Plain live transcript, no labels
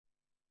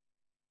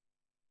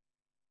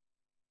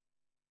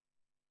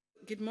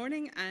Good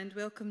morning and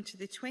welcome to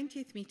the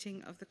 20th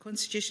meeting of the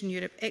Constitution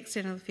Europe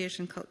External Affairs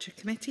and Culture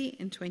Committee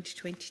in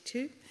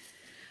 2022.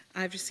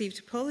 I've received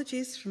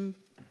apologies from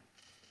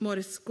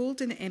Maurice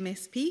Golden,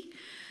 MSP.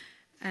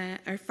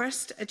 Our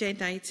first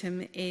agenda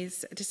item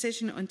is a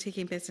decision on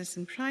taking business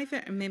in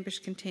private. Are members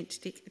content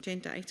to take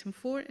agenda item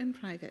 4 in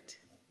private?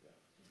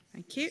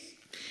 Thank you.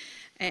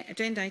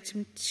 Agenda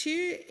item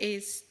 2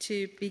 is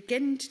to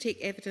begin to take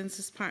evidence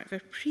as part of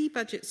a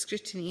pre-budget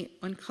scrutiny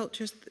on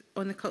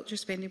the culture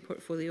spending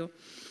portfolio.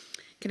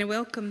 Can I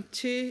welcome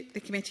to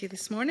the committee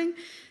this morning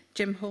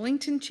Jim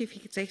Hollington,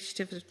 Chief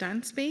Executive of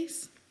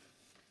DanceBase,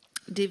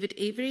 David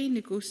Avery,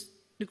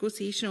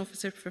 Negotiation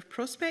Officer for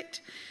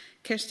Prospect,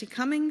 Kirsty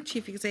Cumming,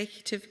 Chief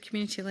Executive,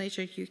 Community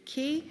Leisure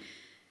UK,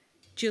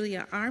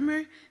 Julia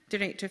Armour,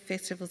 Director of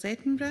Festivals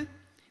Edinburgh,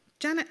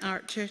 Janet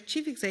Archer,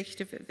 Chief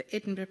Executive of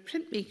Edinburgh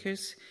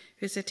Printmakers,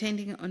 who is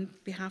attending on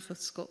behalf of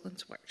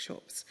Scotland's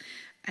workshops.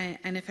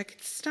 And if I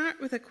could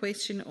start with a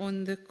question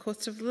on the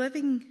cost of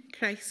living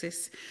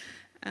crisis.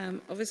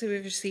 Obviously,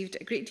 we've received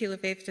a great deal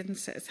of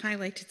evidence that has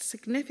highlighted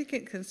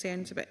significant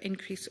concerns about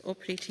increased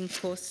operating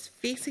costs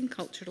facing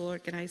cultural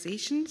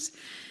organisations.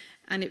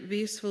 And it would be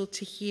useful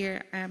to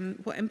hear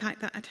what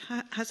impact that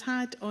has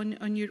had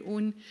on your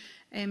own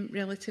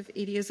relative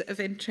areas of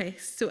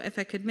interest. So if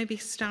I could maybe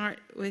start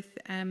with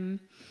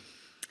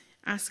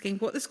asking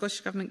what the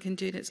Scottish Government can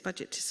do in its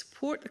budget to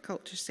support the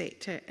culture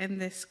sector in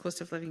this cost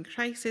of living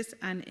crisis,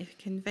 and if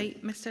I can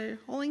invite Mr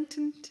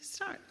Hollington to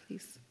start,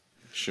 please.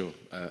 Sure.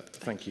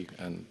 Thank you,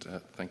 and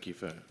thank you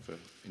for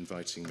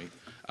inviting me.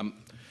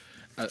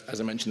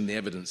 As I mentioned in the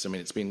evidence, I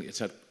mean, it's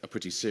had a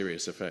pretty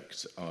serious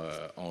effect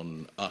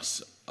on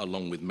us,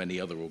 along with many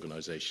other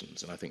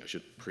organisations. And I think I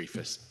should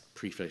preface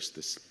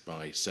this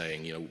by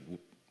saying, you know,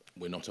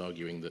 we're not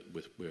arguing that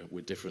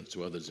we're different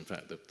to others. In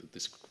fact, that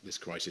this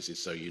crisis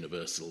is so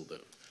universal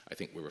that I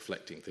think we're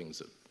reflecting things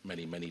that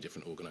many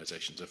different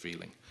organisations are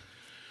feeling.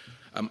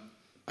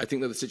 I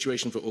think that the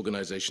situation for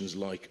organisations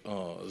like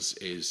ours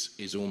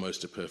is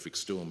almost a perfect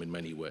storm in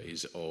many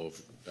ways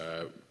of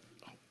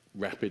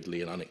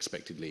rapidly and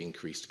unexpectedly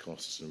increased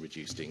costs and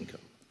reduced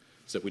income.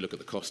 So if we look at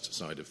the cost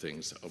side of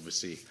things,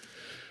 obviously,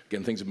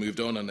 again, things have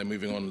moved on and they're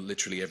moving on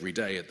literally every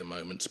day at the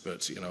moment.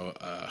 But, you know,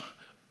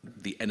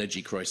 the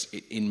energy crisis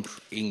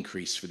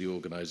increased for the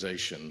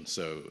organisation.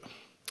 So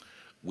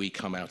we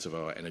come out of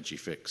our energy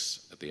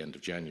fix at the end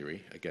of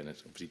January. Again,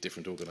 obviously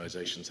different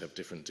organisations have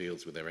different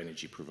deals with their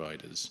energy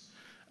providers.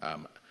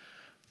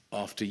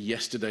 After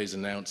yesterday's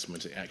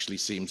announcement, it actually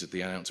seems that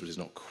the announcement is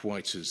not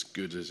quite as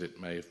good as it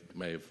may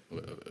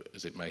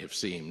have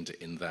seemed,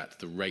 in that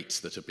the rates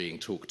that are being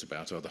talked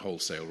about are the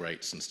wholesale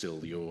rates, and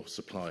still your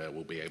supplier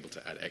will be able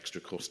to add extra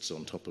costs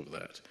on top of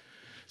that.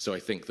 So I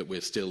think that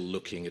we're still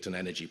looking at an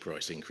energy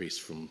price increase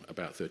from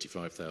about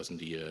 35,000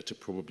 a year to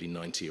probably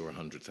 90 or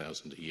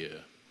 100,000 a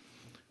year.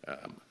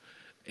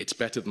 It's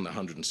better than the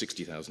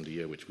 160,000 a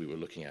year which we were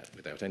looking at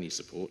without any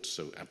support,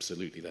 so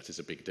absolutely that is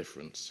a big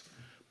difference.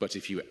 But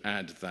if you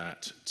add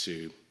that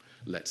to,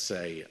 let's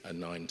say, a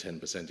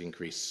 9–10%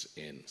 increase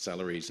in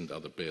salaries and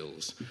other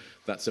bills,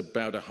 that's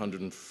about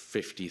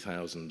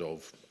 150,000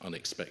 of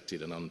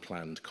unexpected and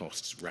unplanned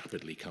costs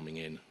rapidly coming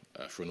in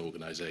for an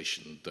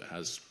organisation that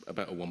has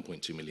about a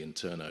 1.2 million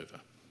turnover.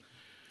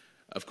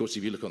 Of course,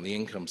 if you look on the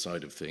income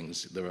side of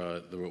things, there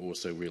are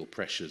also real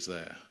pressures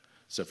there.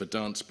 So for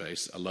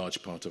DanceBase, a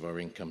large part of our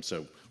income,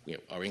 so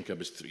our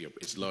income is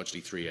it's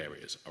largely three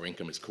areas. Our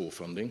income is core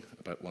funding,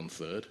 about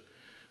 1/3.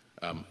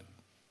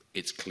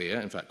 It's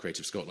clear, in fact,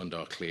 Creative Scotland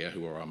are clear,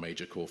 who are our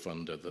major core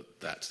funder,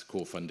 that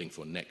core funding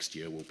for next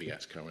year will be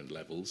at current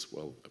levels.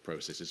 Well, a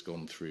process has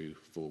gone through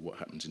for what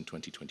happens in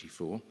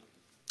 2024.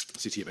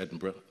 City of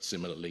Edinburgh,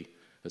 similarly,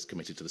 has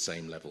committed to the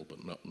same level,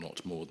 but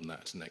not more than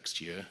that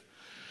next year.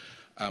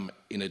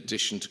 In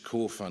addition to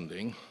core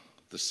funding,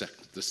 the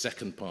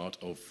second part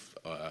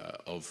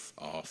of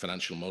our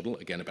financial model,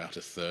 again about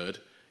 1/3,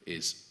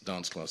 is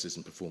dance classes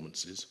and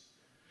performances.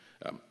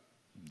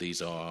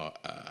 These are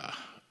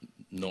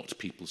not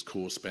people's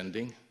core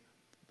spending.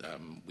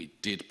 We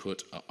did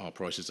put our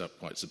prices up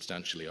quite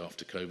substantially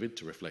after COVID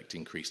to reflect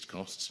increased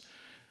costs.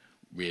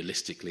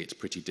 Realistically, it's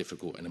pretty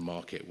difficult in a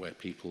market where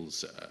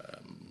people's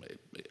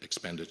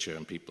expenditure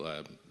and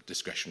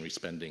discretionary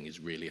spending is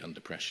really under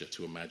pressure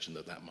to imagine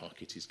that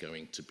market is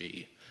going to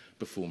be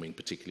performing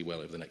particularly well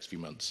over the next few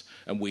months.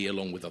 And we,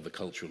 along with other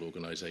cultural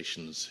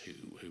organisations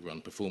who run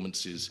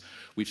performances,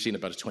 we've seen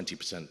about a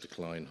 20%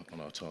 decline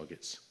on our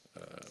targets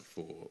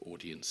for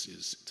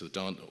audiences,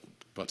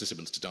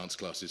 participants to dance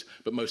classes,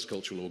 but most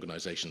cultural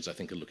organisations, I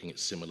think, are looking at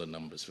similar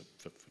numbers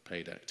for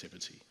paid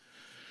activity.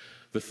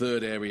 The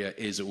third area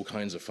is all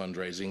kinds of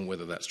fundraising,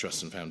 whether that's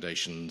trusts and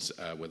foundations,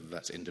 whether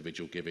that's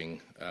individual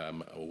giving,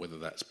 or whether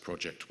that's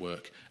project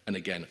work. And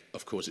again,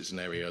 of course, it's an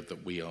area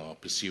that we are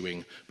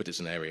pursuing, but it's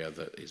an area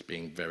that is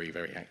being very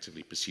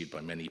actively pursued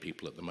by many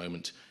people at the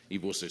moment.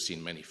 You've also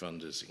seen many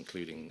funders,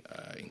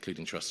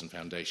 including trusts and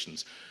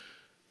foundations,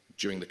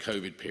 during the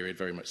COVID period,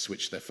 very much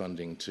switched their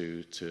funding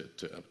to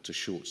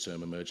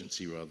short-term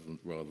emergency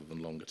rather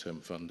than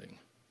longer-term funding.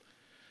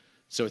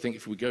 So I think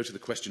if we go to the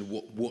question,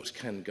 what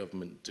can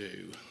government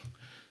do?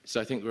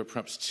 So I think there are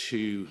perhaps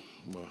two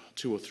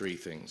or three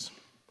things.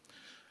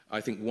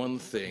 I think one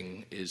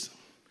thing is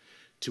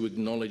to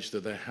acknowledge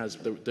that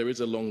there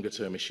is a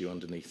longer-term issue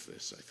underneath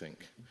this, I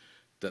think.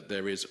 That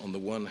there is, on the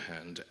one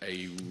hand,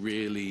 a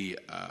really,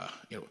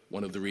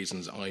 one of the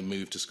reasons I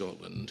moved to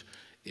Scotland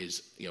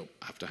is,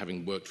 after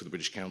having worked for the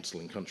British Council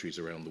in countries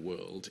around the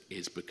world,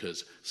 is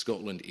because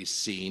Scotland is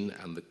seen,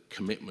 and the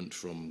commitment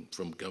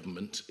from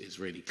government is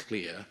really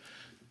clear,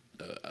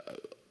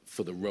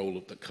 for the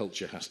role that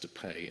culture has to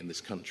play in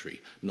this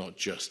country, not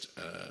just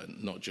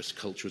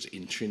culture's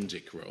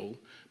intrinsic role,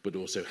 but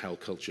also how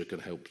culture can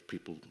help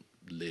people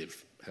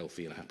live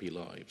healthy and happy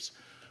lives.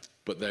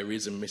 But there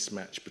is a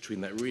mismatch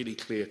between that really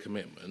clear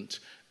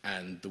commitment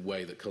and the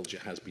way that culture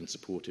has been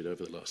supported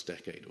over the last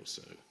decade or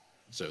so.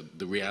 So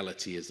the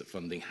reality is that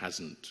funding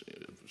hasn't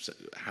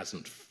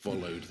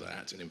followed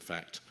that, and in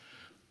fact,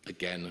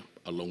 again,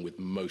 along with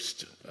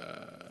most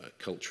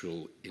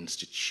cultural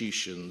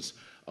institutions,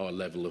 our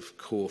level of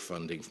core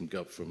funding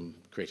from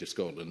Creative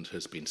Scotland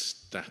has been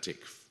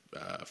static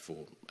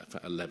for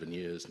 11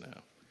 years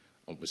now.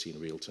 Obviously, in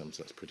real terms,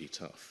 that's pretty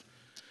tough.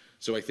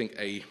 So I think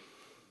a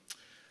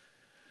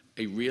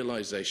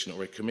realisation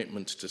or a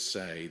commitment to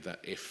say that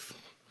if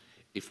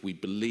we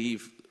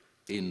believe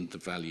in the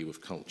value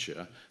of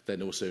culture,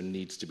 then also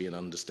needs to be an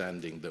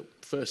understanding that,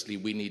 firstly,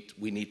 we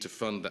need to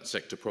fund that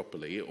sector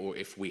properly, or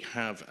if we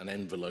have an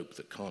envelope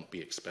that can't be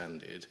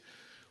expanded,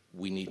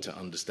 we need to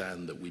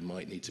understand that we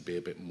might need to be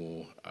a bit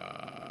more,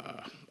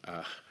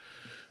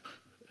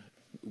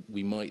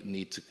 we might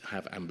need to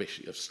have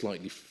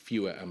slightly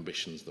fewer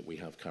ambitions that we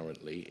have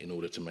currently in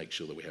order to make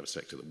sure that we have a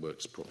sector that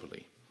works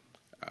properly.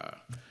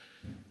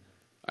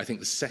 I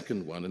think the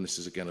second one, and this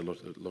is again a lot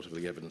of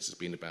the evidence has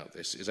been about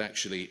this, is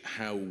actually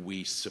how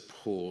we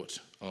support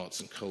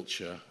arts and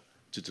culture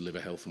to deliver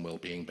health and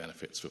well-being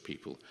benefits for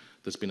people.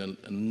 There's been an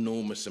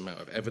enormous amount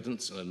of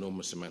evidence and an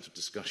enormous amount of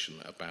discussion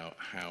about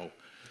how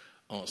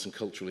arts and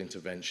cultural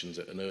interventions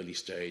at an early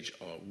stage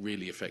are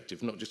really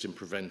effective, not just in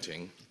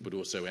preventing, but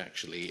also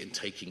actually in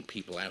taking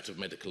people out of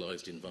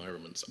medicalised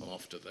environments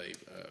after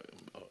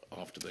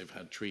they've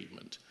had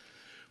treatment.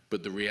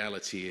 But the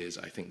reality is,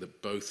 I think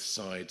that both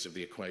sides of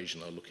the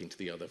equation are looking to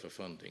the other for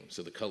funding.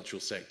 So the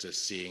cultural sector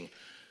seeing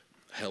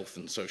health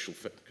and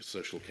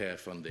social care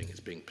funding as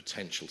being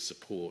potential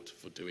support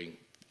for doing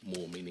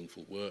more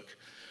meaningful work.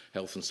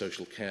 Health and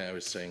social care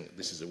is saying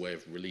this is a way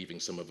of relieving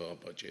some of our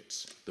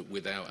budgets. That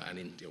without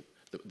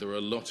there are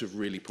a lot of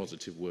really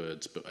positive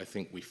words, but I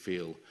think we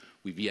feel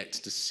we've yet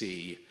to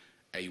see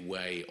a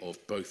way of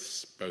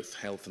both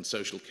health and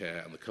social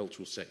care and the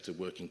cultural sector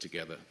working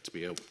together to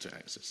be able to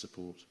access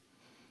support.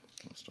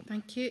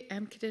 Thank you.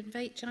 Could I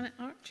invite Janet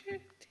Archer?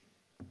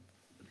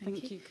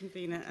 Thank you,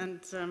 Convener, and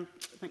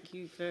thank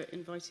you for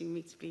inviting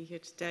me to be here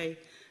today.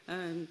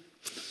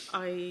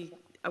 I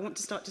want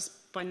to start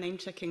just by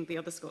name-checking the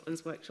other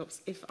Scotland's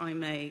workshops, if I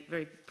may,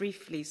 very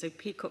briefly. So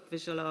Peacock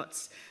Visual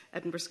Arts,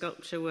 Edinburgh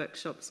Sculpture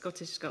Workshop,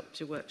 Scottish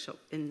Sculpture Workshop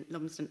in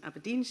Lumsden,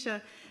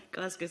 Aberdeenshire,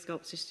 Glasgow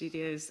Sculpture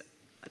Studios,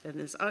 then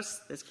there's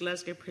us, there's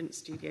Glasgow Print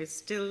Studios,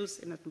 Stills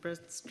in Edinburgh,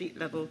 Street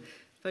Level,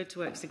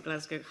 Photoworks in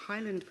Glasgow,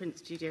 Highland Print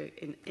Studio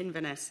in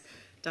Inverness,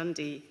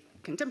 Dundee,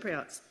 Contemporary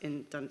Arts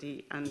in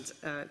Dundee, and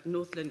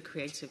Northland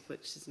Creative,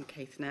 which is in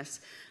Caithness.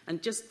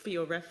 And just for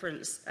your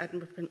reference,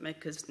 Edinburgh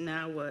Printmakers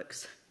now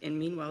works in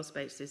meanwhile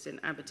spaces in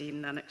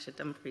Aberdeen, Lanarkshire,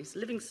 Dumfries,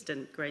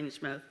 Livingston,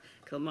 Grangemouth,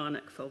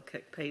 Kilmarnock,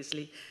 Falkirk,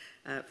 Paisley,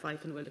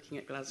 Fife, and we're looking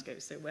at Glasgow.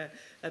 So we're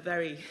a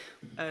very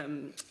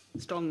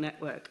strong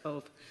network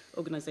of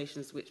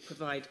organisations which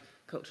provide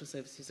cultural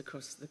services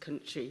across the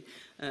country.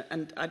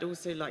 And I'd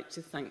also like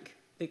to thank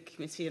the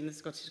committee and the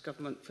Scottish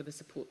Government for the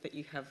support that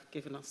you have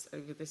given us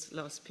over this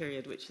last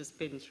period, which has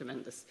been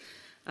tremendous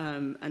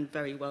and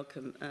very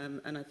welcome,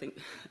 and I think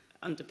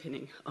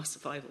underpinning our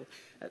survival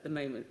at the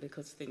moment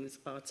because things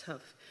are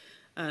tough.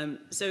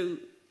 So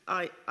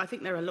I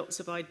think there are lots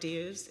of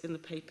ideas in the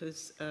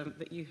papers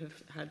that you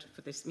have had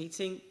for this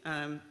meeting.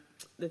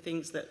 The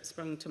things that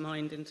sprung to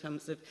mind in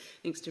terms of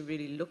things to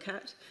really look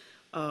at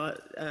are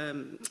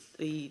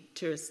the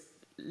tourist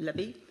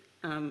levy,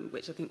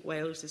 which I think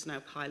Wales is now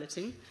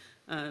piloting.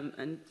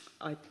 And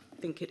I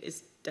think it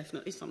is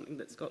definitely something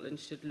that Scotland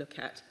should look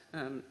at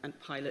and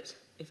pilot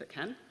if it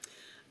can.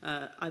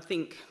 I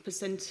think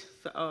percent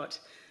for art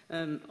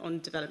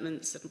on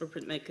developments at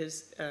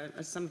Printmakers,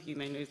 as some of you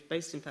may know, is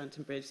based in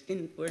Fountain Bridge.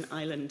 We're an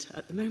island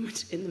at the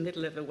moment in the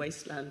middle of a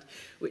wasteland,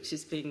 which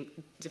is being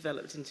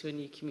developed into a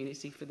new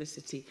community for the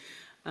city.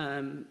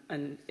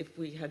 And if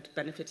we had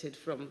benefited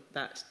from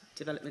that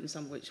development in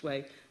some which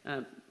way,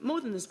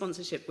 more than the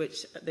sponsorship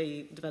which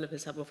the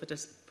developers have offered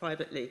us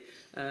privately,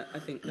 I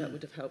think that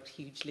would have helped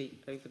hugely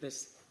over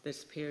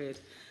this period.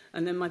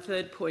 And then my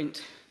third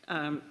point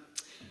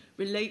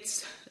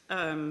relates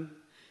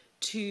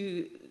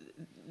to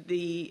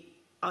the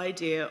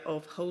idea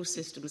of whole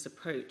systems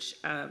approach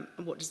and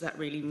what does that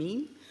really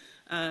mean?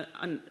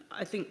 And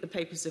I think the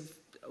papers have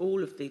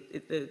all of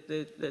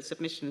the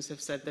submissions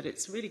have said that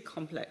it's really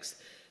complex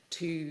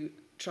to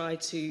try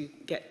to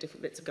get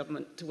different bits of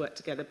government to work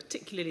together,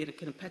 particularly in a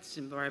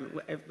competitive environment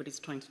where everybody's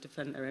trying to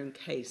defend their own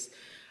case.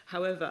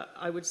 However,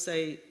 I would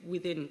say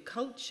within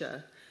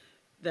culture,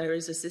 there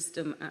is a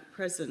system at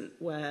present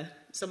where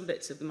some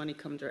bits of the money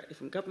come directly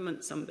from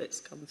government, some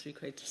bits come through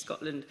Creative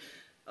Scotland,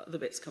 other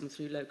bits come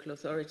through local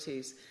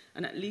authorities.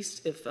 And at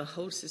least if a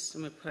whole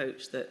system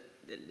approach that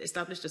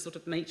established a sort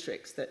of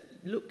matrix that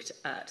looked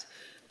at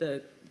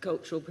the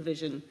cultural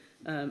provision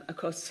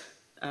across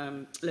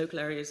local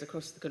areas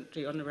across the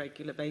country on a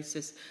regular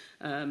basis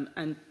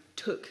and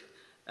took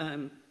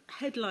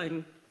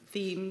headline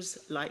themes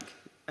like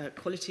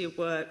quality of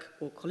work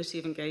or quality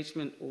of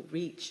engagement or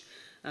reach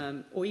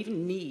or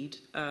even need,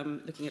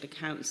 looking at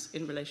accounts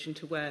in relation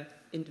to where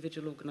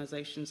individual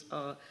organisations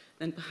are,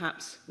 then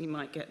perhaps we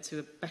might get to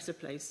a better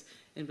place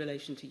in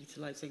relation to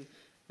utilising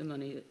the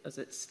money as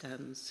it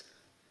stands.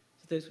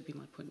 So those would be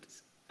my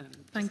points.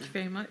 Thank you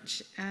very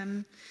much.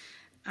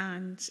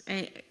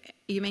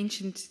 You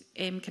mentioned,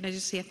 can I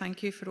just say a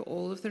thank you for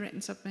all of the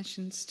written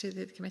submissions to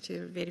the committee?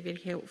 They were very,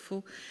 very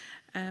helpful.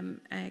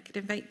 Could I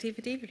invite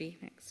David Avery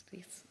next,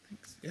 please?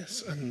 Thanks.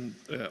 Yes, and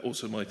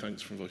also my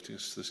thanks for inviting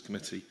us to this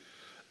committee.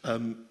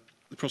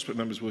 The Prospect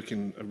members work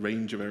in a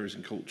range of areas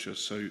in culture,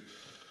 so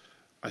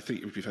I think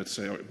it would be fair to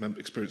say our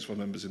experience of our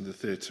members in the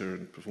theatre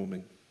and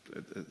performing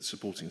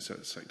supporting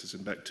sectors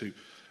in Beck to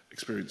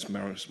experience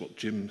mirrors what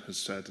Jim has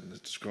said and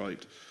has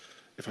described.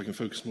 If I can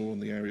focus more on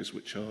the areas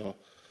which are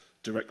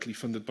directly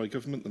funded by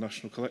government, the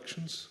national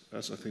collections,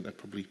 as I think they're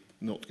probably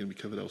not going to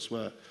be covered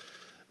elsewhere,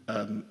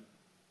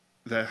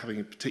 they're having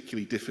a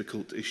particularly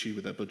difficult issue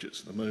with their budgets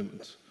at the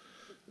moment.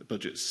 The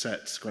budget's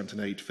set, grant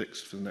and aid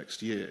fixed for the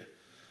next year.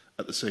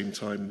 At the same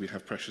time, we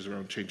have pressures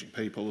around changing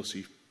pay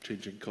policy,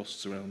 changing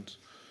costs around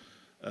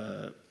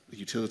the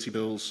utility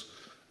bills,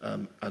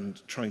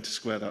 and trying to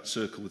square that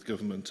circle with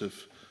government of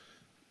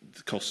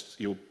the cost,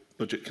 your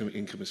budget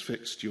income is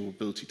fixed, your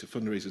ability to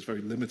fundraise is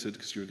very limited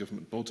because you're a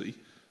government body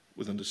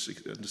with under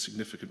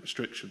significant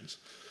restrictions.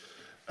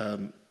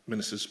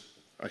 Ministers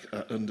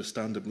are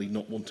understandably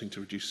not wanting to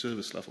reduce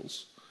service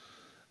levels,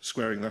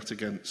 squaring that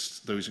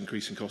against those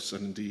increasing costs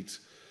and indeed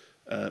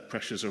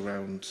pressures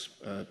around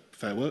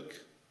fair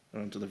work,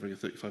 around delivering a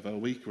 35-hour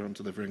week, around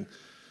delivering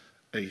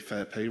a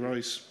fair pay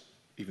rise,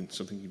 even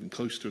something even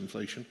close to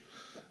inflation.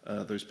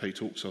 Those pay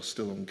talks are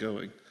still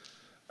ongoing.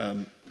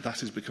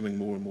 That is becoming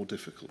more and more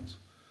difficult,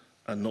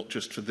 and not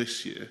just for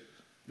this year,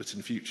 but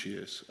in future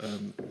years.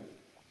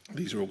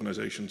 These are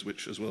organisations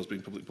which, as well as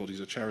being public bodies,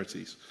 are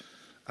charities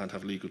and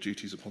have legal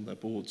duties upon their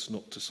boards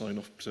not to sign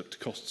off to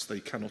costs they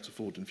cannot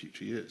afford in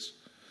future years.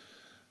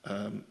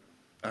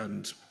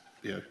 And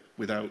you know,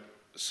 without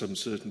some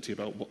certainty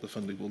about what the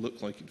funding will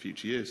look like in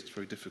future years, it's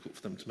very difficult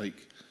for them to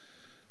make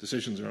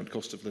decisions around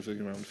cost of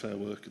living, around fair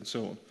work and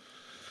so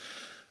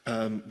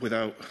on,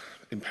 without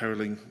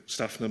imperiling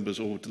staff numbers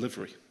or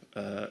delivery.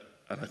 And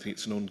I think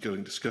it's an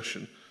ongoing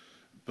discussion,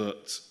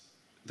 but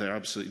there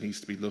absolutely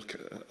needs to be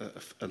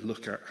a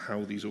look at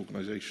how these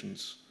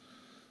organisations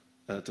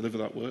deliver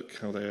that work,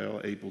 how they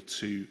are able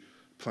to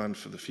plan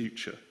for the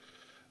future,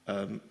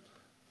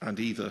 and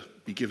either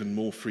be given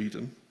more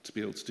freedom to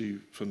be able to do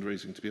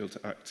fundraising, to be able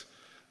to act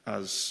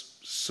as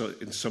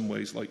in some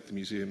ways like the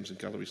museums and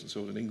galleries and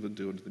so on in England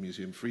do under the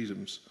museum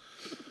freedoms,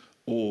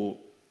 or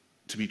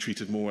to be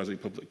treated more as a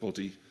public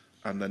body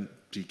and then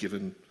be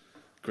given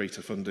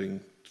greater funding,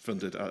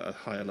 funded at a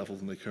higher level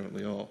than they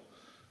currently are,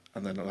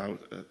 and then allowed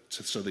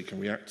so they can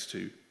react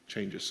to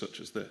changes such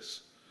as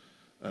this.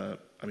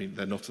 I mean,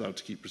 they're not allowed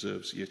to keep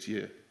reserves year to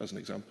year, as an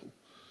example,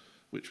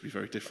 which would be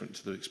very different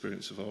to the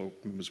experience of our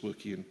members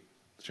working in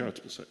the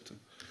charitable sector.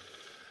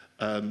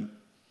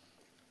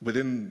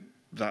 Within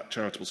that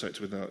charitable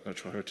sector, within that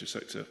natural heritage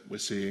sector, we're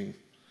seeing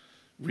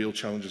real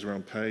challenges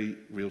around pay,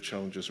 real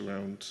challenges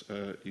around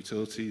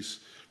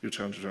utilities, real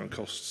challenges around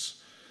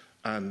costs.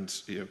 And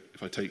you know,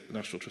 if I take the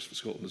National Trust for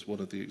Scotland as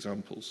one of the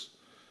examples,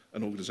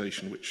 an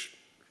organisation which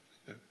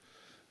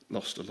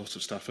lost a lot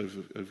of staff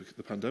over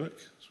the pandemic,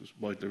 as was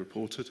widely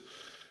reported,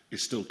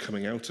 is still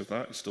coming out of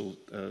that, is still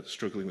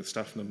struggling with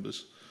staff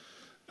numbers,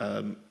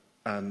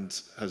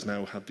 and has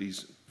now had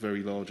these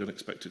very large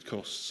unexpected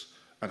costs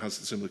and has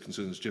the similar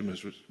concerns Jim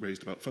has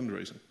raised about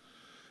fundraising.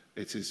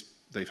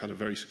 They've had a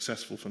very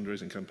successful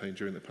fundraising campaign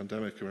during the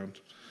pandemic around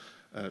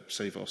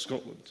Save Our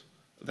Scotland.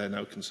 They're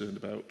now concerned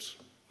about,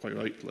 quite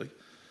rightly,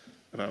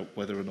 about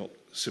whether or not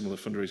similar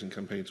fundraising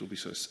campaigns will be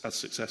as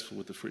successful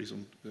with the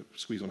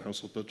squeeze on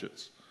household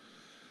budgets.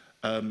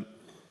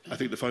 I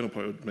think the final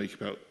point I would make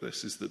about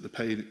this is that the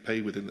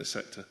pay within this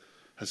sector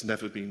has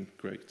never been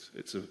great.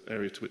 It's an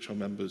area to which our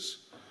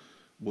members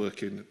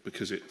work in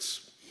because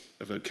it's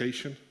a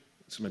vocation.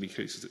 In many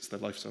cases, it's their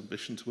life's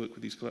ambition to work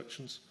with these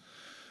collections.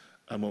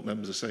 And what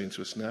members are saying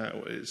to us now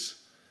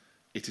is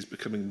it is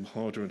becoming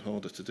harder and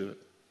harder to do it.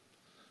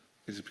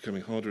 It is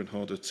becoming harder and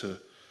harder to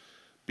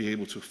be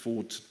able to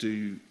afford to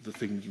do the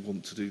thing you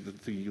want to do, the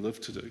thing you love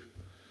to do,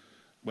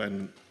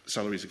 when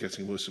salaries are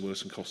getting worse and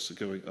worse and costs are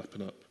going up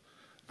and up.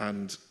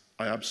 And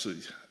I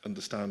absolutely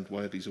understand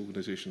why these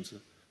organisations,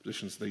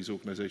 positions these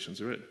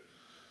organisations are in.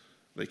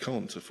 They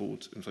can't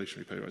afford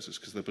inflationary pay rises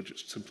because their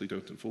budgets simply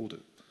don't afford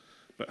it.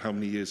 But how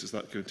many years is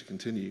that going to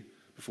continue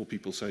before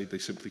people say they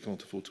simply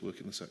can't afford to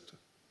work in the sector?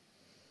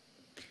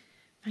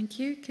 Thank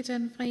you. Could I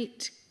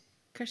invite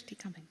Kirsty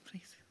Cumming,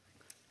 please?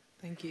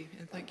 Thank you,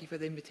 and thank you for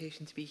the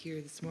invitation to be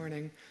here this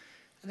morning.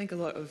 I think a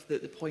lot of the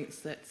points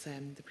that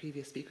the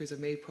previous speakers have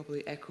made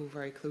probably echo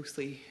very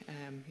closely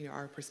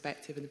our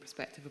perspective and the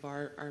perspective of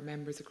our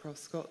members across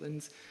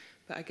Scotland.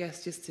 But I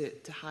guess just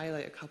to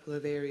highlight a couple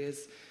of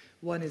areas.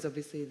 One is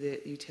obviously the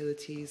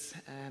utilities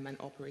and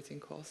operating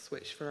costs,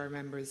 which for our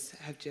members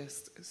have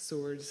just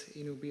soared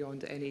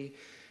beyond any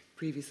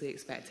previously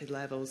expected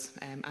levels,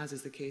 as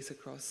is the case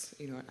across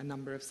a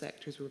number of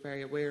sectors. We're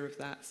very aware of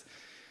that.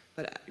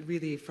 But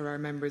really for our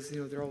members,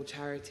 they're all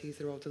charities,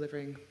 they're all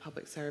delivering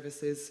public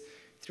services.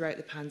 Throughout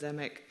the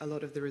pandemic, a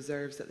lot of the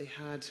reserves that they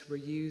had were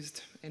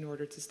used in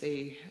order to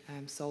stay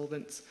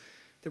solvent.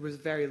 There was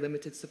very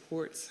limited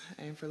support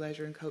for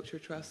leisure and culture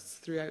trusts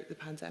throughout the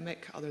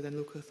pandemic, other than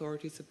local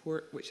authority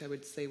support, which I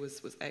would say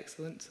was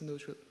excellent, and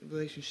those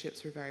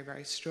relationships were very,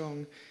 very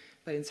strong.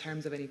 But in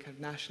terms of any kind of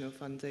national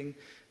funding,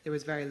 there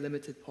was very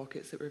limited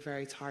pockets that were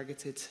very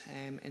targeted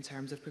in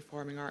terms of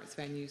performing arts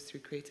venues through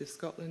Creative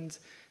Scotland,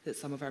 that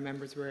some of our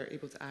members were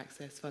able to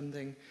access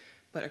funding.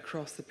 But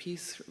across the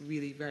piece,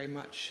 really very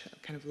much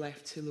kind of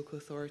left to local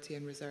authority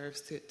and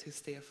reserves to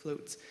stay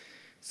afloat.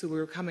 So we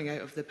were coming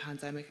out of the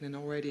pandemic in an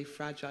already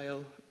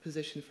fragile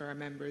position for our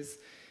members,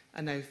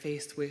 and now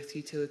faced with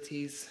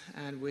utilities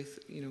and with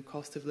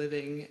cost of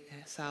living,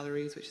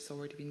 salaries, which has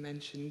already been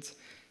mentioned,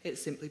 it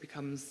simply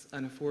becomes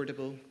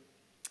unaffordable.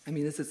 I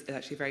mean, this is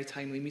actually a very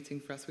timely meeting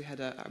for us. We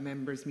had a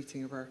members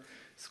meeting of our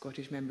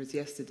Scottish members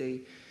yesterday,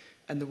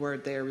 and the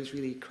word there was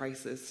really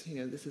crisis.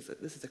 This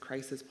is a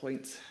crisis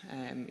point,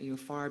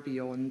 far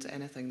beyond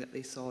anything that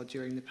they saw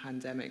during the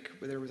pandemic,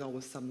 where there was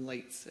always some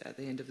light at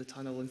the end of the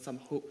tunnel and some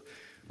hope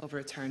of a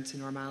return to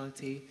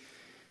normality.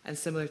 And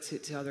similar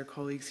to other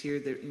colleagues here,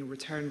 the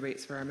return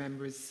rates for our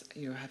members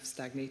have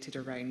stagnated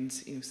around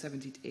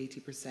 70 to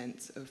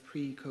 80% of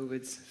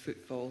pre-COVID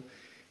footfall,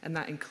 and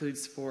that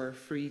includes for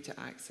free to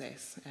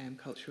access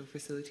cultural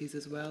facilities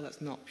as well.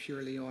 That's not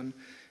purely on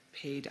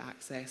paid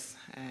access.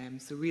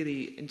 So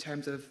really, in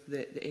terms of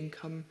the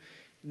income,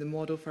 the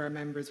model for our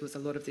members was a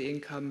lot of the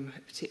income,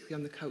 particularly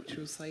on the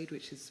cultural side,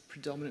 which is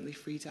predominantly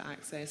free to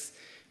access,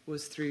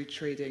 was through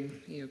trading.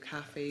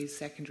 Cafes,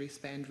 secondary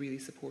spend really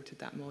supported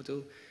that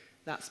model.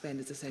 That spend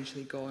is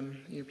essentially gone.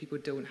 People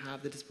don't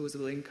have the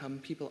disposable income.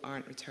 People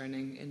aren't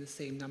returning in the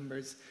same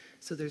numbers.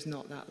 So there's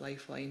not that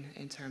lifeline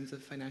in terms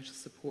of financial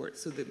support.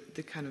 So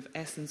the kind of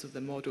essence of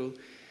the model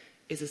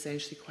is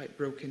essentially quite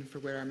broken for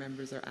where our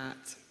members are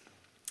at.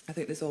 I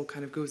think this all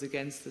kind of goes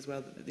against as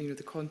well,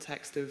 the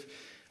context of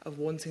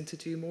wanting to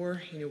do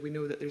more. We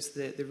know that there's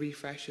the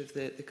refresh of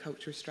the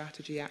culture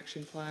strategy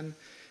action plan,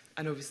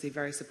 and obviously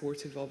very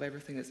supportive of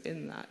everything that's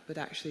in that. But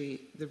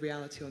actually, the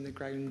reality on the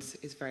ground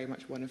is very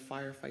much one of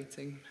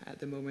firefighting at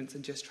the moment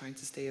and just trying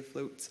to stay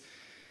afloat.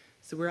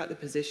 So we're at the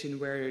position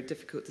where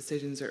difficult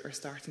decisions are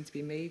starting to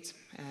be made.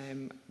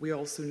 We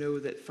also know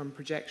that from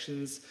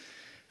projections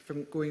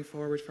from going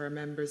forward for our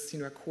members,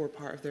 a core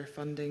part of their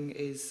funding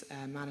is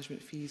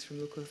management fees from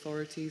local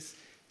authorities.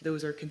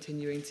 Those are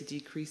continuing to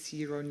decrease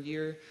year on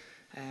year.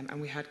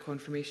 And we had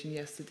confirmation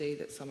yesterday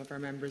that some of our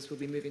members will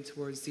be moving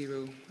towards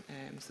zero.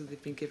 So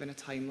they've been given a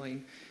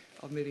timeline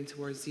of moving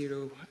towards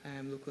zero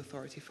local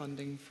authority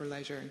funding for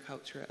leisure and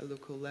culture at a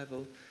local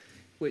level,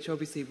 which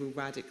obviously will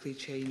radically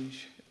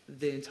change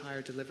the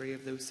entire delivery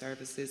of those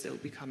services. It will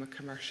become a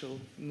commercial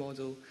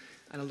model,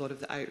 and a lot of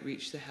the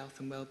outreach, the health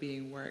and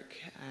wellbeing work,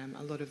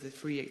 a lot of the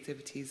free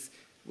activities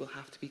will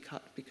have to be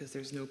cut because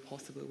there's no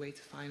possible way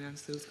to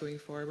finance those going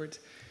forward.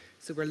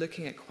 So we're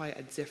looking at quite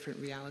a different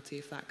reality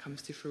if that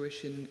comes to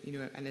fruition,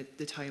 and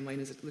the timeline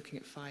is looking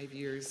at 5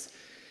 years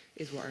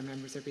is what our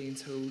members are being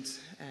told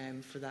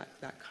for that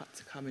cut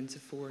to come into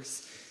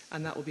force.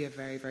 And that will be a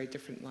very, very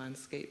different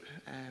landscape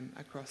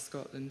across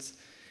Scotland.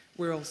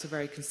 We're also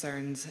very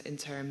concerned in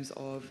terms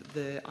of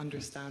the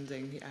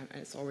understanding, and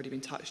it's already been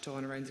touched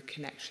on, around the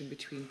connection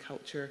between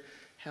culture,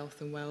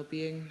 health and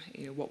wellbeing.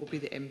 What will be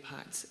the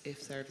impact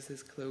if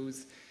services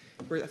close?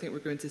 I think we're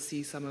going to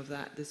see some of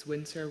that this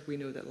winter. We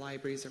know that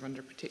libraries are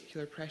under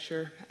particular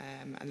pressure,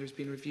 and there's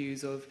been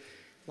reviews of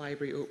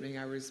library opening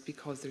hours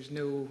because there's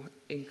no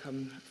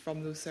income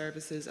from those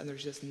services and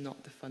there's just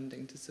not the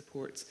funding to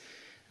support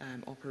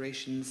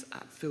operations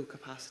at full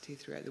capacity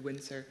throughout the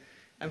winter.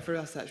 And for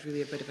us, that's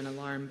really a bit of an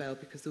alarm bell,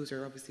 because those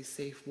are obviously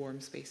safe, warm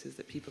spaces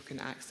that people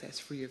can access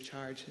free of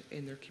charge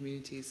in their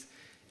communities.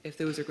 If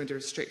those are going to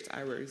restrict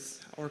hours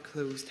or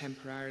close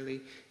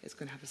temporarily, it's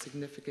going to have a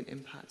significant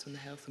impact on the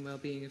health and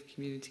well-being of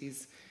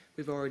communities.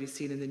 We've already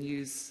seen in the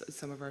news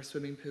some of our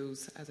swimming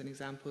pools, as an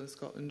example, in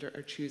Scotland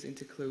are choosing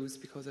to close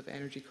because of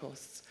energy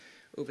costs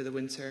over the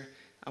winter,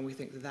 and we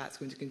think that that's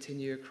going to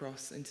continue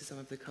across into some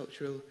of the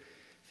cultural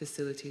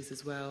facilities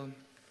as well.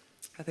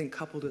 I think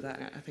coupled with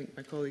that, I think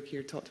my colleague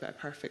here talked about a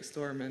perfect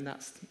storm, and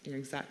that's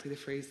exactly the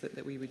phrase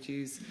that we would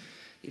use.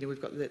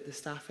 We've got the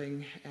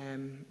staffing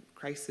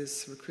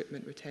crisis,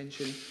 recruitment,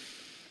 retention,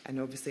 And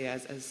obviously,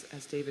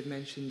 as David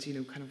mentioned, you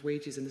know, kind of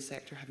wages in the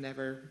sector have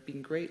never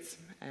been great.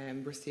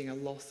 We're seeing a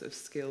loss of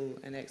skill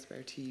and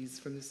expertise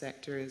from the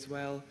sector as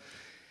well.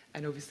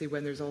 And obviously,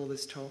 when there's all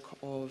this talk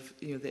of,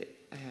 you know, the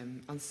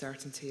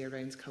uncertainty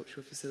around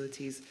cultural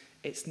facilities,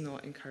 it's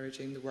not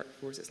encouraging the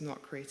workforce. It's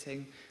not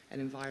creating an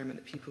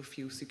environment that people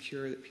feel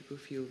secure, that people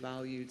feel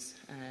valued.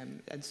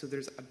 And so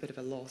there's a bit of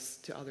a loss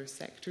to other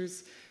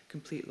sectors,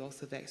 complete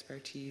loss of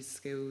expertise,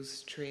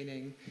 skills,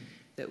 training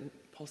that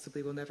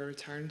possibly will never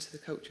return to the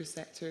culture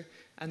sector.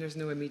 And there's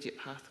no immediate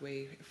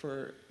pathway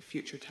for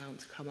future talent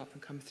to come up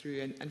and come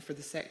through, and for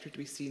the sector to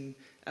be seen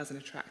as an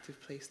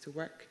attractive place to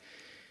work.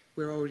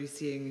 We're already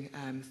seeing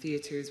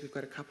theatres. We've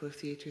got a couple of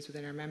theatres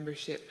within our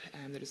membership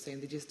that are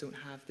saying they just don't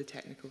have the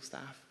technical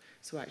staff.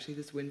 So actually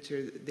this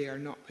winter they are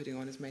not putting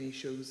on as many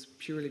shows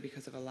purely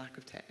because of a lack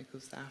of technical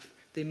staff.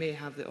 They may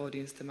have the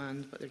audience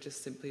demand, but they're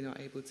just simply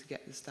not able to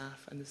get the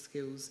staff and the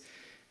skills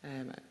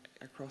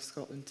across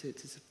Scotland to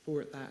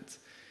support that.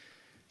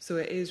 So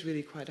it is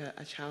really quite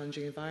a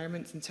challenging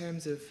environment. In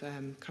terms of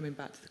coming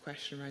back to the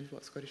question around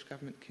what Scottish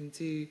Government can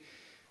do,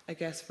 I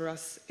guess for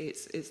us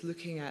it's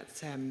looking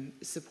at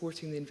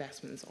supporting the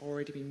investment that's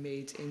already been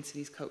made into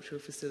these cultural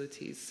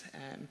facilities,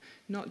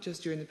 not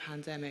just during the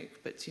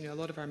pandemic, but you know, a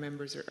lot of our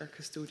members are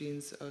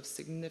custodians of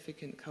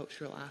significant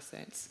cultural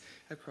assets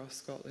across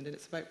Scotland, and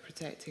it's about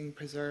protecting,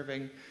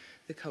 preserving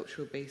the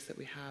cultural base that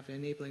we have and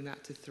enabling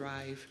that to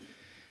thrive.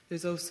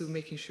 There's also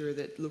making sure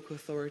that local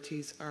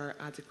authorities are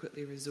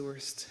adequately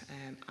resourced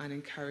and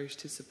encouraged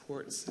to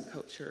support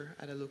culture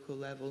at a local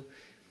level.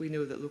 We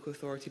know that local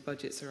authority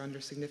budgets are under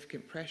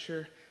significant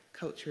pressure.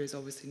 Culture is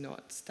obviously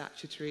not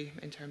statutory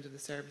in terms of the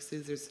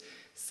services. There's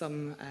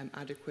some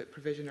adequate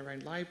provision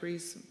around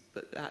libraries,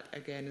 but that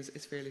again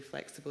is fairly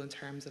flexible in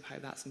terms of how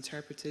that's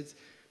interpreted.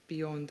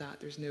 Beyond that,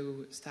 there's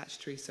no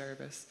statutory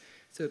service,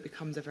 so it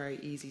becomes a very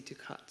easy to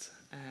cut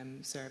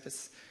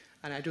service.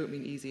 And I don't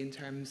mean easy in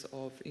terms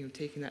of, you know,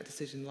 taking that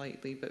decision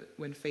lightly, but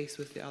when faced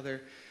with the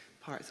other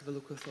parts of a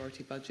local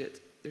authority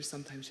budget, there's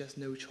sometimes just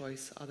no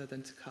choice other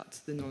than to cut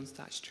the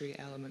non-statutory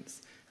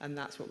elements. And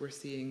that's what we're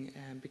seeing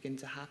begin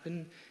to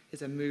happen,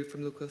 is a move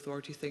from local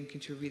authority thinking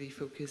to really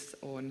focus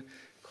on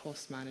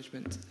cost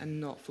management and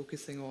not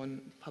focusing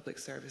on public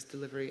service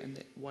delivery and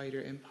the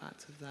wider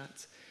impact of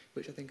that,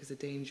 which I think is a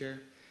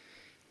danger.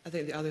 I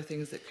think the other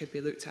things that could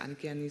be looked at, and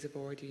again these have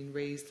already been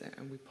raised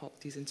and we popped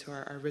these into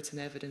our written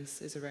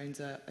evidence, is around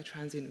a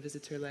transient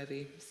visitor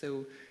levy.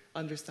 So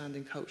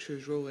understanding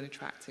culture's role in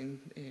attracting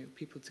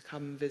people to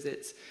come and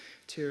visit,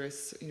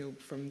 tourists, you know,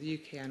 from the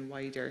UK and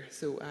wider.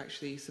 So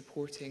actually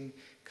supporting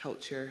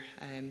culture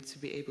to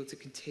be able to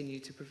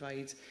continue to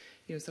provide,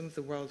 you know, some of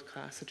the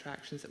world-class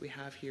attractions that we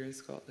have here in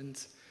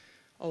Scotland.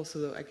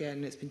 Also,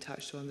 again, it's been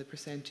touched on the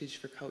percentage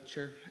for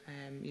culture,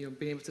 you know,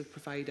 being able to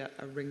provide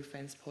a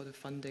ring-fenced pot of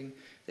funding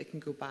that can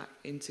go back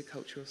into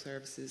cultural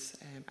services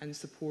and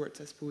support,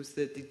 I suppose,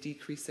 the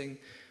decreasing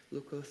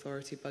local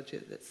authority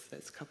budget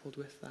that's coupled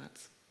with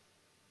that.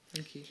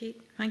 Thank you. Okay,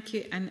 thank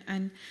you.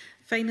 And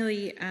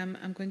finally,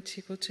 I'm going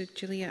to go to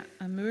Julia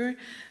Moore,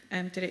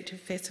 Director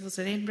of Festivals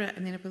in Edinburgh,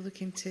 and then I'll be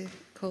looking to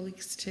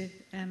colleagues to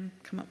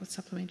come up with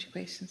supplementary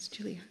questions.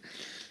 Julia.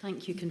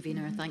 Thank you,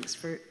 Convener. Thanks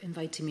for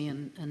inviting me,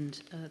 and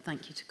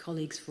thank you to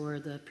colleagues for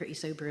the pretty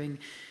sobering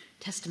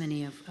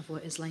testimony of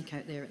what it's like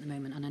out there at the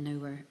moment. And I know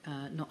we're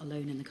not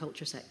alone in the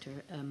culture sector.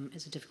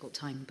 It's a difficult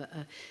time, but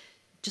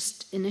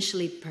just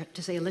initially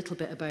to say a little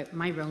bit about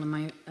my role and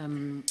my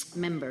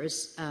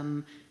members.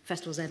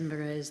 Festivals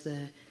Edinburgh is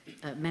the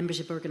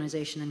membership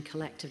organisation and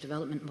collective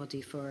development body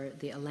for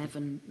the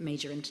 11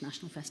 major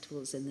international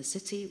festivals in the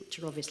city, which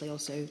are obviously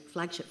also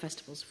flagship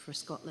festivals for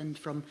Scotland,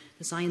 from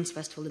the Science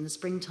Festival in the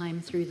springtime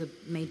through the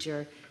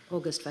major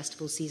August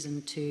festival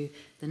season to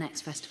the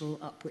next festival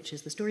up, which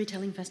is the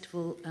Storytelling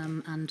Festival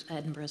and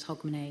Edinburgh's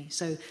Hogmanay.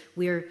 So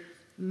we're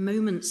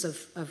moments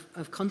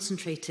of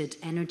concentrated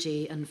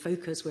energy and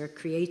focus where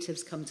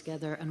creatives come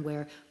together and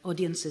where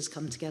audiences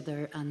come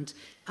together, and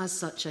as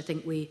such I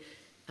think we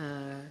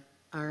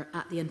are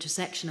at the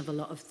intersection of a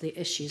lot of the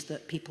issues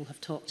that people have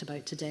talked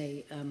about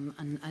today.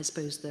 And I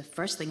suppose the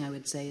first thing I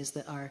would say is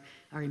that our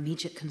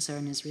immediate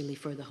concern is really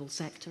for the whole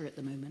sector at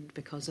the moment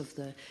because of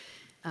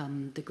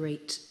the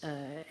great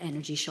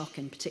energy shock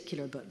in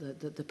particular, but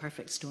the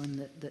perfect storm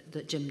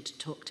that Jim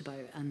talked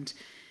about. And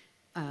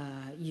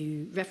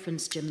you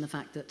referenced, Jim, the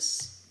fact that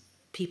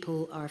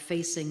people are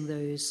facing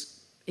those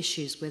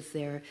issues with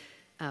their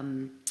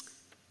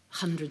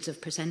hundreds of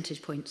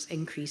percentage points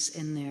increase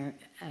in their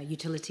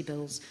utility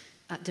bills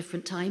at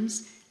different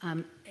times.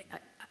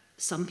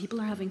 Some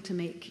people are having to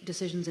make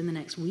decisions in the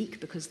next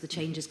week because the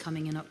change is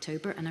coming in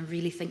October, and I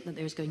really think that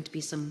there's going to be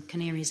some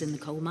canaries in the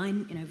coal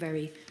mine, you know,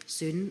 very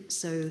soon.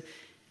 So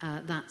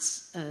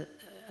that's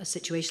a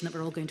situation that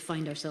we're all going to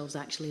find ourselves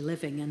actually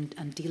living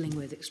and dealing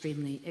with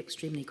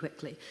extremely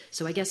quickly.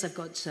 So I guess I've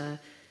got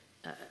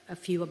a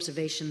few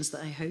observations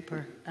that I hope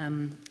are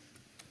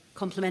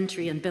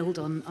complementary and build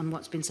on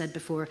what's been said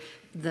before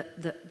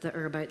that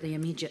are about the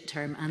immediate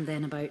term, and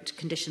then about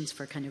conditions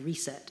for kind of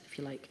reset, if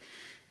you like.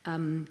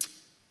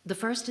 The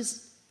first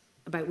is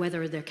about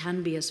whether there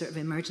can be a sort of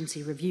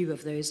emergency review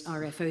of those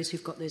RFOs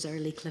who've got those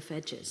early cliff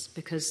edges,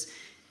 because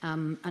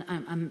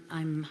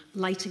I'm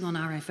lighting on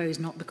RFOs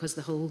not because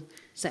the whole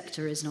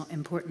sector is not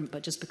important,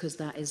 but just because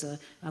that is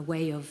a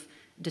way of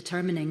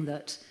determining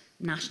that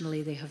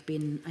nationally they have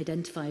been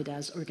identified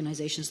as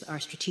organisations that are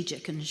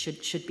strategic and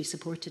should be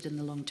supported in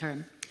the long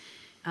term.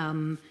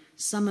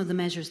 Some of the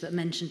measures that are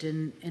mentioned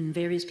in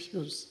various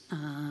people's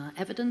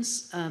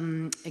evidence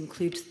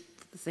include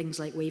things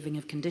like waiving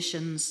of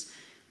conditions,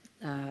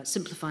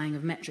 simplifying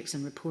of metrics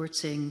and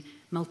reporting,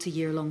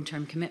 multi-year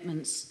long-term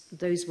commitments.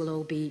 Those will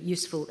all be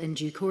useful in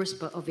due course,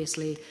 but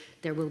obviously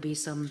there will be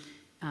some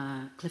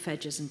cliff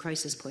edges and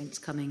crisis points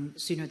coming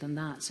sooner than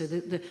that. So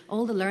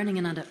all the learning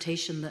and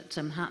adaptation that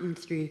happened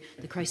through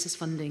the crisis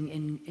funding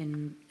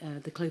in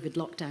the COVID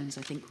lockdowns,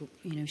 I think,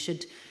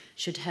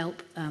 should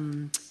help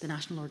the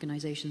national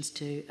organisations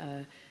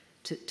to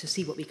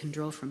see what we can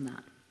draw from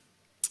that.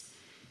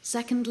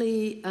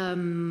 Secondly,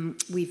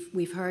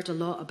 we've heard a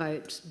lot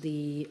about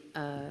the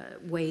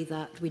way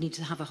that we need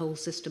to have a whole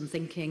system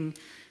thinking.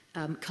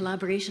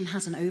 Collaboration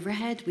has an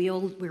overhead.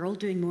 We're all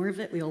doing more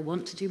of it. We all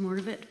want to do more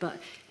of it, but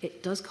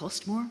it does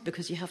cost more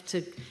because you have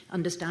to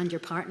understand your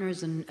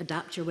partners and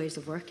adapt your ways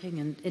of working,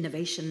 and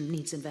innovation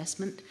needs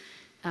investment.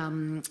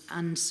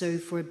 And so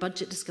for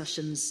budget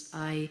discussions,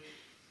 I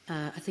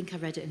think I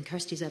read it in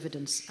Kirsty's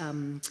evidence,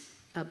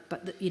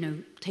 but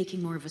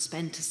taking more of a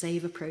spend to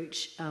save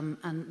approach,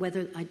 and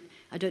whether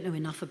I don't know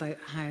enough about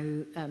how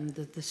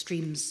the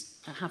streams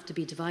have to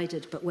be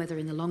divided, but whether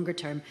in the longer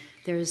term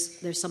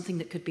there's something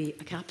that could be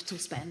a capital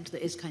spend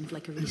that is kind of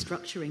like a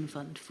restructuring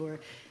fund for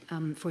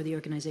the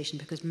organisation,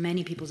 because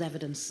many people's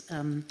evidence,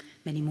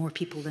 many more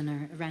people than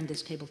are around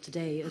this table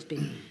today, has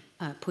been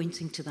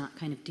pointing to that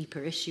kind of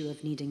deeper issue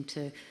of needing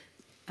to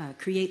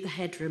create the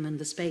headroom and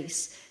the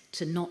space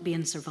to not be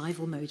in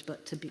survival mode,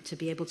 but to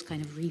be able to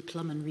kind of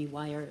replumb and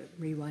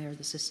rewire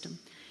the system.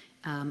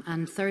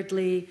 And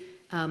thirdly,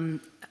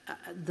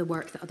 the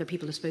work that other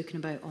people have spoken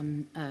about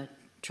on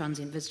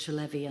transient visitor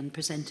levy and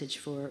percentage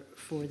for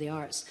the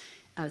arts,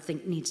 I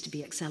think needs to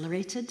be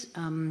accelerated.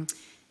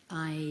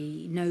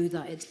 I know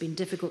that it's been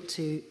difficult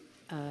to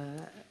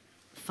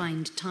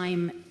find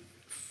time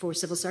for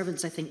civil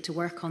servants, I think, to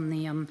work on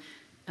the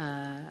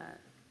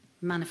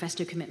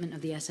manifesto commitment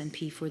of the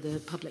SNP for the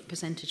public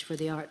percentage for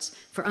the arts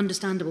for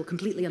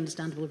completely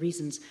understandable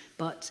reasons.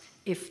 But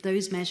if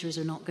those measures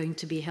are not going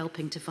to be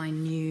helping to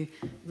find new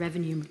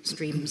revenue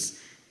streams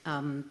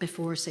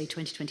before, say,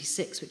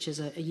 2026, which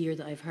is a year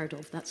that I've heard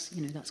of, that's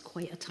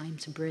quite a time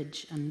to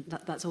bridge, and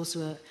that's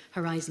also a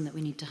horizon that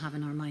we need to have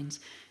in our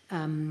minds.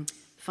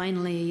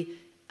 Finally,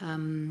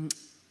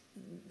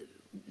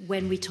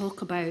 when we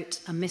talk about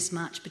a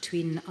mismatch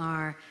between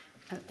our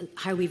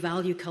how we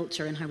value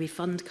culture and how we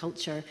fund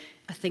culture,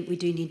 I think we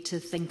do need to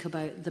think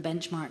about the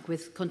benchmark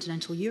with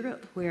continental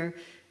Europe, where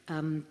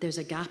there's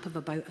a gap of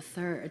about a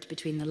third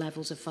between the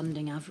levels of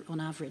funding on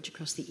average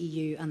across the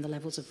EU and the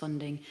levels of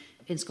funding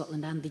in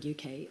Scotland and the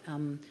UK.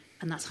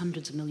 And that's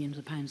hundreds of millions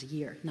of pounds a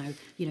year. Now,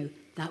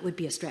 that would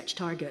be a stretch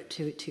target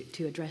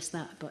to address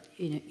that. But,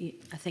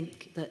 I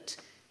think that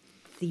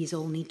these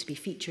all need to be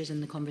features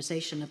in the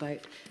conversation about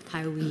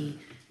how we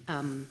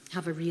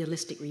have a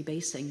realistic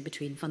rebasing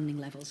between funding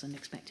levels and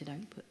expected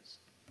outputs.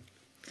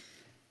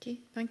 Okay,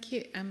 thank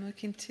you. I'm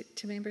looking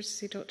to members to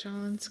see Dr.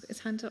 Allen's his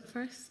hand up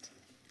first.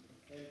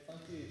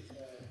 Thank you,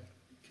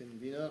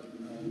 Convener.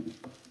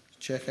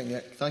 Checking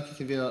it. Thank you,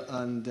 Convener,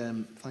 and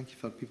thank you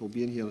for people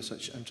being here with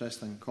such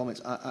interesting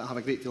comments. I have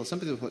a great deal of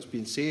sympathy with what's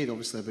been said,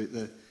 obviously, about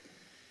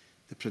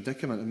the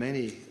predicament of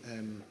many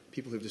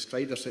people who've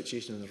described their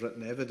situation in the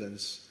written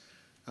evidence,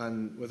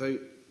 and without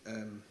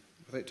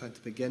trying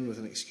to begin with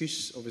an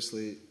excuse,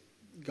 obviously,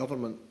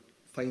 government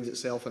finds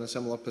itself in a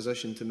similar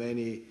position to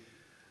many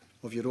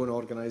of your own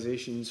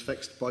organisations,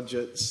 fixed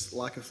budgets,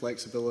 lack of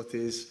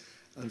flexibilities,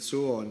 and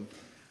so on.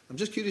 I'm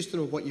just curious to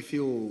know what you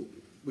feel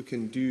we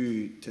can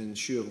do to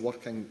ensure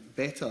working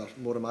better,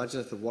 more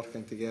imaginative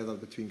working together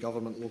between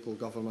government, local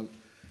government,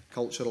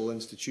 cultural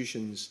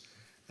institutions,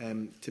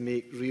 to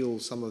make real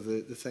some of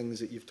the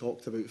things that you've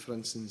talked about, for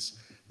instance,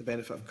 the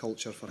benefit of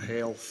culture for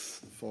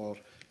health, for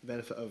the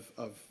benefit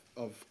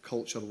of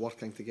culture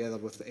working together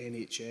with the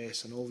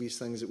NHS, and all these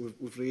things that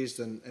we've raised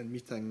in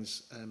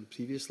meetings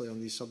previously on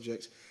these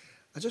subjects.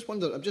 I just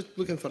wonder, I'm just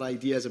looking for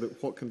ideas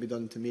about what can be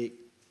done to make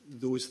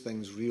those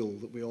things real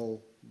that we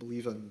all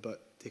believe in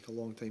but take a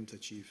long time to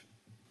achieve.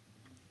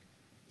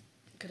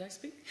 Could I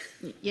speak?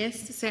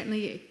 Yes,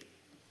 certainly.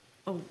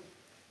 Oh,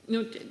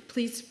 no,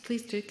 please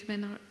do come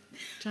in,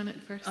 Janet,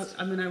 first.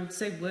 I would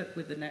say work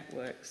with the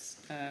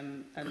networks,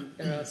 and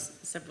there are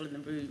several in the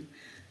room,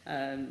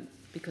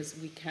 because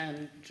we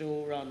can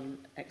draw on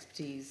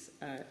expertise,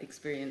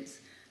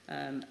 experience,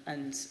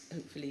 and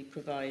hopefully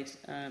provide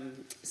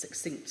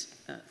succinct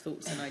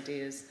thoughts and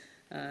ideas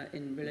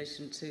in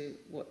relation to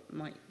what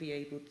might be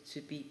able to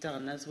be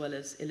done, as well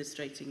as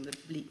illustrating the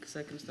bleak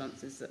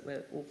circumstances that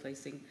we're all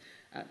facing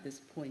at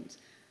this point.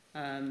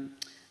 I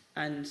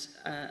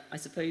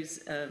suppose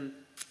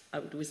I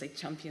would always say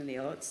champion the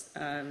arts.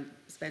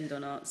 Spend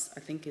on arts,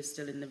 I think, is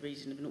still in the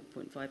region of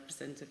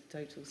 0.5% of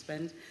total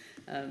spend.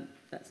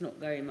 That's not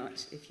very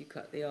much. If you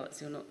cut the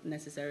arts, you're not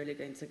necessarily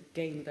going to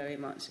gain very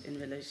much in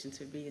relation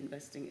to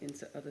reinvesting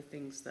into other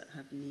things that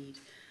have need.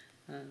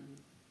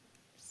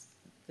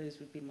 Those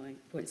would be my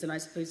points. And I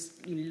suppose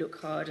you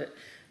look hard at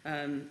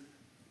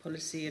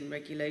policy and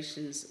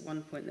regulations.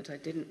 One point that I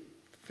didn't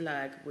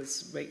flag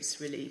was rates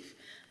relief,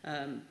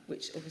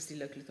 which obviously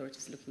local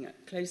authorities are looking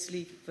at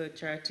closely for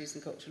charities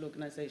and cultural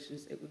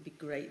organisations. It would be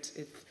great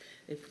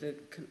if the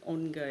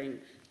ongoing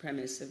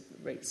premise of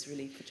rates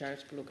relief for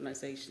charitable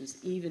organisations,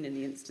 even in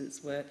the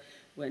instance where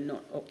we're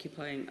not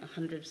occupying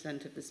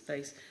 100% of the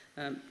space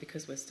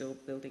because we're still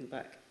building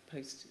back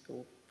post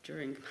or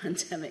during the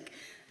pandemic,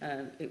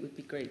 it would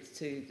be great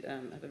to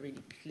have a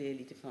really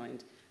clearly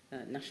defined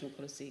national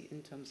policy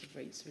in terms of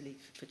rates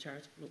relief for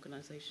charitable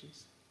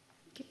organisations.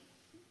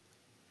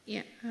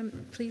 Yeah,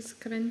 please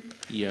come in.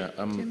 Yeah,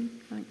 Jim,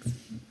 thanks.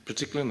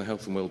 particularly in the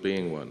health and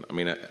well-being one. I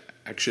mean,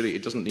 actually,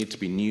 it doesn't need to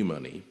be new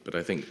money, but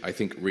I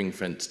think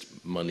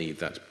ring-fenced money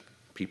that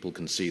people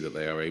can see that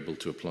they are able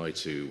to apply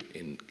to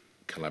in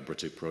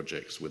collaborative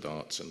projects with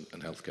arts and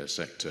healthcare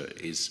sector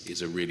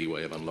is a really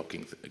way of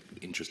unlocking,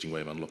 interesting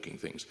way of unlocking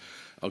things.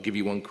 I'll give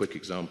you one quick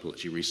example,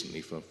 actually,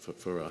 recently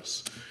for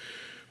us.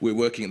 We're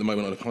working at the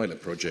moment on a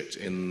pilot project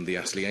in the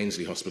Astley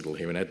Ainsley Hospital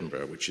here in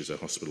Edinburgh, which is a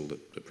hospital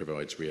that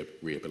provides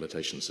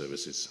rehabilitation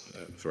services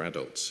for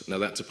adults. Now,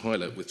 that's a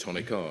pilot with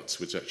Tonic Arts,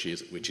 which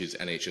is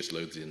NHS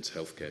Lothian's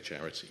healthcare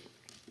charity.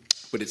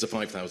 But it's a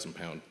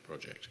 £5,000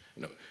 project,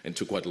 and it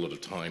took quite a lot of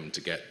time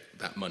to get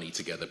that money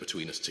together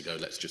between us to go,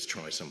 let's just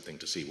try something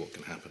to see what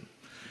can happen.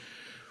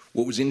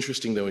 What was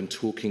interesting, though, in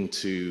talking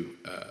to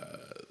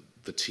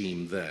the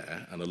team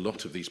there, and a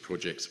lot of these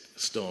projects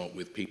start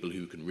with people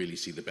who can really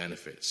see the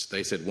benefits.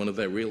 They said one of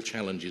their real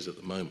challenges at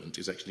the moment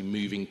is actually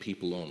moving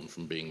people on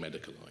from being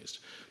medicalised.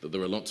 That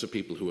there are lots of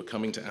people who are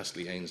coming to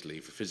Astley Ainsley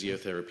for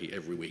physiotherapy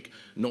every week,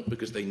 not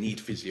because they need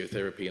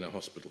physiotherapy in a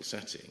hospital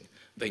setting.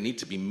 They need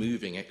to be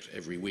moving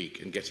every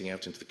week and getting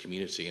out into the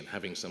community and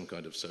having some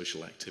kind of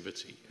social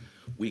activity.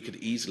 We could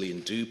easily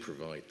and do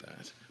provide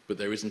that, but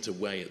there isn't a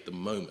way at the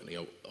moment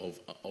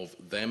of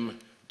them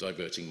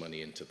diverting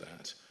money into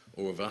that,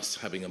 or of us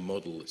having a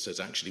model that says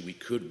actually we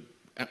could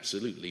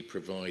absolutely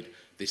provide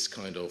this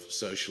kind of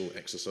social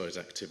exercise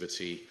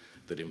activity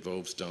that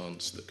involves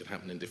dance that could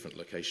happen in different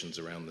locations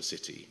around the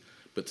city.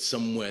 But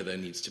somewhere there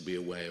needs to be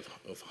a way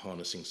of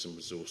harnessing some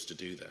resource to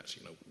do that.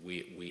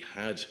 We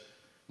have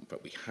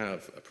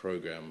a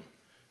programme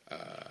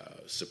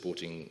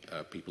supporting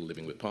people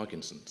living with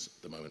Parkinson's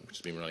at the moment, which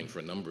has been running for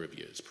a number of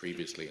years,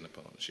 previously in a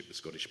partnership with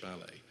Scottish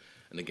Ballet.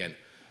 And again,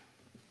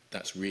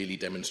 that's really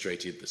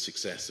demonstrated the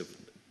success of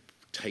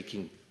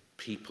taking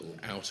people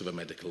out of a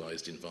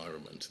medicalised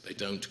environment. They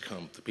don't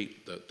come,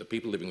 the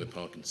people living with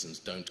Parkinson's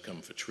don't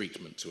come for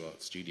treatment to our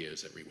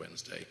studios every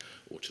Wednesday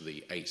or to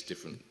the 8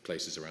 different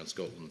places around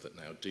Scotland that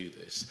now do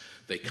this.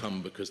 They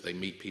come because they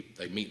meet people,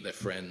 they meet their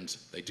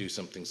friends, they do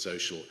something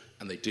social,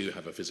 and they do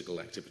have a physical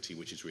activity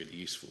which is really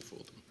useful for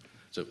them.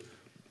 So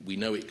we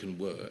know it can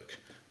work.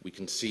 We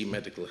can see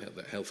medical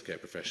healthcare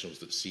professionals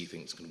that see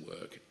things can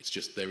work. It's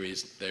just there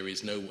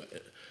is no way.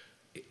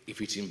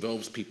 If it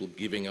involves people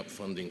giving up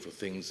funding for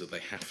things that they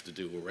have to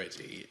do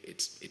already,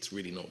 it's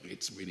really not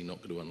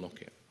going to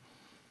unlock it.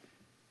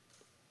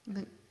 I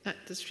think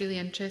that's really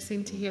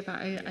interesting to hear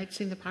that. I'd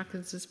seen the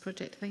Parkinson's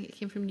project. I think it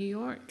came from New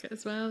York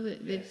as well.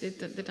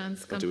 The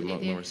dance company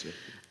Mark there. Morris, yeah.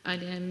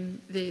 And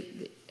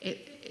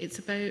it's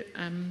about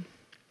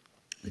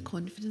the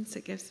confidence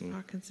it gives the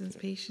Parkinson's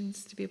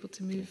patients to be able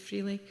to move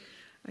freely.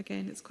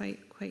 Again, it's quite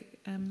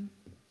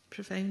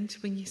profound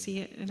when you see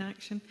it in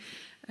action.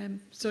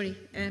 Sorry,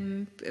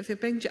 I'll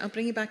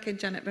bring you back in,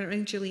 Janet, but I'll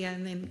bring Julia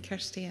and then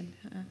Kirsty in.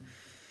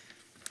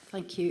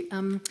 Thank you.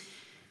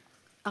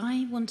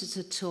 I wanted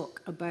to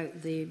talk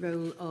about the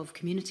role of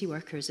community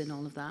workers in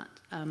all of that,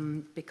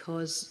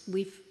 because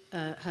we've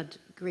had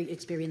great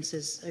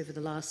experiences over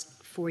the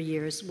last 4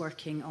 years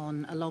working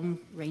on a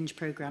long-range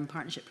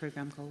partnership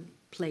programme called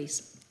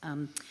PLACE.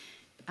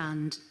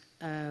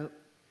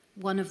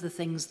 One of the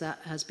things that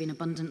has been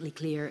abundantly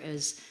clear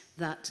is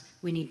that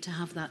we need to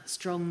have that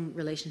strong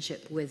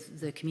relationship with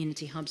the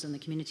community hubs and the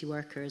community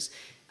workers,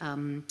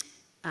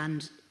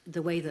 and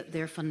the way that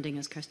their funding,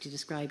 as Kirsty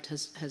described,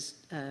 has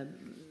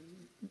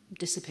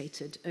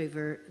dissipated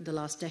over the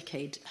last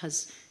decade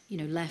has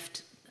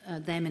left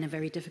them in a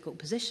very difficult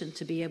position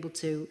to be able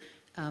to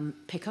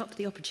pick up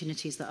the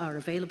opportunities that are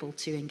available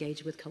to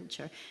engage with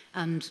culture.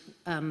 And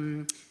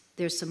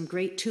there's some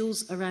great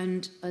tools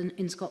around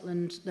in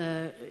Scotland.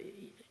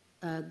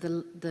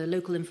 The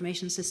local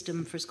information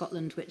system for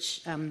Scotland,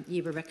 which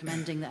you were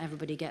recommending that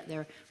everybody get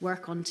their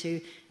work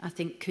onto, I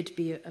think could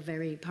be a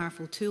very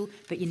powerful tool.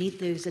 But you need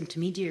those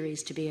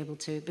intermediaries to be able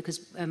to,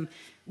 because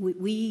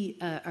we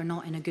are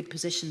not in a good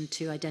position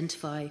to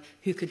identify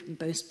who could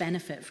most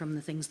benefit from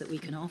the things that we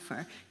can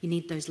offer. You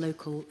need those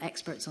local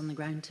experts on the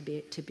ground to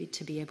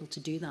be able to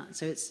do that.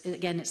 So it's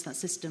that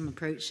system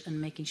approach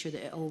and making sure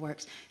that it all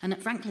works. And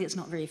frankly, it's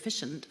not very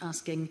efficient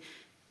asking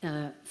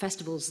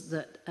festivals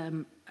that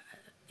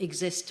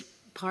exist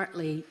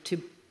partly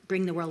to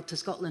bring the world to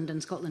Scotland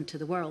and Scotland to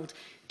the world,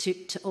 to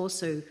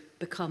also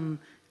become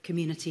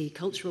community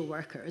cultural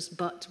workers,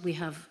 but we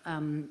have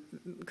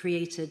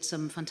created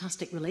some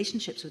fantastic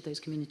relationships with those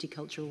community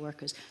cultural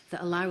workers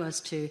that allow us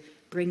to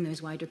bring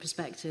those wider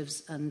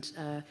perspectives and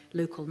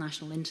local,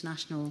 national,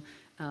 international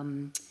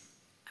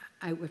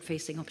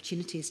outward-facing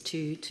opportunities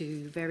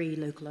to very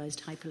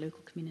localised,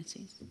 hyper-local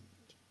communities.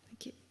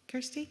 Thank you.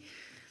 Kirsty?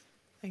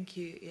 Thank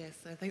you. Yes,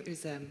 I think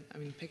there's, I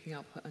mean, picking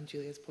up on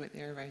Julia's point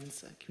there around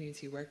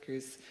community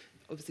workers,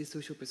 obviously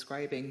social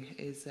prescribing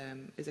is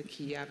a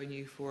key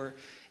avenue for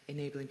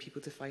enabling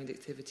people to find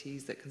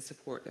activities that can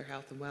support their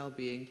health and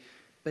well-being,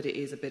 but it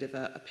is a bit of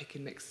a pick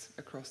and mix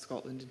across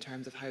Scotland in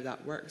terms of how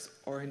that works,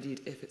 or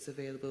indeed if it's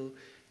available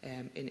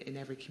in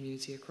every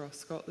community across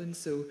Scotland.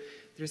 So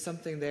there's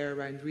something there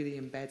around really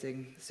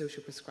embedding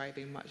social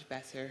prescribing much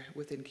better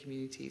within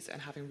communities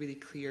and having really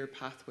clear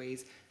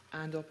pathways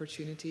and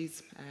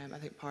opportunities. I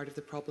think part of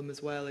the problem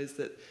as well is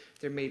that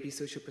there may be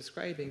social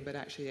prescribing, but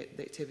actually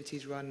the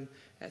activities run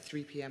at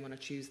 3 p.m. on a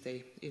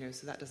Tuesday,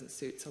 so that doesn't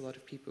suit a lot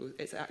of people.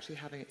 It's actually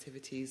having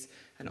activities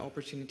and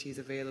opportunities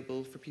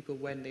available for people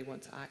when they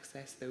want to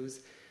access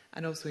those,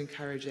 and also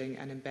encouraging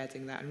and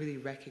embedding that and really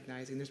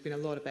recognising. There's been a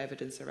lot of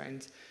evidence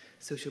around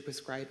social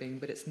prescribing,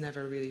 but it's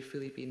never really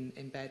fully been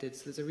embedded,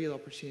 so there's a real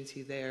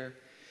opportunity there.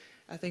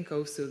 I think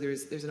also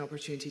there's an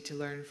opportunity to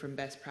learn from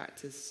best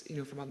practice,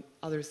 from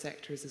other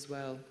sectors as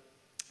well.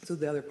 So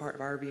the other part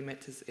of our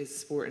remit is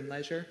sport and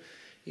leisure.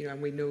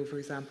 And we know, for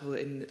example,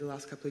 in the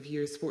last couple of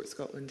years, Sport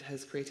Scotland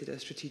has created a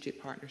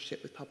strategic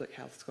partnership with Public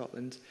Health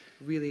Scotland,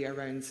 really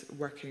around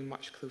working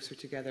much closer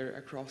together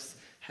across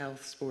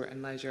health, sport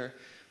and leisure.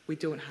 We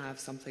don't have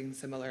something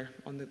similar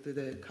on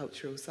the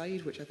cultural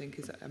side, which I think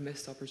is a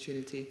missed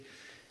opportunity.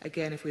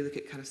 Again, if we look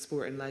at kind of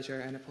sport and leisure,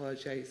 and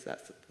apologise,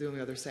 that's the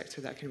only other sector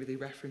that I can really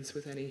reference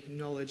with any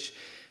knowledge,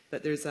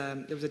 but there was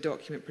a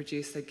document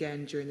produced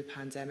again during the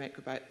pandemic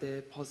about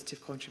the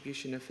positive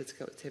contribution of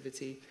physical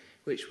activity,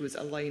 which was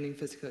aligning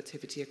physical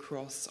activity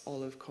across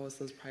all of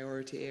COSLA's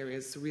priority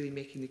areas, so really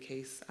making the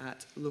case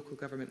at local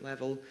government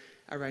level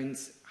around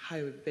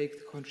how big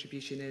the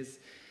contribution is.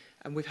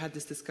 And we've had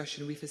this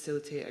discussion. We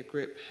facilitate a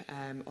group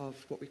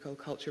of what we call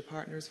culture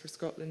partners for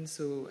Scotland.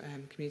 So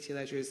Community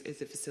Leisure is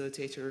the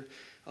facilitator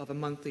of a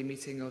monthly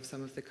meeting of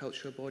some of the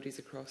cultural bodies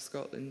across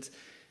Scotland.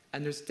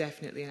 And there's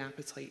definitely an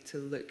appetite to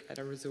look at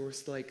a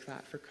resource like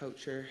that for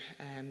culture,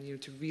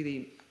 to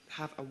really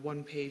have a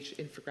one-page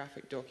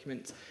infographic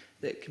document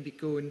that can be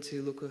going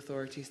to local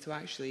authorities to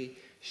actually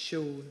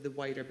show the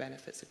wider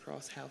benefits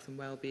across health and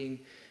well-being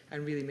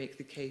and really make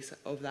the case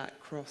of that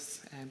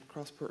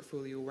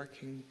cross-portfolio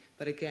working.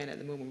 But again, at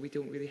the moment, we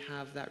don't really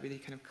have that really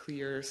kind of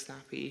clear,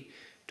 snappy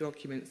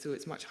document, so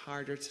it's much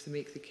harder to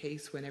make the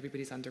case when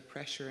everybody's under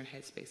pressure and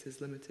headspace is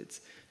limited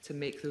to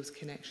make those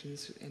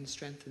connections and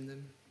strengthen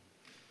them.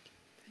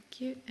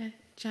 Thank you.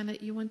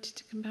 Janet, you wanted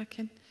to come back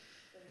in?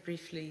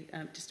 Briefly,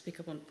 just to pick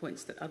up on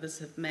points that others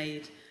have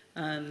made.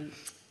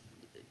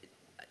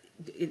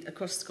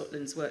 Across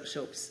Scotland's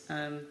workshops,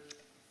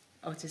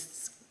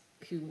 artists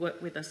who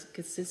work with us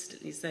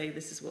consistently say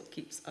this is what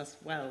keeps us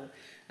well,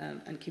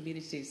 and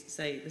communities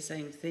say the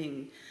same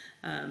thing.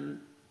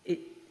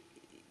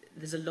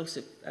 There's a lot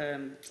of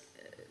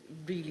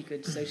really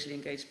good socially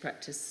engaged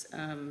practice,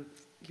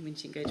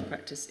 community engaged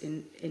practice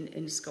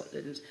in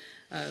Scotland,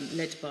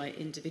 led by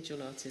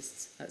individual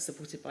artists,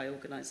 supported by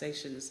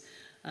organisations.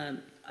 I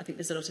think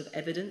there's a lot of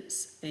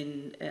evidence,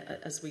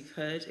 as we've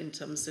heard, in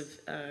terms of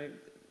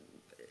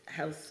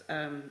health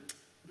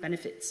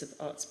benefits of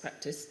arts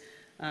practice.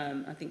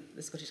 I think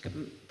the Scottish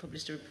Government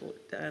published a report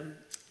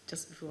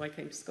just before I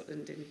came to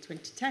Scotland in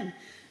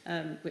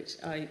 2010, which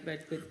I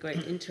read with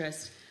great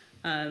interest.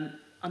 I'm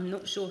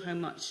not sure how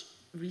much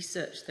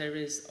research there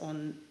is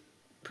on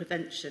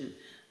prevention.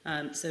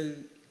 So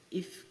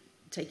if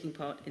taking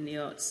part in the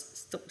arts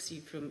stops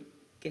you from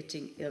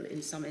getting ill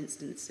in some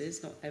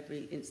instances, not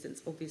every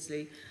instance,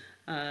 obviously,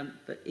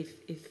 but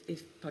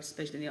if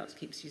participation in the arts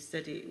keeps you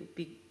steady, it would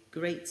be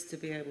great to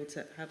be able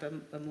to have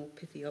a more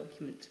pithy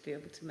argument to be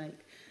able to make.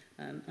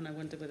 And I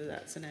wonder whether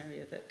that's an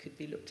area that could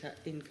be looked at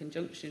in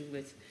conjunction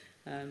with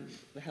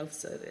the health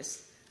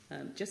service,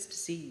 just to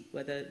see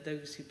whether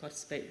those who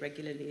participate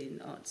regularly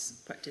in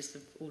arts practice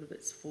of all of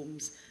its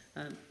forms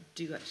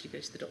do actually go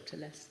to the doctor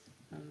less.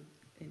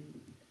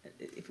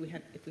 If we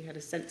had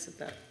a sense of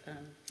that,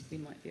 we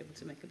might be able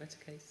to make a better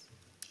case.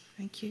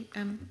 Thank you.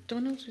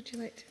 Donald, would you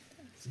like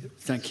to?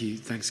 Thank you.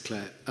 Thanks,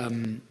 Claire.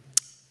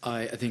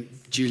 I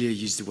think Julia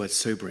used the word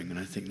sobering, and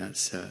I think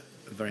that's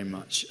very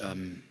much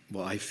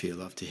what I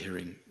feel after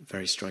hearing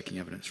very striking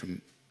evidence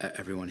from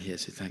everyone here.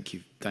 So thank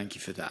you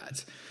for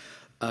that.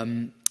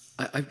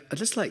 I'd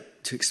just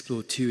like to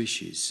explore two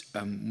issues.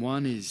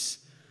 One is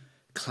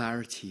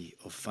clarity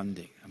of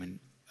funding. I mean,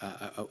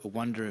 I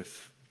wonder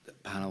if the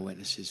panel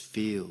witnesses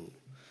feel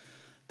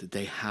that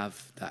they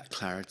have that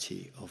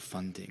clarity of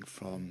funding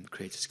from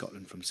Creative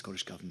Scotland, from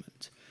Scottish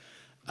Government.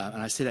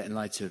 And I say that in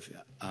light of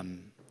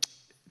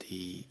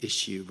the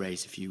issue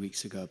raised a few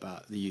weeks ago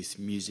about the Youth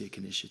Music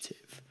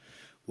Initiative,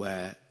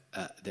 where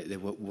there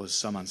was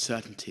some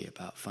uncertainty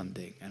about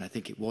funding. And I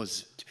think it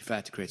was, to be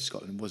fair to Creative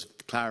Scotland, was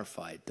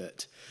clarified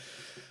that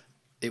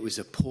it was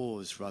a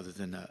pause rather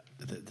than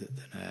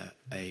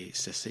a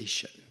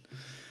cessation.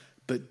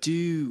 But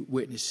do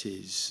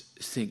witnesses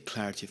think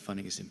clarity of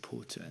funding is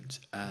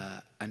important?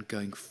 And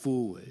going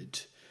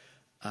forward,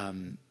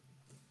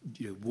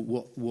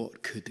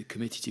 what could the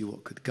committee do?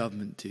 What could the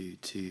government do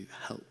to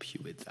help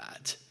you with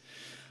that?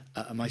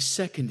 And my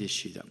second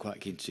issue that I'm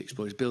quite keen to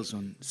explore is builds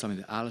on something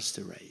that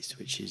Alistair raised,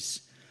 which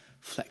is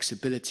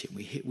flexibility. And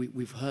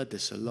we've heard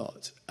this a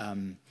lot,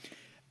 and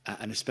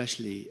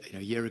especially a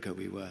year ago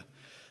we were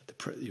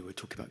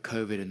talking about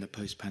COVID and the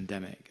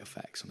post-pandemic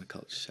effects on the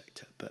culture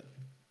sector. But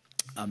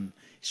it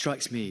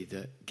strikes me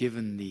that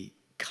given the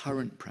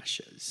current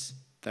pressures,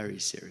 very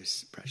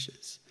serious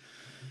pressures,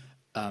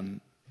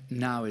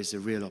 now is a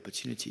real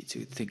opportunity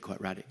to think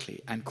quite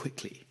radically and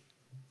quickly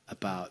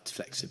about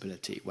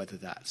flexibility, whether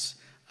that's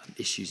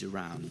issues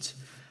around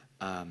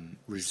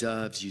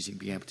reserves,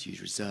 being able to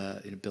use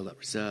build up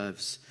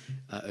reserves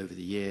over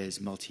the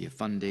years, multi-year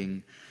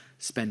funding,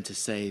 spend to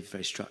save.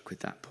 Very struck with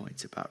that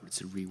point about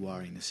sort of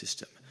rewiring the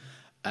system.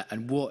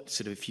 And what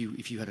sort of,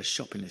 if you had a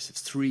shopping list of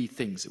 3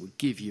 things that would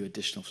give you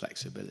additional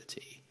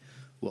flexibility,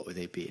 what would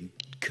they be? And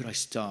could I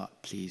start,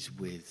 please,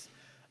 with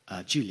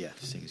Julia,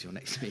 seeing as you're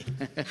next to me,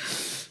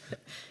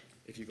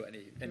 if you've got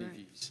any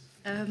views.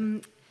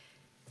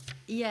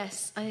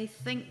 Yes, I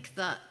think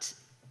that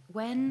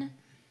when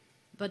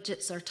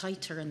budgets are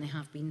tighter, and they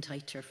have been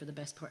tighter for the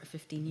best part of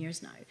 15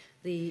 years now,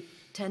 the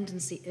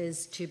tendency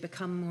is to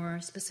become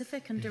more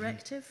specific and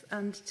directive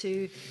and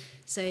to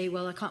say,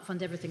 well, I can't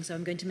fund everything, so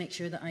I'm going to make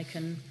sure that I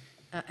can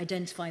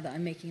identify that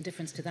I'm making a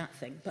difference to that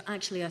thing. But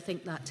actually, I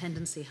think that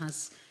tendency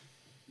has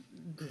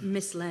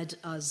misled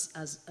us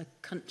as a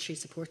country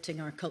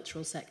supporting our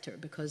cultural sector,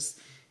 because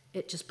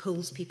it just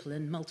pulls people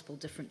in multiple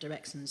different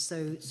directions.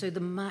 So the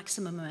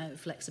maximum amount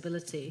of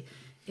flexibility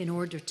in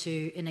order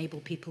to enable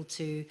people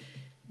to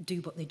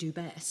do what they do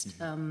best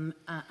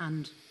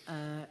and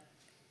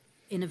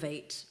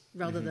innovate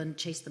rather than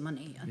chase the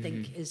money, I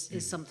think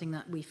is something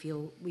that we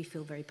feel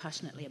very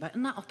passionately about.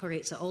 And that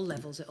operates at all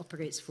levels. It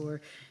operates for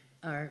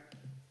our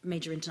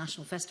major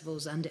international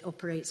festivals, and it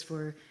operates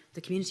for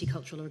the community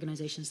cultural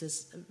organisations.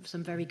 There's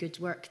some very good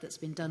work that's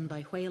been done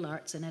by Whale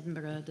Arts in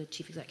Edinburgh, the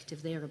chief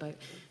executive there, about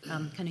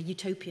kind of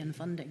utopian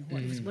funding.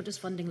 What does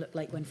funding look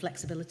like when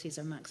flexibilities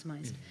are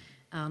maximised?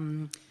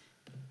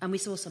 And we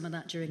saw some of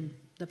that during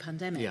the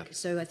pandemic. Yeah.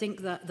 So I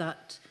think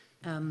that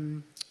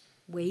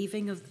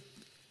waiving of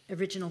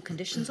original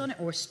conditions on it,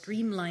 or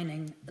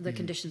streamlining the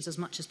conditions as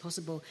much as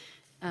possible.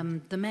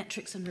 The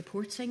metrics and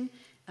reporting,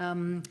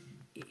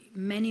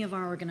 many of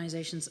our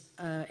organisations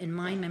in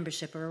my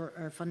membership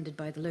are funded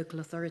by the local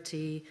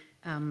authority,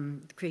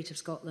 Creative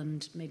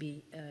Scotland,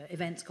 maybe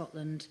Event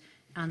Scotland,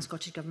 and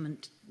Scottish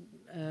Government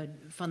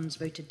funds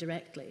voted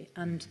directly.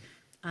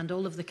 And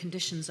all of the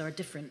conditions are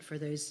different for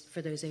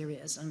those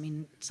areas. I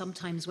mean,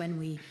 sometimes when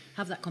we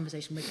have that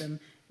conversation with them,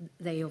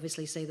 they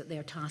obviously say that they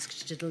are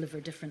tasked to deliver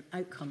different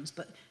outcomes.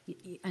 But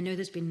I know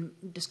there's been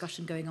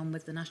discussion going on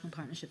with the National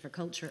Partnership for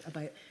Culture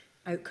about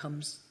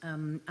outcomes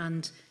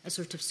and a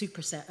sort of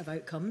superset of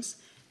outcomes,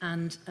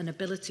 and an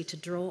ability to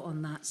draw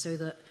on that so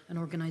that an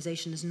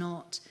organisation is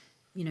not,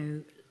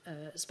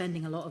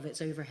 spending a lot of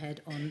its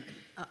overhead on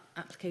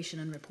application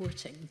and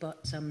reporting,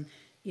 but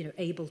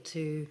able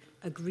to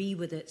agree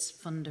with its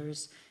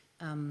funders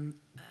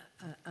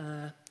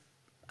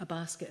a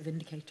basket of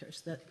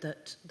indicators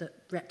that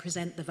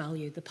represent the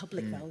value, the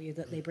public value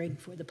that they bring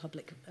for the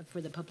public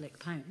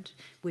pound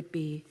would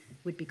be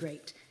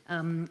great.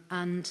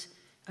 And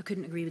I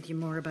couldn't agree with you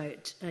more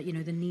about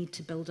the need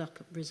to build up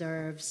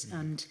reserves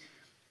and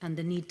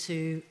the need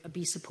to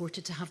be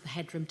supported to have the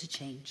headroom to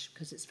change,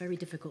 because it's very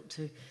difficult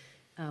to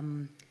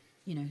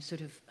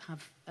sort of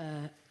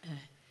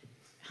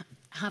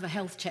have a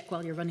health check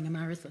while you're running a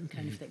marathon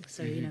kind of thing.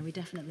 So we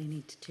definitely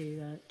need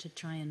to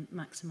try and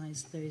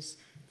maximise those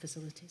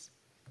facilities.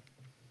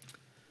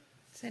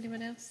 Does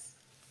anyone else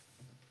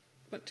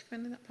want to come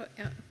in on that part?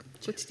 Yeah,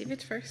 go to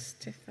David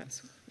first, if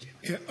that's...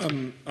 Yeah,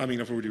 I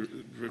mean, I've already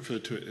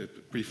referred to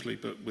it briefly,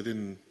 but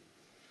within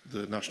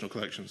the national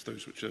collections,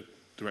 those which are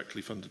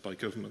directly funded by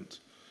government,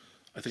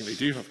 I think they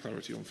do have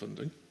clarity on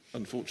funding.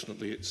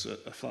 Unfortunately, it's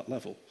a flat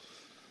level.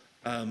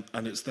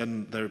 And it's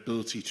then their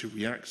ability to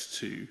react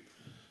to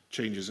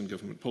changes in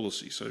government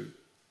policy. So,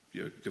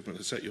 government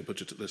has set your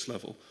budget at this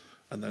level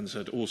and then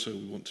said, also,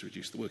 we want to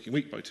reduce the working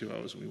week by 2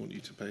 hours, and we want you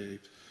to pay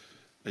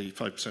a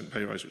 5%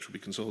 pay rise, which will be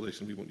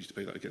consolidated, and we want you to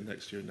pay that again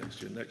next year, next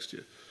year, next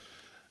year.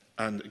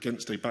 And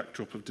against a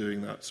backdrop of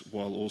doing that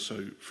while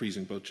also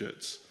freezing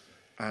budgets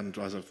and,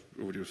 as I've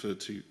already referred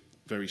to,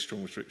 very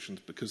strong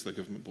restrictions because they're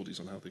government bodies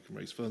on how they can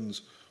raise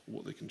funds or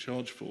what they can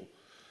charge for,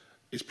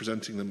 is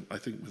presenting them, I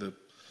think, with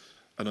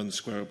an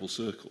unsquarable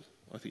circle.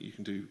 I think you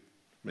can do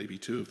maybe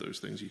 2 of those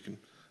things. You can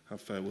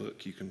have fair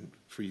work, you can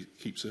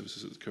keep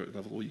services at the current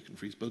level, or you can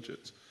freeze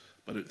budgets.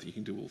 But I don't think you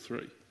can do all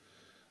 3.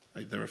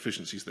 There are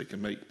efficiencies they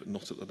can make, but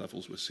not at the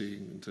levels we're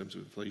seeing in terms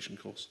of inflation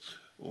costs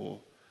or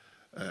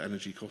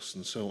energy costs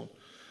and so on.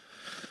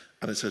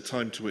 And it's a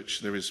time to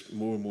which there is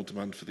more and more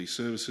demand for these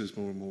services,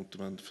 more and more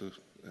demand for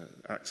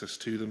access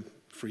to them,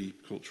 free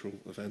cultural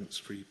events,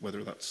 free,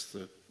 whether that's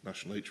the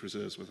National Nature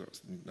Reserves, whether that's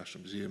the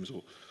National Museums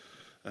or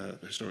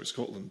Historic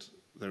Scotland.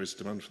 There is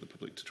demand for the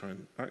public to try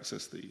and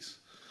access these.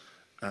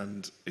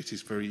 And it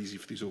is very easy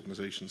for these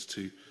organisations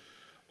to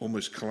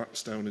almost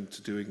collapse down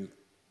into doing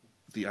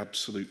the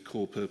absolute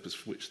core purpose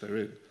for which they're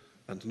in,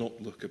 and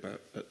not look at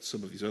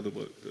some of these other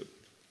work that,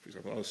 for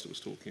example, Alistair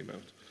was talking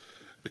about,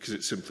 because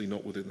it's simply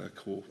not within their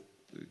core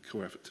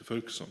effort to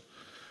focus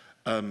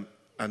on.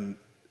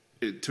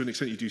 To an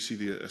extent, you do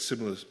see a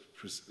similar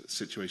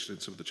situation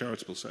in some of the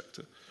charitable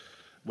sector,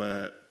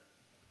 where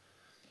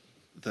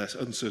their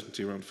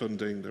uncertainty around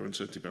funding, their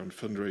uncertainty around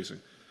fundraising,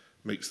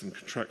 makes them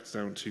contract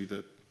down to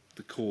the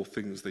core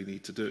things they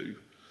need to do,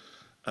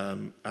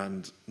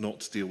 and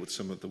not deal with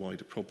some of the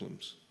wider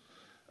problems.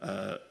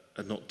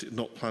 And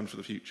not plan for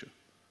the future.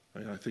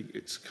 I think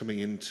it's coming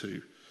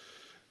into,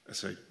 I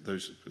say,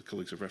 those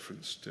colleagues have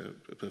referenced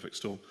a perfect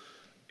storm,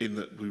 in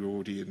that we were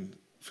already in,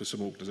 for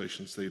some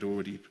organisations, they'd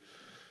already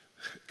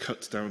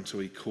cut down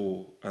to a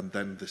core, and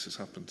then this has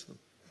happened to them.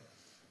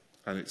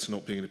 And it's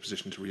not being in a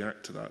position to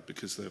react to that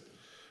because they're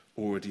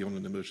already on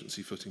an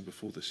emergency footing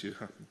before this year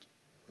happened.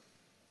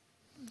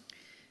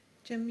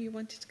 Jim, you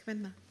wanted to come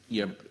in there?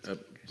 Yeah,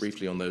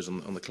 briefly on those,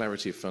 on the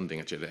clarity of funding,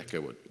 actually, I'd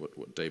echo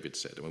what David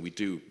said. I mean,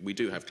 we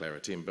do have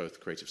clarity, and both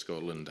Creative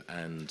Scotland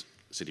and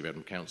City of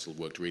Edinburgh Council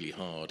worked really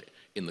hard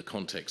in the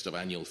context of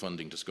annual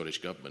funding to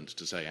Scottish Government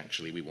to say,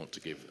 actually, we want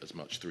to give as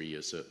much 3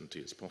 years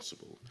certainty as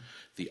possible.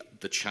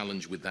 The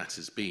challenge with that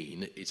has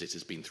been, is it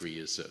has been 3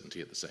 years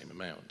certainty at the same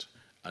amount.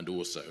 And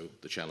also,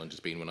 the challenge has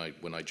been,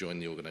 when I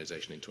joined the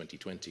organisation in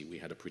 2020, we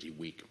had a pretty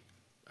weak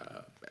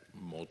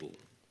model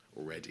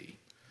already.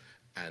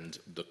 And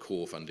the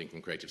core funding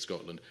from Creative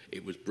Scotland,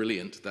 it was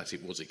brilliant that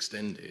it was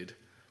extended,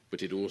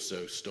 but it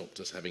also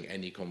stopped us having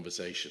any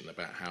conversation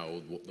about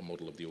what the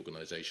model of the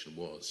organisation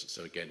was.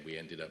 So again, we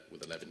ended up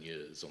with 11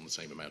 years on the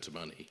same amount of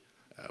money,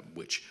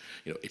 which,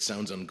 it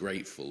sounds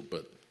ungrateful,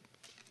 but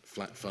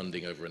flat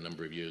funding over a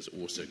number of years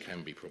also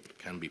can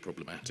be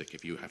problematic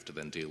if you have to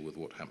then deal with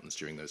what happens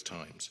during those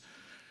times.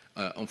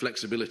 On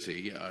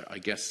flexibility, I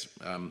guess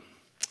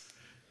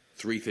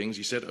 3 things.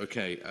 You said,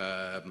 okay,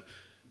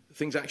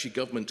 things actually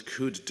government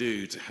could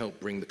do to help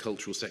bring the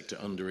cultural sector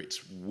under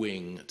its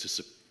wing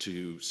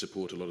to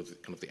support a lot of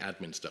the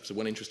admin stuff. So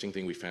one interesting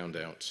thing we found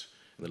out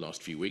in the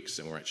last few weeks,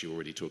 and we're actually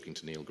already talking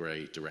to Neil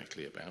Gray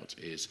directly about,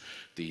 is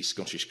the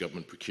Scottish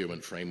Government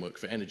procurement framework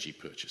for energy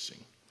purchasing.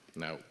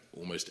 Now,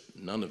 almost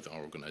none of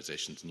our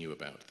organisations knew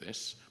about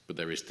this, but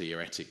there is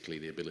theoretically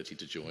the ability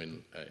to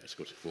join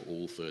for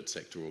all third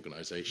sector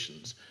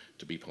organisations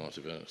to be part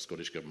of a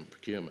Scottish Government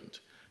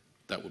procurement.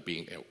 That would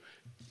be,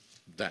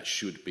 that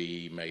should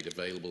be made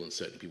available, and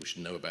certainly people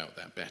should know about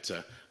that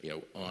better.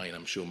 I, and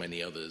I'm sure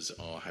many others,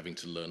 are having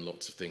to learn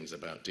lots of things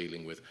about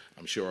dealing with.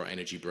 I'm sure our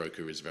energy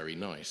broker is very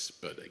nice,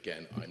 but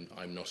again,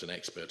 I'm not an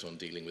expert on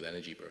dealing with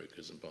energy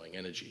brokers and buying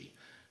energy.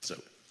 So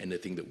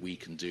anything that we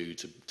can do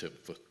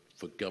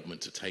for government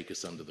to take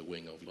us under the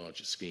wing of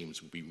larger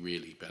schemes would be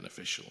really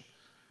beneficial.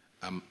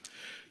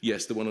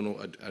 Yes,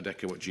 I'd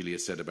echo what Julia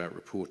said about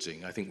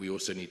reporting. I think we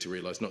also need to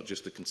realise not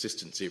just the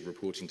consistency of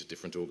reporting to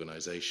different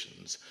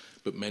organisations,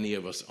 but many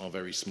of us are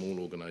very small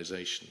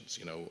organisations.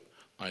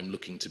 I'm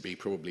looking to be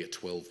probably a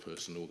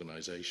 12-person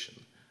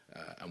organisation,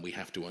 and we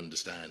have to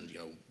understand,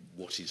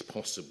 what is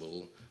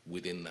possible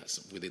within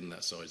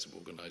that size of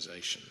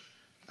organisation.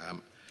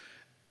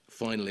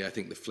 Finally, I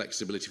think the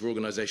flexibility for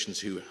organisations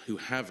who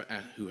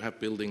have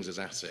buildings as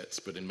assets,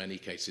 but in many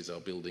cases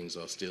our buildings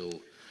are still.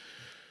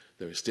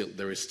 There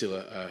is still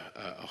a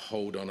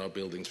hold on our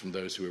buildings from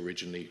those who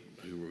originally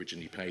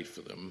paid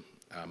for them.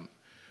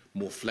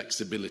 More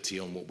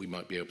flexibility on what we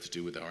might be able to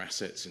do with our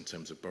assets in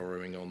terms of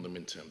borrowing on them,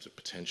 in terms of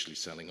potentially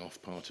selling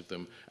off part of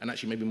them, and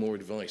actually maybe more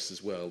advice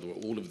as well. There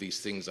are all of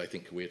these things I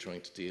think we're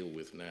trying to deal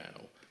with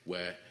now,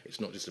 where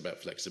it's not just about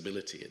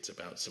flexibility; it's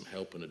about some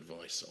help and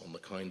advice on the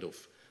kind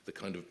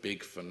of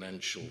big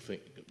financial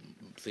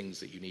things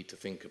that you need to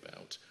think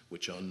about,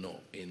 which are not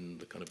in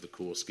the kind of the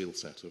core skill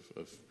set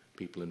of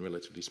people in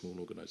relatively small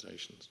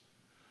organisations.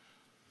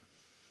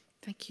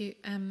 Thank you.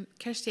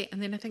 Kirsty,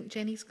 and then I think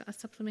Jenny's got a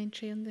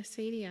supplementary on this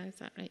area, is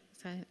that right?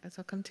 So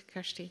I'll come to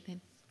Kirsty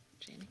then.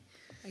 Jenny.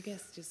 I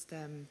guess just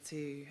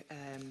to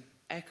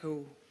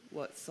echo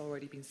what's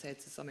already been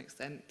said to some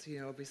extent,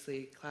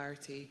 obviously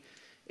clarity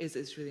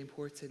is really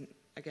important.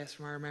 I guess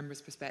from our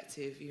members'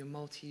 perspective,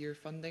 multi-year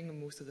funding, and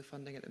most of the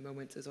funding at the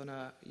moment is on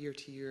a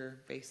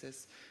year-to-year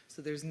basis.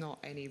 So there's not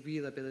any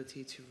real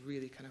ability to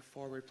really kind of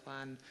forward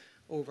plan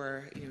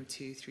over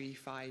 2, 3,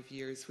 5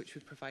 years, which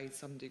would provide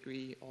some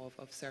degree of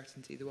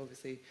certainty. Though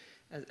obviously,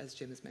 as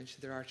Jim has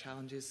mentioned, there are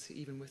challenges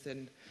even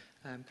within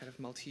kind of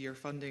multi-year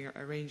funding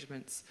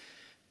arrangements.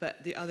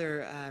 But the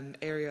other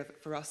area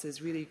for us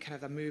is really kind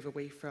of a move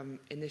away from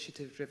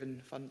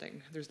initiative-driven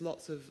funding. There's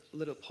lots of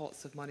little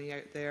pots of money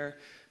out there,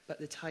 but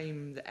the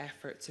time, the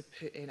effort to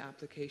put in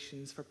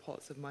applications for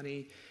pots of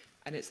money,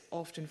 and it's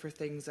often for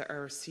things that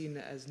are seen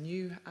as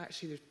new.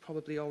 Actually, there's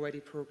probably already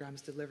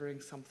programmes delivering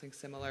something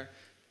similar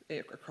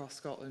across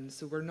Scotland.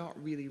 So we're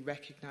not really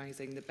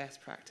recognising the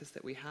best practice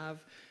that we have.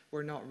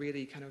 We're not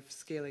really kind of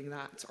scaling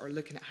that or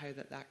looking at how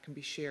that can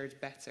be shared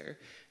better.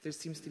 There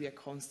seems to be a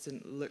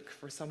constant look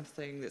for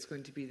something that's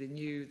going to be the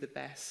new, the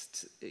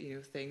best,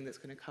 thing that's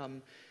going to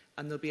come,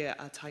 and there'll be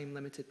a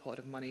time-limited pot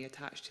of money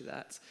attached to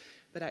that.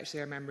 But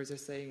actually, our members are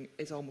saying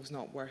it's almost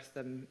not worth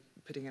them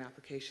putting in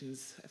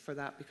applications for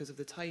that because of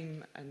the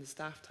time and the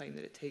staff time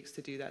that it takes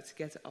to do that, to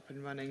get it up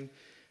and running.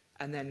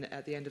 And then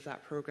at the end of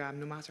that programme,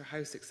 no matter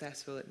how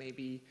successful it may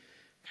be,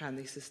 can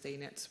they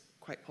sustain it?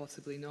 Quite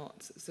possibly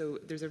not. So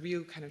there's a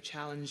real kind of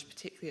challenge,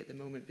 particularly at the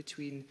moment,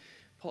 between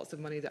pots of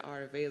money that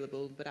are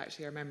available, but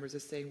actually our members are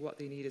saying what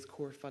they need is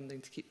core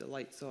funding to keep the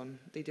lights on.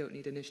 They don't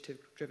need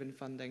initiative-driven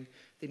funding.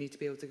 They need to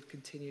be able to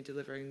continue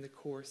delivering the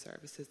core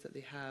services that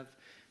they have.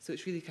 So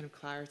it's really kind of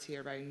clarity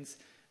around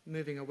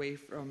moving away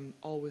from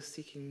always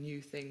seeking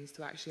new things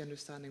to actually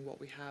understanding what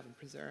we have and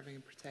preserving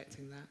and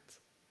protecting that.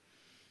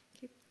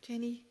 Okay.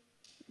 Jenny?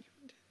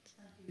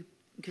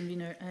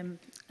 Convener,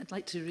 I'd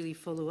like to really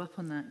follow up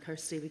on that,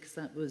 Kirsty, because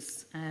that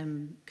was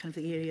kind of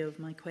the area of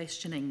my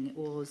questioning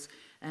was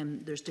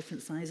there's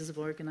different sizes of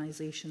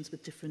organisations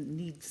with different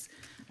needs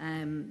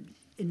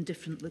in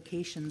different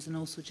locations. And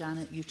also,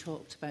 Janet, you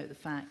talked about the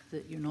fact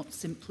that you're not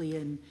simply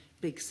in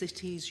big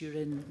cities, you're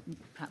in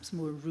perhaps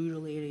more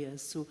rural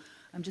areas. So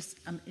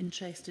I'm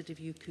interested if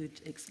you could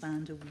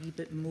expand a wee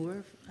bit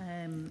more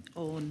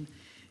on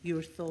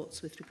your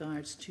thoughts with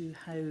regards to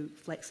how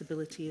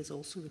flexibility is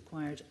also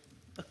required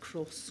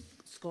across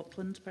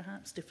Scotland,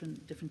 perhaps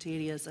different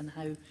areas, and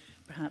how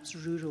perhaps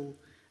rural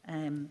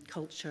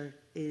culture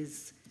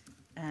is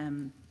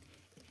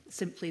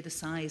simply the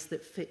size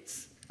that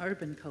fits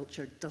urban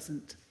culture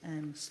doesn't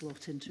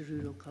slot into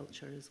rural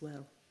culture as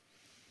well.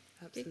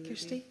 Absolutely.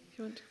 Kirsty, if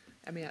you want to.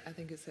 I mean, I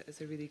think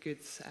it's a really good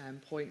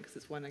point, because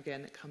it's one,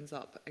 again, that comes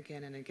up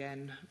again and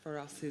again for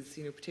us is,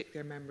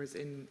 particular members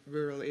in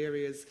rural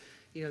areas,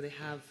 they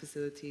have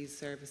facilities,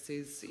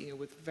 services,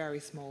 with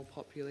very small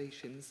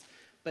populations,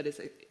 but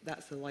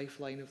that's the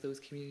lifeline of those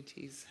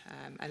communities.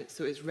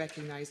 So it's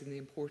recognising the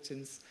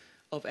importance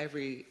of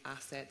every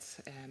asset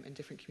in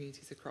different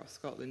communities across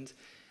Scotland.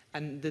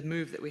 And the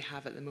move that we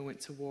have at the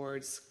moment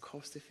towards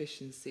cost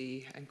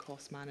efficiency and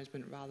cost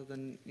management rather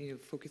than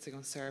focusing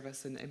on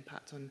service and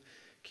impact on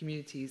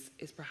communities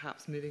is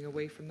perhaps moving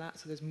away from that.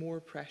 So there's more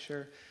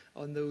pressure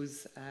on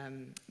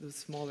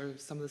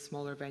some of the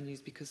smaller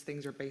venues because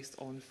things are based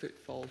on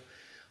footfall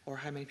or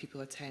how many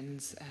people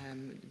attend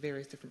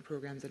various different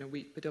programmes in a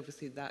week. But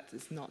obviously that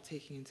is not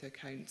taking into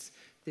account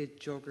the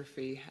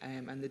geography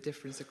and the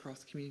difference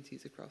across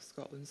communities across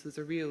Scotland. So there's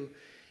a real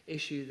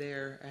issue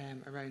there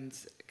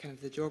around kind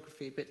of the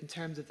geography. But in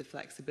terms of the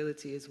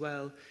flexibility as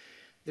well,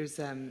 there's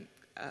a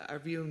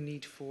real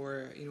need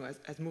for,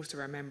 as most of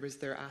our members,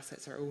 their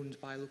assets are owned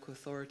by local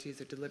authorities,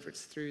 they're delivered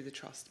through the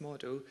trust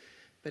model,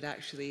 but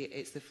actually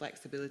it's the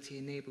flexibility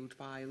enabled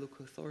by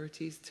local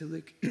authorities to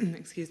look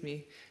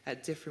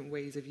at different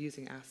ways of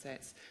using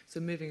assets. So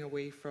moving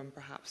away from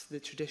perhaps the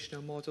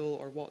traditional model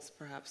or what's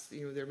perhaps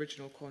the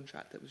original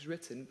contract that was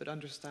written, but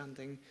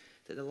understanding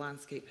that the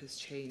landscape has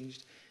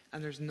changed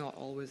and there's not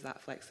always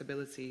that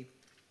flexibility.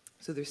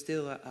 So there's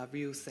still a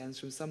real sense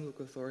from some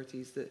local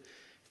authorities that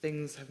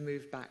things have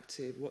moved back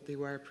to what they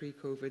were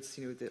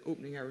pre-COVID. The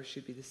opening hours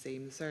should be the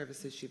same, the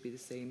services should be the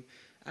same.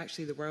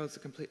 Actually, the world's a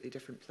completely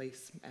different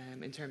place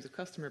in terms of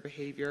customer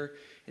behaviour,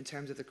 in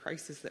terms of the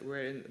crisis that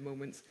we're in at the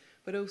moment,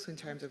 but also in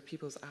terms of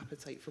people's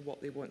appetite for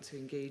what they want to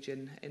engage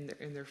in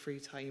their free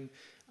time.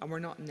 And we're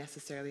not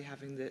necessarily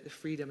having the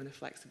freedom and the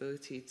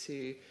flexibility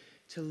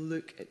to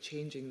look at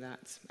changing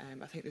that.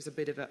 I think there's a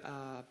bit of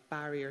a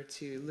barrier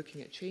to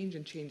looking at change,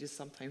 and change is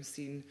sometimes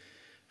seen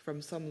from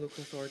some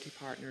local authority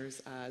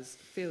partners as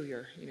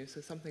failure.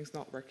 So something's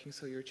not working,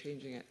 so you're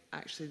changing it.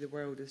 Actually, the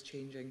world is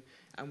changing,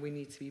 and we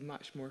need to be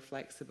much more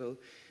flexible.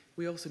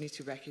 We also need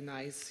to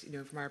recognise,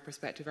 from our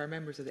perspective, our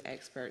members are the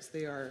experts.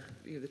 They are,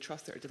 the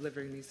trust that are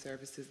delivering these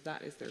services.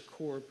 That is their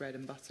core bread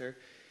and butter.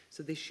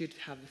 So they should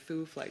have the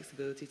full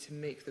flexibility to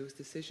make those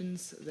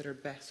decisions that are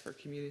best for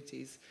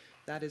communities.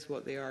 That is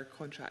what they are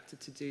contracted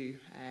to do.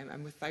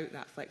 And without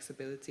that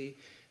flexibility,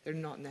 they're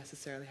not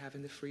necessarily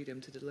having the freedom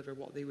to deliver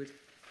what they would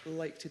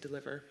like to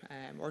deliver,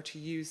 or to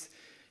use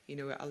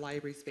a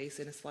library space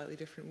in a slightly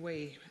different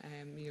way,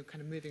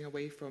 kind of moving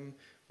away from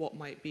what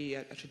might be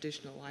a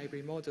traditional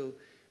library model,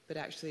 but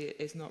actually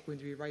it's not going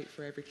to be right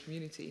for every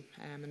community,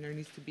 and there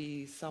needs to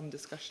be some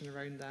discussion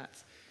around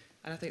that.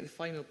 And I think the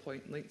final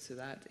point linked to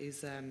that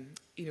is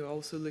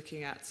also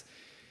looking at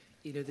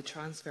the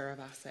transfer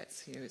of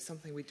assets. It's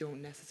something we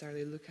don't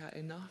necessarily look at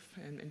enough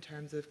in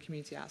terms of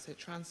community asset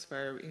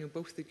transfer,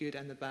 both the good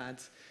and the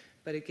bad.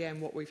 But again,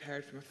 what we've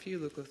heard from a few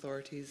local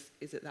authorities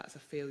is that that's a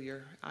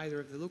failure, either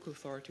of the local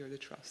authority or the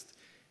trust.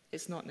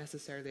 It's not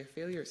necessarily a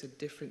failure, it's a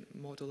different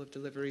model of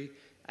delivery,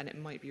 and it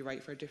might be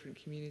right for a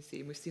different community.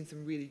 And we've seen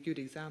some really good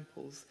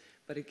examples,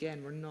 but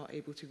again, we're not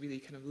able to really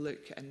kind of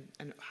look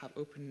and have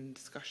open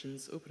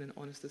and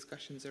honest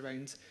discussions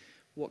around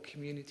what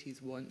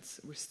communities want.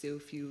 We still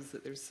feels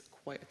that there's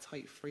quite a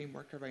tight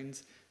framework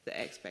around the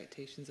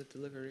expectations of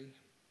delivery.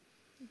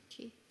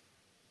 Okay.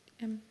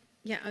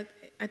 Yeah,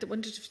 I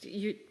wondered if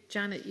you,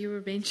 Janet, you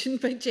were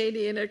mentioned by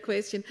Jenny in her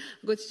question.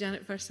 I'll go to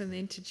Janet first and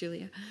then to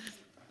Julia.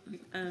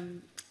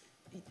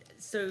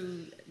 So,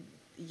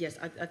 yes,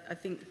 I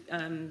think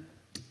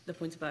the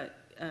point about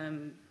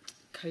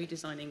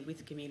co-designing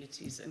with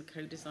communities and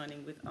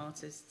co-designing with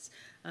artists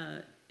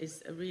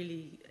is a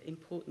really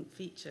important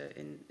feature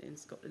in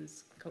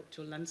Scotland's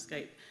cultural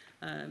landscape.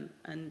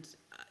 And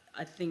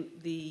I think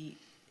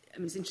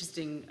it's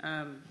interesting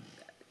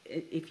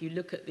if you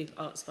look at the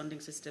arts funding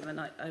system, and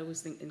I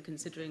always think in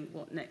considering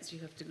what next, you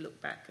have to look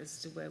back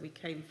as to where we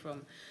came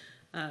from.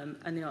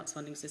 And the arts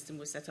funding system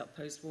was set up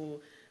post-war.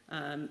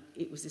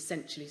 It was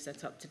essentially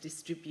set up to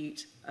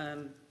distribute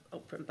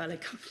opera and ballet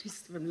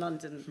companies from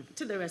London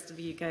to the rest of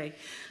the UK.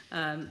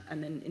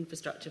 And then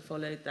infrastructure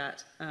followed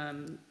that,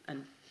 and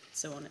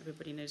so on.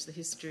 Everybody knows the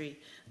history.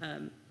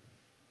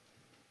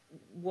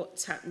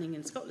 What's happening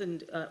in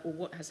Scotland, or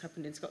what has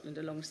happened in Scotland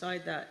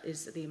alongside that,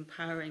 is the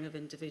empowering of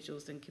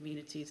individuals and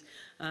communities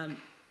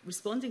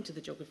responding to the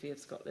geography of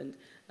Scotland.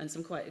 And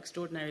some quite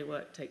extraordinary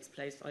work takes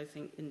place, I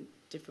think, in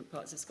different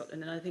parts of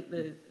Scotland. And I think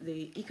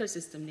the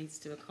ecosystem needs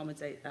to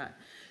accommodate that.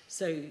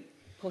 So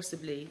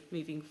possibly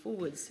moving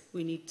forwards,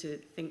 we need to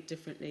think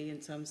differently in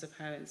terms of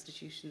how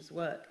institutions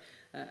work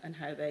and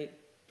how they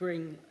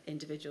bring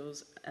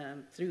individuals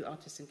through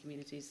artists and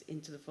communities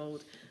into the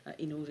fold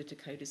in order to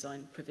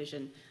co-design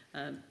provision.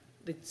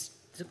 The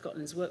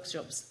Scotland's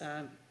workshops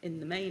in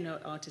the main are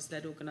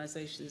artist-led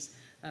organisations,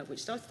 which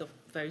started off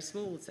very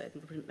small. So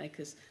Edinburgh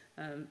Printmakers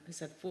has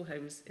had 4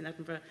 homes in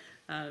Edinburgh,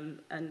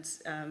 and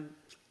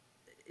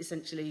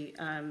essentially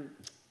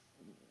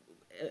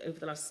over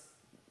the last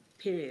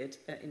period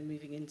in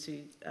moving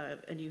into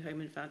a new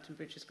home in Fountain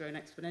Bridge has grown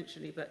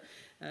exponentially, but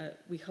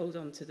we hold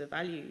on to the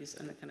values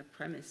and the kind of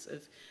premise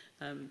of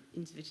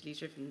individually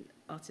driven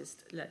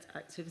artist-led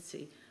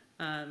activity,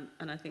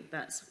 and I think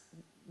that's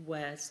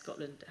where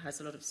Scotland has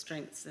a lot of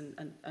strengths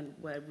and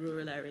where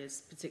rural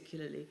areas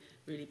particularly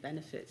really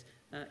benefit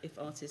if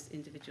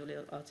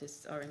individual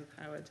artists are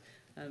empowered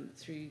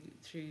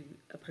through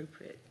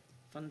appropriate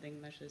funding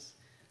measures.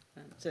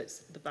 So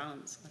it's the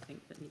balance, I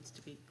think, that needs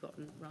to be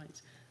gotten right.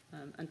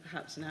 And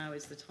perhaps now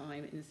is the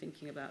time in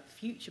thinking about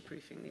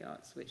future-proofing the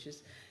arts, which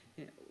is,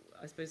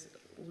 I suppose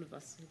all of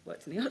us who've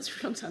worked in the arts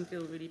for a long time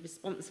feel really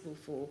responsible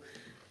for.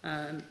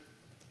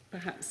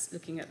 Perhaps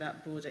looking at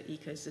that broader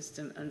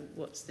ecosystem and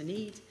what's the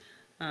need,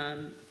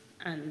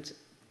 and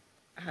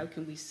how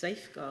can we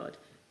safeguard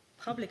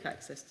public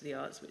access to the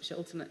arts, which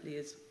ultimately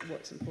is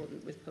what's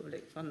important with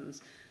public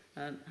funds.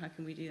 How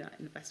can we do that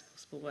in the best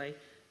possible way,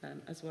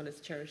 as well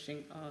as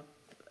cherishing our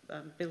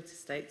built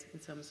estate in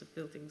terms of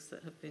buildings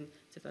that have been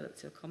developed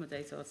to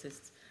accommodate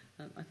artists.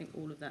 I think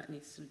all of that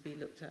needs to be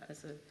looked at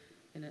as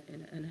in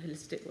a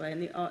holistic way,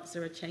 and the arts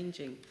are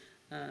changing,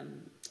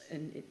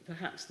 and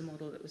perhaps the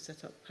model that was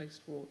set up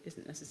post-war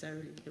isn't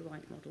necessarily the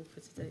right model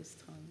for today's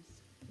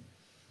times.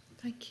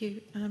 Thank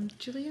you.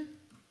 Julia?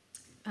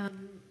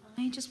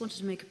 I just wanted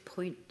to make a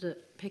point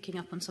that, picking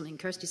up on something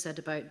Kirsty said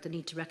about the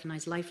need to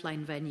recognise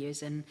lifeline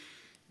venues in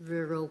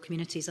rural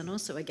communities, and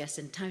also, I guess,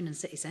 in town and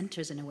city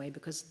centres in a way,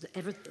 because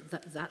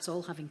that's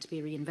all having to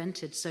be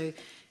reinvented. So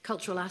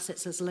cultural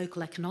assets as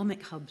local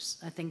economic hubs,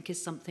 I think,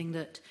 is something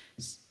that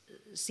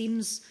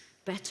seems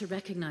better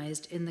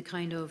recognised in the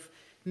kind of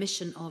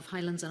mission of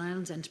Highlands and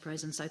Islands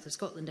Enterprise and South of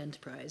Scotland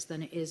Enterprise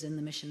than it is in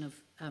the mission of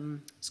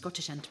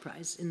Scottish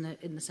Enterprise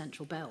in the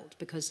Central Belt,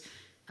 because,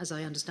 as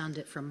I understand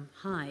it from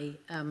High,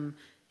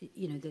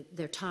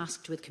 they're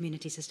tasked with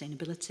community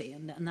sustainability,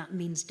 and that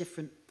means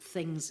different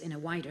things in a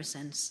wider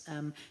sense,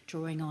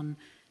 drawing on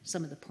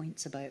some of the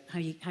points about how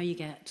you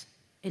get,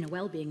 in a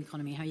well-being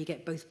economy, how you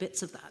get both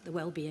bits of that, the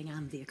well-being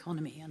and the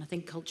economy. And I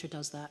think culture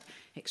does that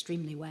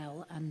extremely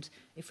well. And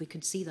if we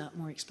could see that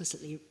more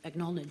explicitly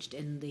acknowledged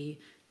in the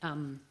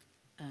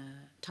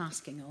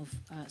tasking of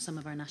some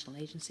of our national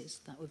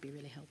agencies, that would be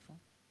really helpful.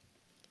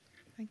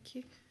 Thank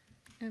you.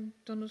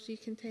 Donald, are you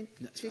content?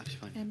 That's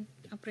fine.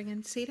 I'll bring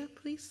in Sarah,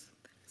 please.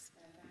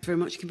 Very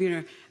much,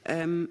 Convener.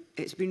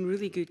 It's been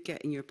really good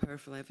getting your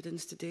powerful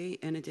evidence today,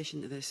 in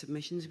addition to the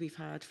submissions we've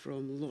had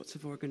from lots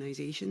of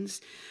organisations.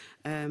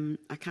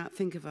 I can't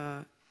think of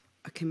a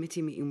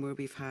committee meeting where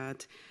we've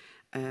had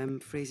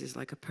phrases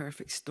like a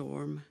perfect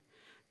storm,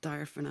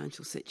 dire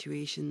financial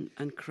situation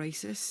and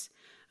crisis,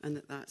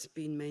 and that's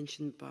been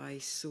mentioned by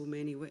so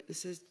many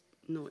witnesses,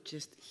 not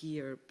just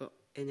here but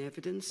in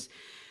evidence.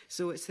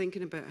 So it's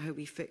thinking about how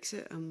we fix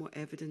it and what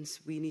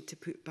evidence we need to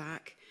put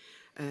back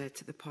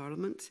to the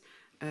Parliament.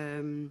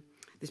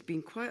 There's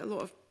been quite a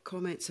lot of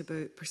comments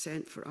about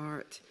percent for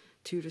art,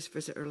 tourist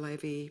visitor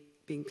levy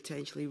being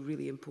potentially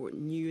really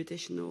important new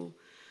additional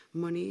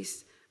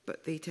monies,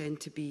 but they tend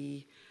to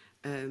be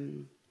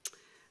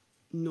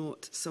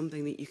not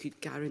something that you could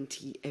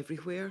guarantee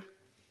everywhere.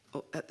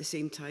 at the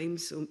same time,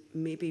 so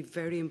maybe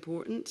very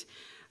important.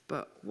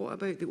 But what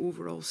about the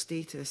overall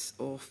status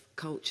of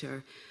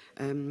culture?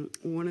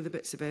 One of the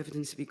bits of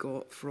evidence we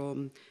got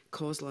from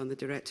COSLA and the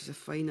Directors of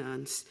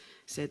Finance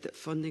said that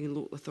funding in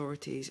local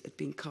authorities had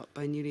been cut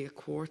by nearly a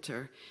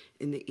quarter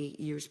in the 8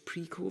 years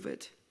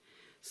pre-COVID.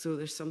 So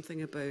there's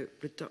something about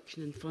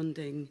reduction in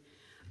funding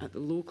at the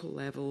local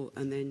level,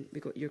 and then we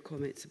got your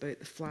comments about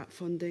the flat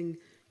funding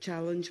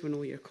challenge when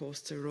all your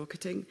costs are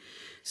rocketing.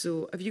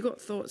 So have you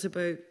got thoughts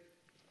about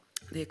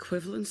the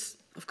equivalence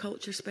of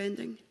culture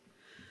spending?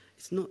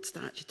 It's not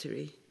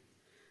statutory.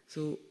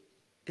 So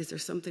is there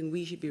something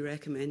we should be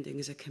recommending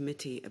as a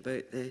committee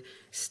about the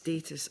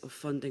status of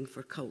funding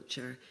for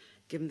culture,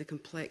 given the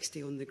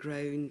complexity on the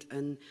ground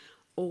and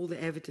all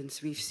the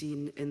evidence we've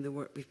seen in the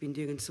work we've been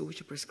doing in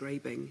social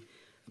prescribing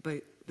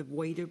about the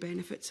wider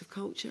benefits of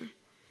culture?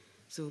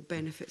 So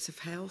benefits of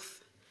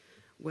health,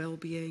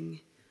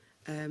 well-being,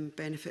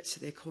 benefits to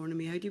the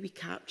economy. How do we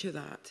capture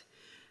that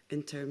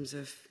in terms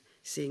of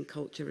saying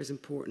culture is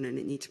important and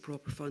it needs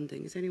proper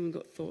funding? Has anyone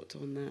got thoughts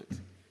on that?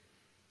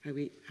 How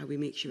we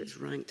make sure it's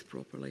ranked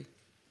properly?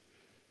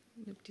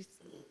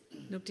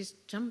 Nobody's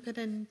jumping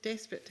in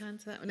desperate to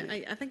answer that one.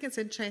 I think it's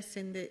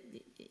interesting that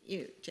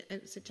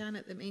it was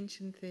Janet that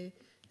mentioned the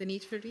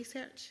need for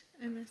research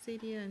in this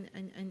area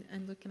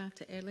and looking at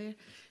it earlier.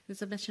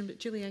 There's a mission, but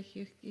Julia,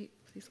 you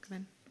please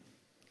come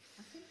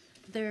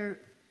in.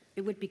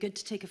 It would be good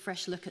to take a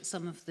fresh look at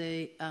some of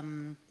the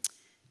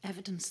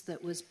evidence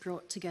that was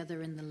brought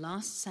together in the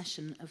last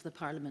session of the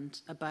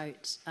Parliament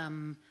about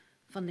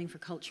funding for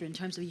culture in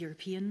terms of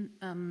European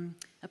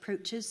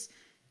approaches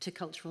to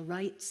cultural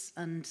rights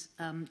and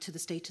to the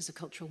status of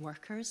cultural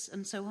workers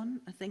and so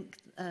on. I think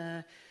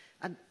I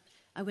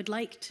would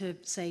like to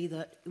say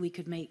that we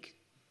could make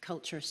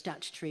culture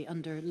statutory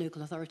under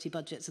local authority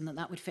budgets and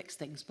that would fix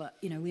things, but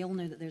we all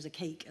know that there's a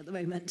cake at the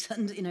moment,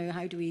 and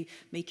how do we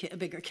make it a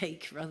bigger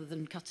cake rather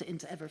than cut it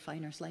into ever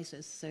finer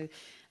slices? So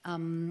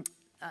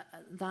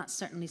that's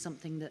certainly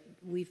something that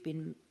we've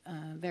been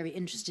very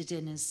interested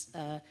in, is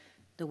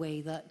the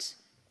way that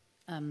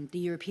the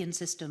European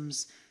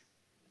systems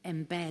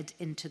embed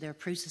into their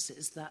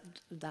processes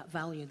that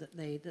value that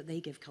they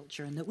give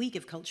culture, and that we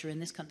give culture in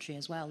this country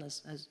as well,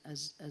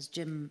 as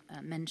Jim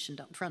mentioned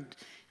up front.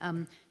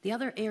 The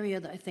other area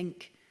that I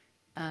think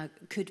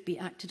could be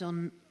acted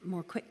on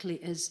more quickly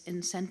is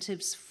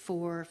incentives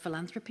for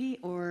philanthropy,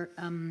 or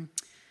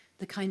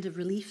the kind of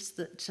reliefs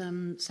that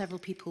several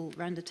people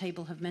around the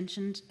table have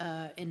mentioned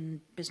in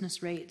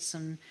business rates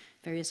and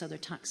various other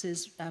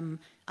taxes.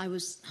 I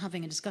was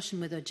having a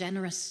discussion with a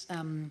generous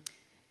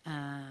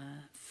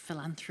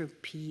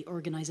philanthropy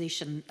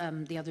organisation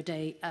the other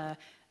day,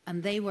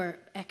 and they were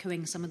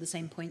echoing some of the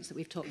same points that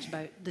we've talked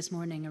about this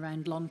morning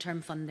around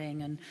long-term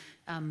funding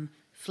and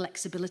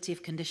flexibility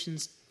of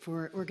conditions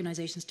for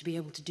organisations to be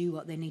able to do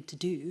what they need to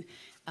do.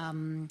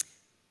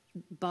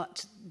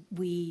 But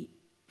we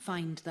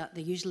find that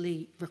they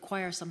usually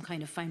require some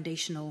kind of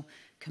foundational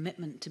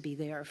commitment to be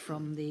there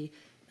from the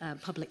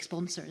public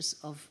sponsors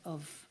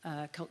of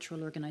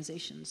cultural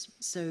organisations.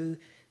 So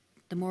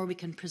the more we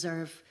can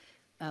preserve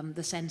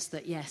the sense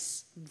that,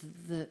 yes,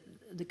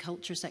 the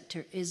culture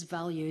sector is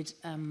valued,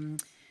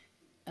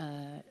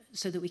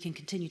 so that we can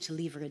continue to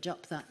leverage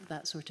up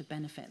that sort of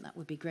benefit, that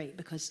would be great,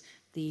 because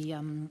the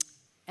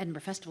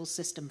Edinburgh Festival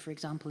system, for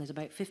example, is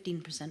about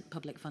 15%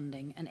 public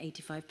funding and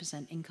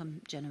 85%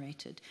 income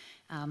generated,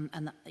 and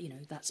that,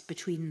 that's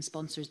between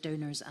sponsors,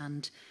 donors,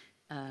 and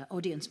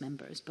audience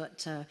members.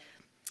 But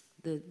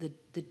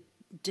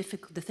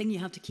the thing you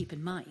have to keep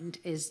in mind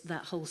is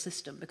that whole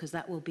system, because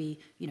that will be,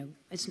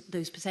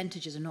 those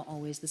percentages are not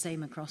always the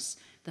same across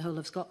the whole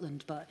of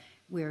Scotland, but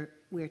we're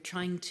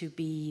trying to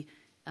be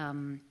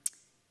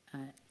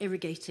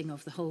irrigating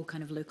of the whole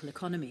kind of local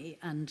economy,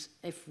 and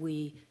if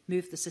we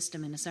move the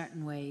system in a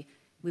certain way,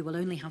 we will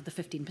only have the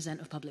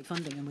 15% of public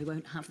funding, and we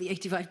won't have the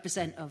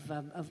 85%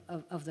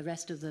 of the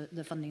rest of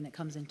the funding that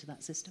comes into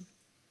that system.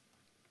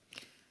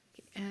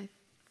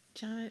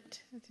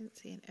 Janet, I didn't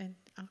see it, and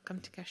I'll come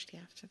to Kirsty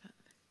after that.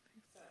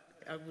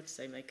 I would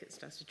say make it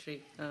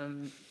statutory,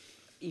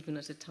 even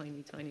at a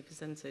tiny, tiny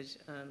percentage,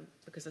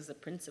 because as a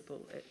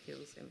principle it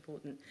feels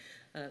important,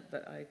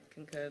 but I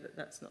concur that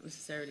that's not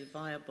necessarily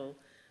viable.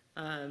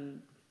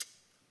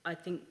 I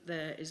think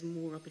there is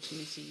more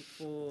opportunity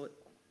for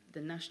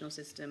the national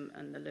system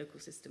and the local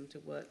system to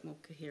work more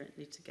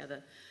coherently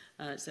together.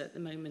 So at the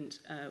moment,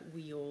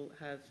 we all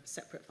have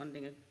separate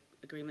funding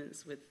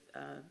agreements with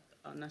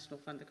our national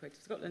funder, Creative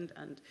Scotland,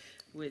 and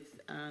with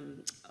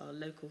our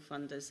local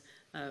funders,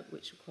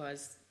 which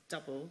requires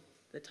double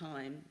the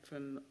time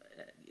from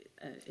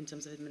in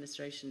terms of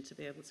administration to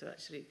be able to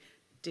actually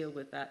deal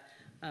with that.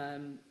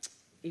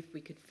 If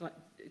we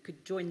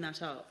could join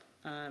that up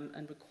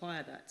and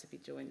require that to be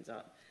joined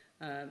up,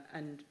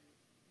 and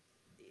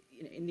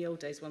in the old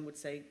days one would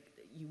say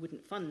you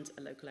wouldn't fund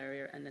a local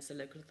area unless a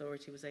local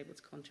authority was able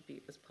to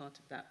contribute as part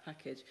of that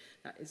package.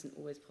 That isn't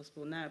always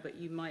possible now, but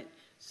you might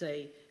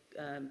say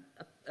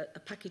a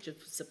package of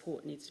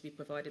support needs to be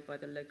provided by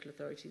the local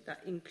authority.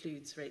 That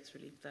includes rates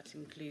relief, that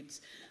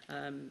includes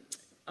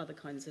other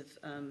kinds of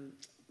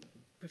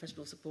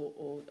professional support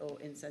or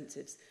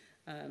incentives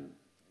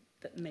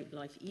that make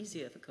life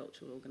easier for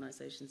cultural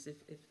organisations.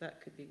 If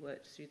that could be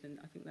worked through, then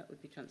I think that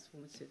would be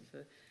transformative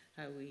for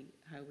how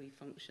we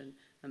function,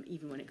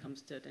 even when it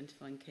comes to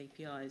identifying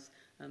KPIs.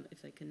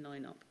 If they can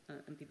line up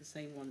and be the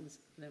same ones,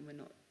 then we're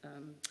not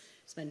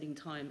spending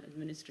time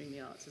administering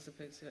the arts as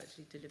opposed to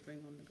actually delivering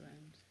on the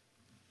ground.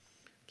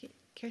 Okay,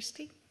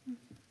 Kirsty?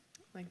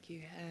 Thank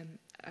you.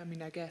 I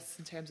mean, I guess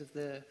in terms of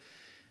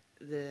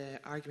the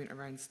argument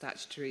around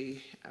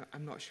statutory,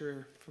 I'm not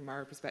sure from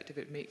our perspective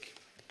it make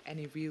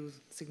any real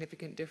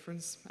significant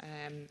difference.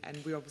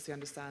 And we obviously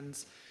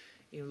understand,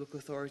 local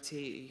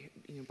authority,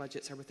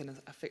 budgets are within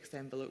a fixed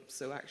envelope.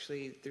 So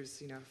actually,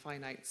 there's a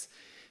finite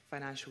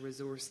financial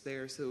resource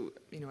there. So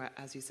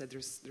as you said,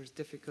 there's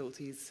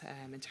difficulties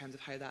in terms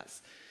of how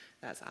that's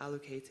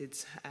allocated.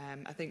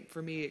 I think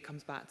for me it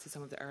comes back to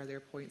some of the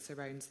earlier points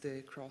around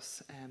the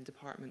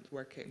cross-department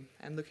working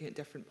and looking at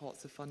different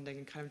pots of funding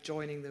and kind of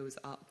joining those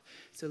up.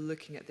 So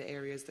looking at the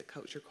areas that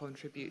culture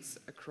contributes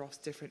across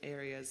different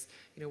areas,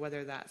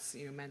 whether that's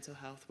mental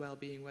health,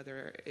 well-being,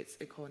 whether it's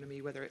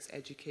economy, whether it's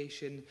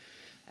education.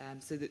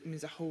 So that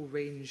means a whole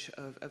range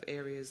of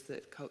areas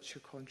that culture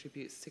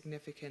contributes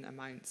significant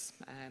amounts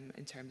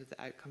in terms of the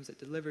outcomes it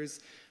delivers,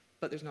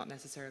 but there's not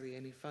necessarily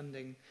any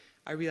funding.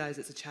 I realise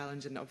it's a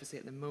challenge, and obviously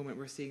at the moment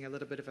we're seeing a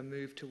little bit of a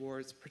move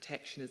towards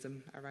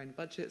protectionism around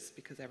budgets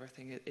because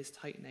everything is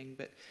tightening,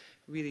 but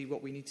really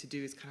what we need to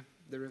do is kind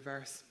of the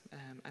reverse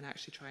and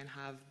actually try and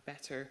have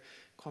better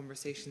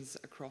conversations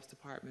across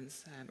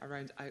departments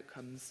around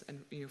outcomes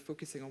and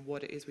focusing on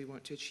what it is we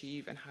want to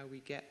achieve and how we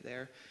get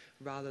there,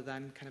 rather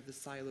than kind of the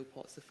silo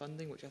pots of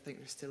funding, which I think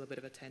there's still a bit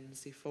of a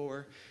tendency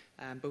for,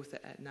 both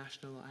at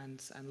national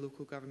and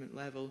local government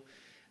level.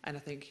 And I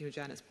think,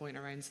 Janet's point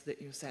around that,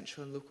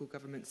 central and local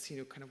governments,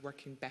 kind of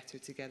working better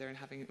together and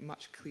having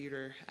much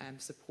clearer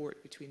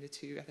support between the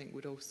two, I think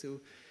would also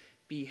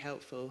be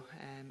helpful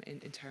in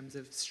terms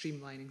of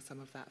streamlining some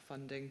of that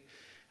funding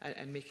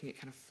and making it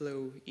kind of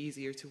flow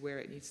easier to where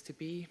it needs to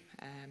be.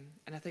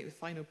 And I think the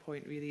final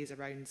point really is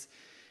around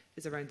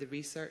the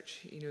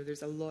research.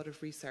 There's a lot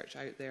of research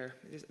out there.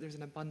 There's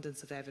an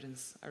abundance of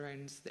evidence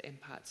around the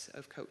impact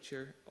of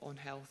culture on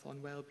health,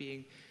 on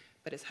well-being,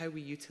 but it's how we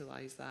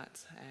utilise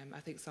that. I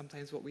think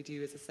sometimes what we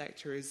do as a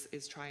sector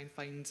is try and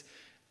find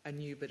a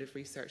new bit of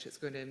research that's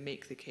going to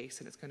make the case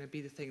and it's going to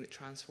be the thing that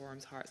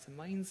transforms hearts and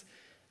minds.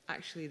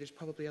 Actually, there's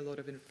probably a lot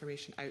of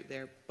information out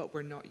there, but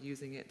we're not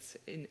using it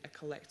in a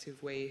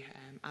collective way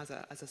as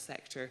a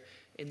sector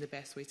in the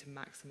best way to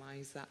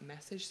maximise that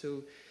message.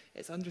 So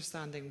it's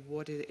understanding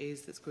what it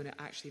is that's going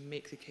to actually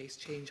make the case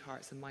change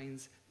hearts and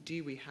minds.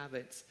 Do we have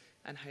it?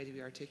 And how do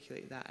we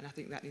articulate that? And I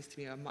think that needs to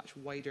be a much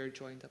wider,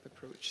 joined-up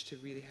approach to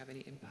really have any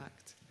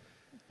impact.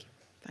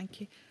 Thank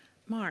you.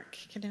 Mark,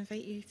 can I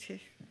invite you to...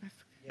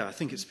 Yeah, I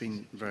think it's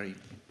been very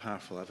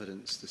powerful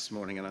evidence this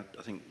morning, and I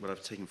think what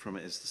I've taken from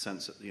it is the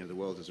sense that the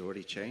world has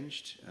already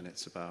changed, and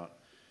it's about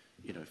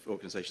if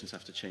organisations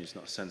have to change, it's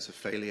not a sense of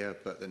failure,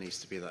 but there needs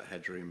to be that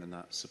headroom and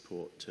that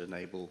support to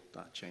enable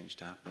that change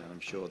to happen. And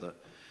I'm sure that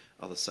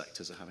other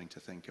sectors are having to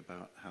think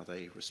about how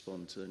they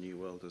respond to the new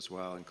world as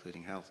well,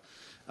 including health.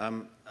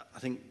 I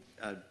think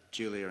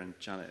Julia and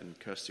Janet and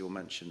Kirsty will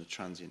mention the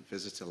transient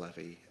visitor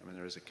levy. I mean,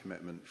 there is a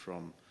commitment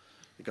from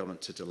the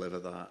government to deliver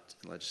that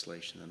in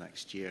legislation the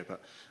next year.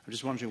 But I'm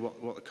just wondering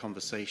what the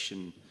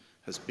conversation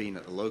has been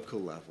at the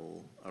local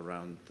level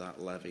around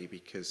that levy,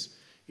 because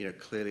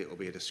clearly it will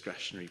be a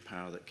discretionary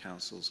power that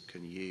councils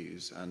can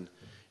use, and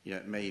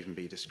it may even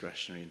be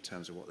discretionary in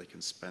terms of what they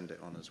can spend it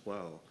on as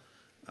well.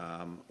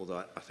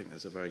 Although I think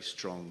there's a very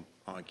strong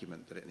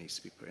argument that it needs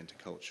to be put into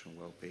culture and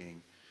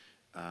well-being.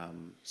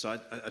 So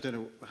I don't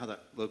know how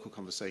that local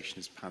conversation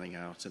is panning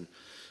out, and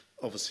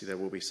obviously there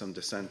will be some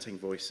dissenting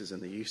voices in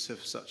the use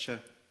of such a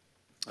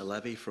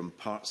levy from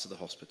parts of the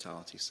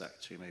hospitality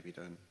sector who maybe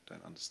don't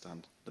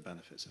understand the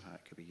benefits of how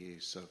it could be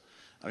used. So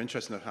I'm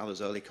interested to know how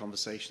those early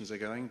conversations are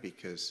going,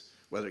 because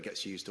whether it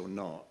gets used or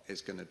not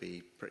is going to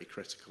be pretty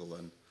critical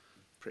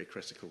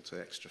to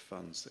extra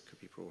funds that could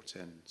be brought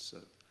in. So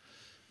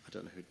I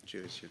don't know who,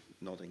 Julius, you're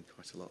nodding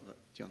quite a lot, but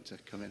do you want to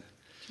come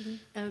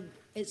in?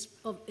 It's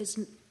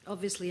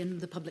obviously in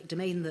the public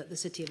domain that the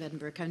City of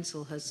Edinburgh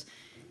Council has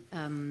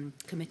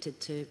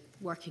committed to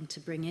working to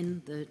bring in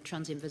the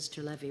transient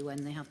visitor levy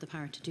when they have the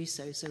power to do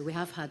so. So we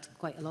have had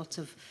quite a lot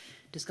of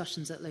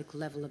discussions at local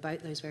level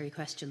about those very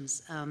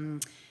questions.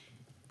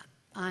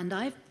 And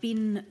I've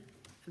been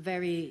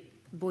very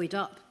buoyed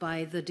up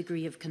by the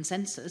degree of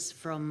consensus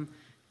from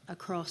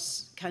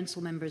across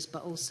council members,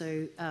 but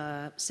also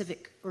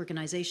civic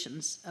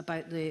organisations,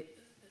 about the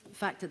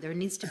fact that there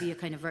needs to be a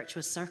kind of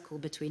virtuous circle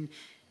between,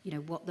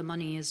 what the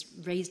money is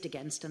raised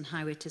against and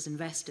how it is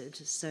invested.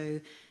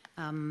 So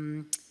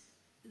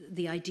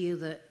the idea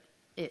that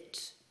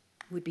it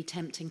would be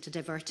tempting to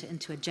divert it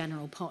into a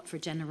general pot for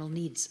general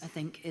needs, I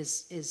think,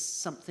 is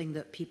something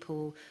that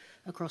people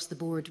across the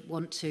board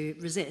want to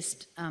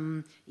resist,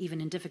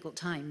 even in difficult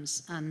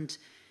times. And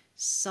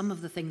some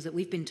of the things that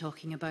we've been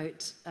talking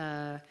about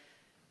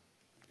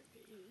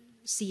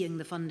seeing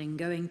the funding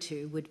going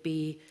to would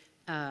be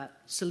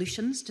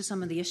solutions to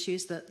some of the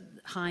issues that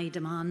high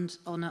demand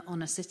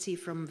on a city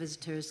from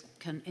visitors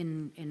can,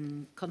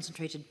 in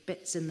concentrated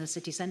bits in the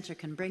city centre,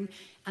 can bring,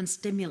 and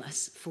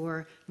stimulus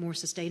for more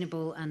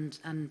sustainable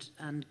and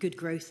good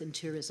growth in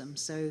tourism.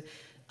 So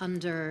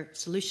under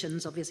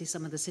solutions, obviously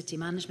some of the city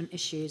management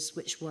issues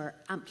which were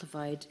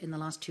amplified in the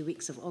last 2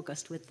 weeks of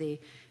August with the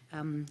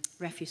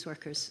refuse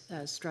workers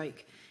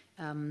strike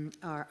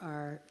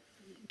are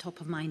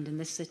top of mind in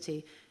this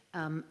city.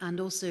 And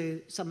also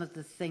some of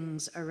the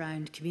things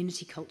around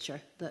community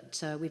culture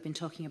that we've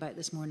been talking about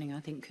this morning, I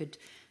think could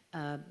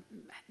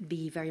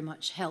be very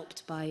much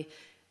helped by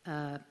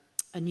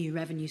a new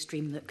revenue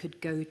stream that could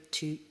go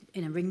to,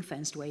 in a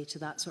ring-fenced way, to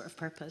that sort of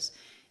purpose.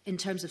 In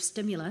terms of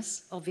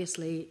stimulus,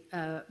 obviously,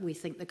 we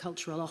think the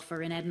cultural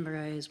offer in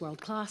Edinburgh is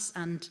world-class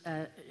and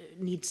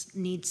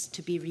needs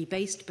to be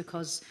rebased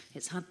because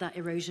it's had that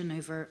erosion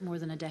over more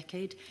than a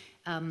decade.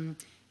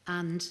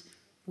 And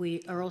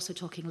we are also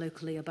talking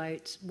locally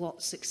about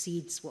what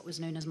succeeds, what was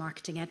known as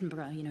Marketing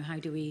Edinburgh. You know, how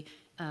do we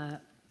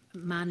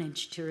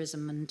manage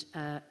tourism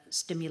and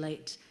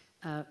stimulate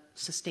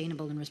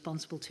sustainable and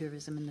responsible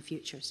tourism in the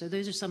future? So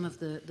those are some of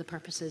the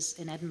purposes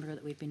in Edinburgh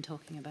that we've been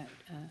talking about.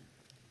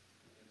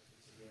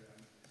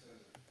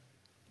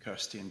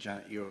 Kirsty and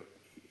Janet,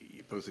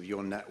 both of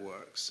your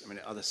networks, I mean,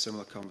 are there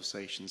similar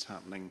conversations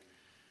happening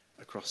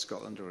across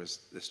Scotland, or is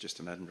this just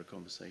an Edinburgh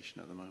conversation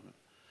at the moment?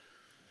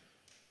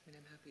 I mean,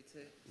 I'm happy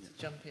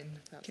to jump in,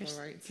 if that's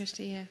all right.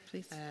 Kirsty, yeah,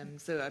 please.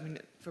 So, I mean,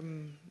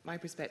 from my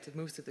perspective,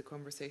 most of the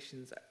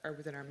conversations are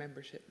within our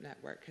membership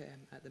network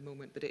at the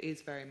moment, but it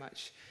is very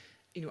much,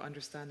 you know,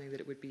 understanding that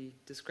it would be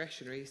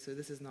discretionary. So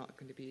this is not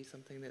going to be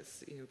something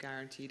that's, you know,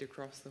 guaranteed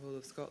across the whole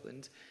of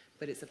Scotland,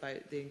 but it's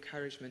about the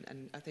encouragement.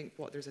 And I think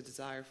what there's a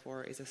desire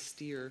for is a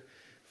steer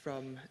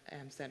from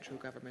central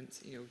government,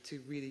 you know,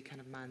 to really kind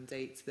of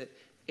mandate that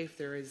if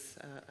there is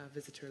a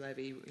visitor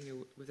levy, you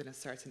know, within a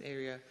certain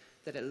area,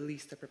 that at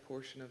least a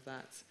proportion of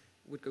that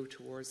would go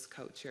towards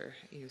culture.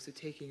 You know, so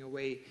taking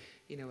away,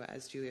 you know,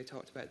 as Julia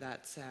talked about,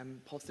 that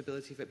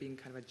possibility of it being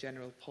kind of a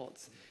general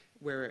pot,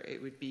 where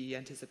it would be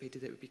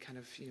anticipated it would be kind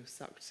of, you know,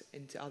 sucked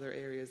into other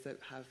areas that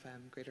have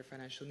greater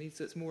financial needs.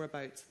 So it's more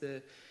about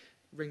the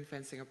ring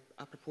fencing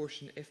a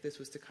proportion if this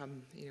was to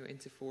come, you know,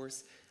 into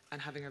force,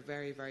 and having a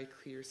very, very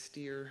clear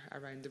steer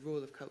around the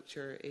role of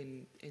culture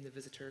in the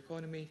visitor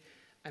economy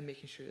and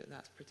making sure that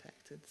that's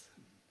protected.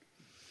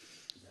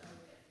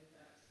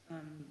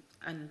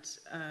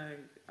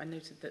 I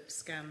noted that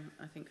SCAM,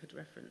 I think, had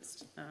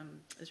referenced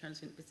the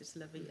transient visitor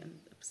levy and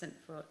a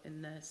 % for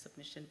in their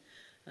submission.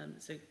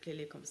 So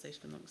clearly a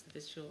conversation amongst the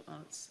visual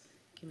arts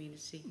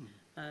community.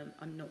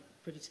 I'm not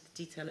privy to the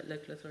detail at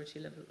local authority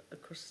level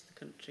across the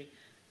country,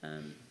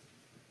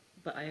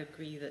 but I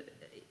agree that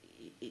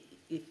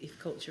if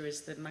culture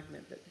is the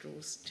magnet that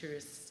draws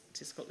tourists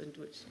to Scotland,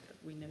 which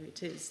we know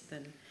it is,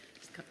 then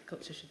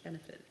culture should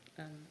benefit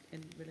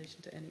in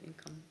relation to any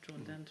income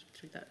drawn down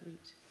through that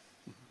route.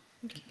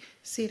 Okay.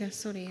 Sarah,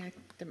 sorry, I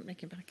didn't bring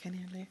you back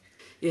in earlier.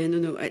 Yeah,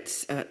 no,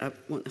 it's, I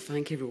want to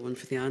thank everyone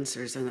for the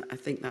answers, and I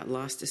think that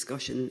last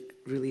discussion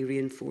really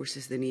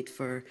reinforces the need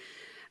for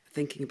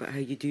thinking about how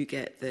you do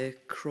get the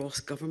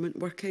cross-government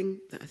working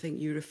that I think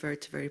you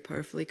referred to very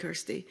powerfully,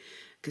 Kirsty,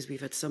 because we've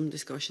had some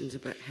discussions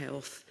about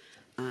health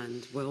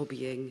and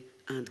well-being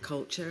and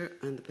culture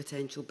and the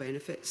potential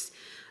benefits.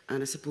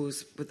 And I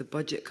suppose with the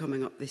budget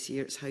coming up this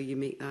year, it's how you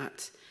make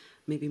that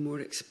maybe more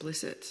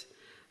explicit.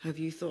 Have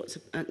you thoughts,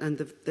 and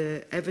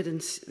the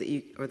evidence that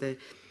you, or the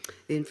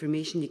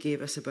information you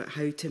gave us about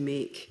how to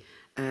make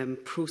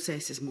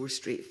processes more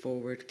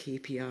straightforward,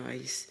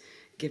 KPIs,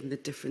 given the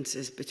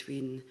differences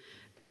between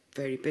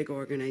very big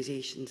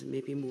organisations and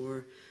maybe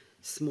more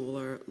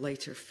smaller,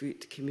 lighter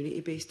foot,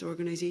 community-based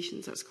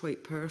organisations, that's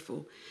quite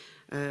powerful.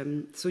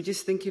 So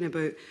just thinking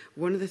about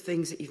one of the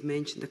things that you've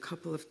mentioned, a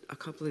couple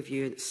of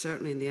you, and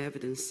certainly in the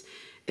evidence,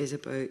 is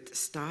about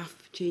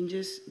staff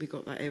changes. We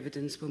got that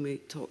evidence when we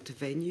talked to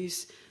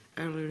venues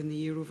earlier in the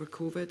year over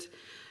COVID,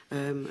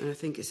 and I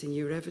think it's in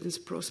your evidence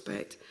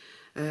prospect.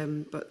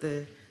 But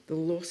the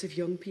loss of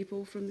young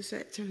people from the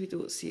sector who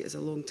don't see it as a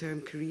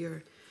long-term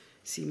career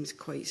seems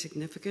quite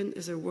significant.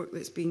 Is there work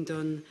that's being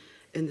done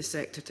in the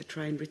sector to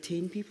try and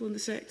retain people in the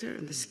sector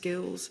and the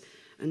skills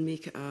and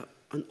make it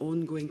an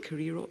ongoing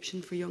career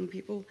option for young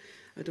people?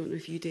 I don't know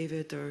if you,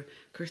 David, or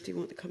Kirsty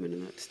want to come in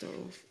on that to start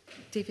off.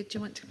 David, do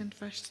you want to come in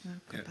first?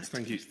 Yes,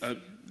 thank you.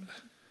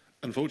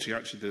 Unfortunately,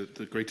 actually,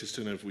 the greatest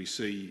turnover we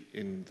see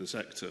in the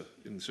sector,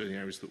 in certain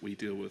areas that we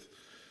deal with,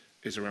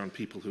 is around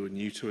people who are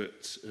new to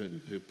it,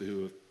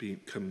 who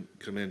have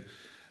come in.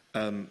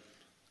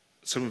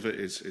 Some of it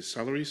is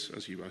salaries,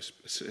 as you would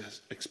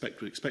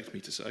expect me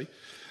to say,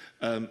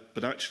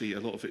 but actually a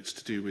lot of it's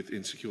to do with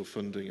insecure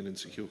funding and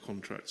insecure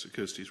contracts. So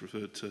Kirsty's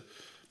referred to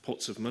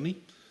pots of money,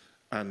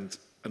 and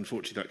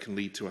unfortunately that can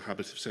lead to a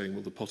habit of saying,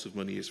 well, the pot of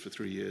money is for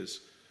 3 years,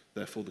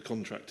 therefore the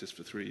contract is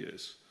for 3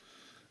 years.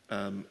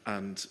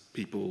 And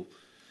people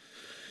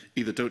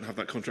either don't have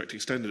that contract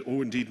extended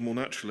or indeed more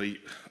naturally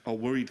are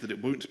worried that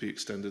it won't be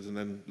extended and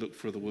then look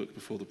for other work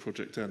before the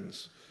project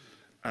ends.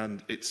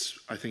 And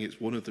I think it's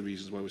one of the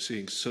reasons why we're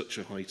seeing such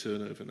a high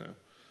turnover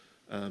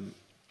now,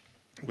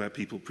 where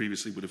people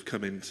previously would have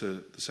come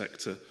into the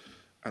sector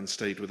and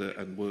stayed with it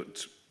and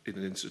worked in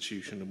an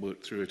institution and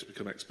worked through it to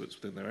become experts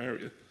within their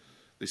area.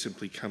 They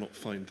simply cannot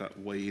find that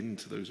way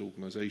into those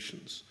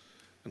organisations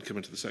and come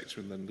into the sector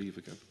and then leave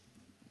again.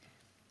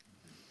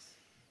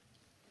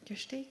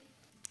 Kirsty?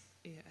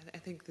 Yeah, I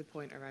think the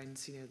point around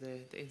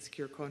the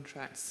insecure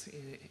contracts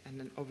and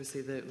then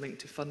obviously the link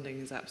to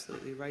funding is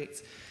absolutely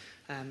right.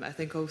 I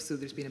think also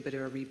there's been a bit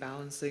of a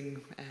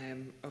rebalancing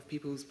of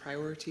people's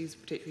priorities,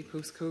 particularly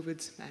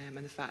post-COVID,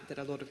 and the fact that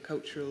a lot of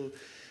cultural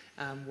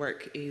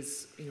work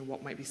is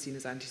what might be seen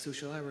as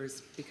antisocial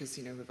hours, because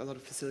a lot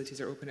of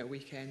facilities are open at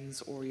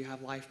weekends, or you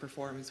have live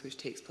performance which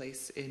takes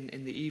place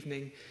in the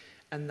evening.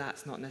 And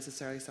that's not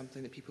necessarily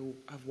something that people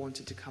have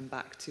wanted to come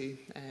back to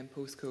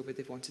post-COVID.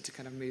 They've wanted to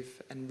kind of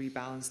move and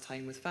rebalance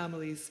time with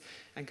families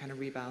and kind of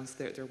rebalance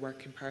their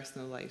work and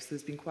personal life. So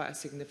there's been quite a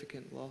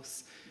significant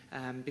loss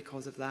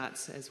because of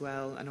that as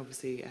well. And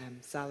obviously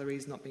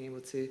salaries not being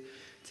able to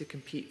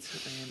compete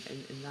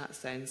in that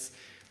sense.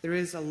 There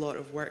is a lot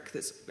of work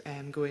that's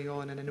going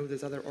on, and I know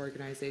there's other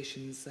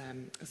organisations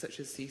such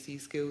as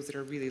CC Skills that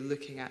are really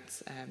looking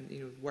at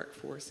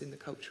workforce in the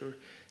culture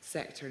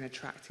sector and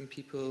attracting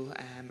people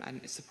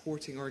and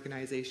supporting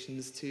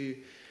organisations to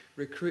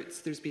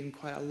recruit. There's been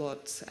quite a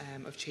lot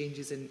of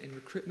changes in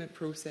recruitment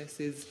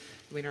processes.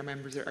 I mean, our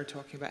members are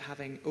talking about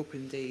having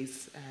open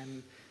days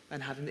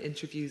and having the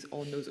interviews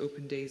on those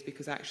open days,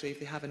 because actually if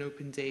they have an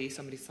open day,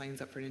 somebody signs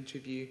up for an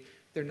interview,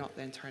 they're not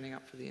then turning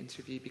up for the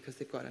interview because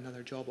they've got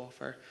another job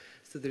offer.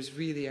 So there's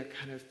really a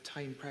kind of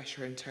time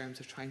pressure in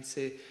terms of trying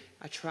to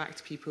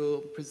attract people,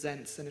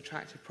 present an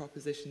attractive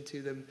proposition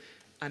to them,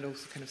 and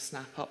also kind of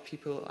snap up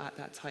people at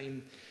that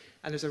time.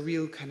 And there's a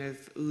real kind of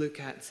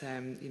look at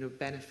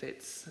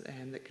benefits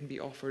that can be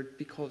offered,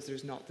 because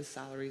there's not the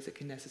salaries that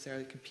can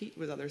necessarily compete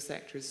with other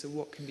sectors. So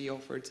what can be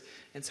offered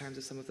in terms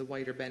of some of the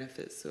wider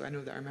benefits? So I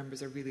know that our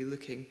members are really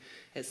looking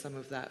at some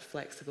of that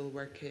flexible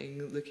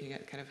working, looking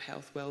at kind of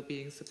health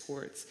well-being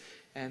supports,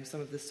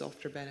 some of the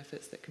softer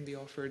benefits that can be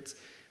offered.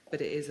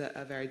 But it is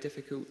a very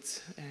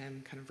difficult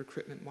kind of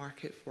recruitment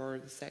market for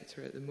the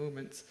sector at the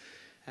moment.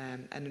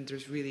 And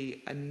there's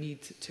really a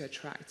need to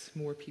attract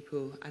more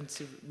people and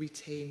to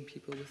retain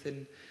people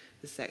within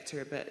the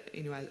sector. But,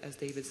 as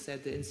David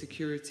said, the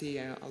insecurity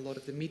and a lot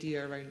of the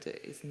media around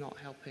it is not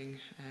helping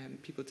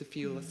people to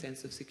feel a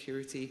sense of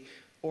security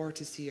or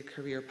to see a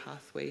career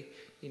pathway.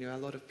 A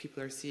lot of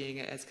people are seeing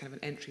it as kind of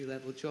an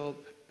entry-level job,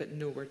 but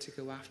nowhere to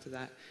go after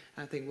that.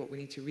 And I think what we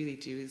need to really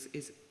do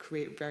is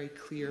create very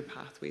clear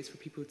pathways for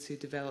people to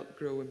develop,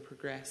 grow and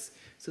progress,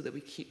 so that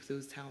we keep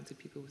those talented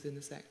people within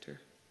the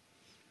sector.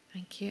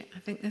 Thank you. I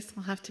think this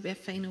will have to be a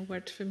final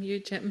word from you,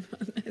 Jim,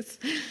 on this.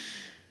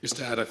 Just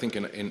to add, I think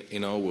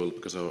in our world,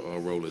 because our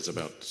role is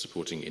about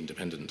supporting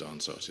independent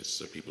dance artists,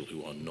 so people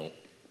who are not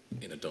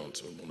in a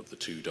dance, or one of the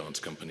two dance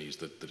companies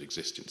that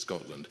exist in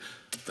Scotland,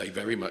 they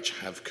very much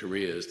have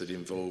careers that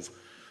involve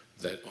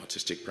their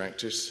artistic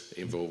practice,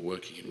 involve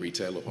working in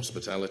retail or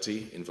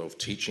hospitality, involve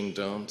teaching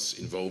dance,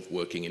 involve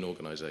working in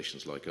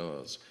organisations like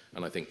ours.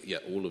 And I think,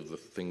 all of the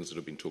things that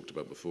have been talked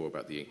about before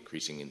about the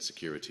increasing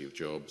insecurity of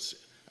jobs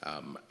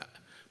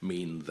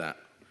mean that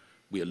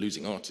we are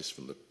losing artists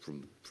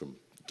from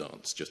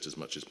dance just as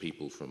much as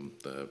people from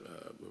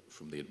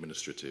the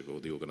administrative or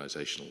the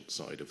organisational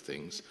side of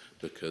things,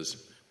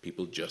 because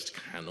people just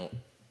cannot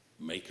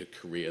make a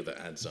career that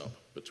adds up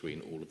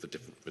between all of the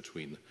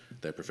between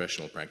their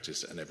professional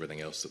practice and everything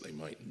else that they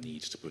might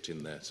need to put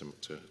in there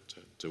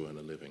to earn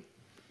a living.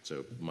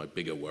 So my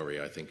bigger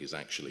worry, I think, is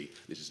actually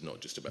this is not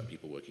just about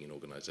people working in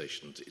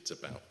organisations, it's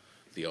about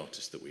the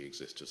artists that we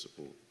exist to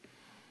support.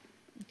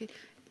 Okay.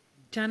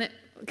 Janet,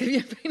 I'll give you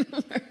a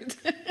final word.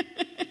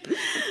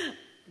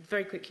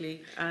 Very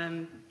quickly,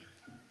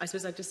 I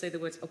suppose I'd just say the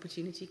words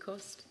opportunity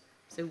cost.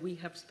 So we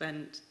have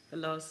spent the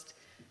last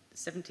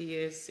 70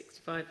 years,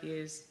 65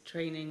 years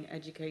training,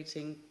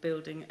 educating,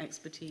 building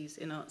expertise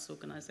in arts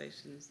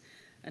organisations.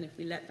 And if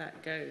we let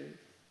that go,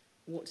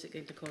 what's it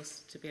going to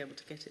cost to be able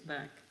to get it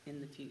back in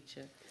the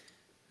future?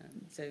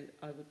 So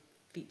I would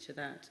feature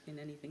that in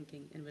any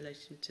thinking in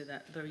relation to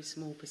that very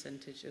small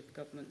percentage of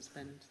government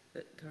spend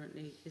that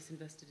currently is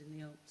invested in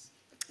the arts.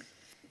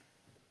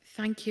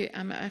 Thank you.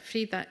 I'm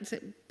afraid that's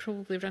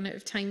probably run out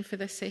of time for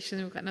this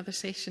session. We've got another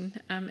session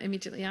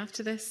immediately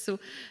after this. So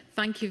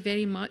thank you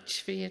very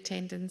much for your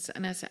attendance.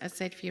 And as I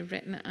said, for your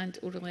written and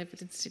oral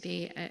evidence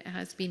today, it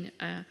has been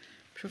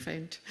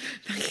profound.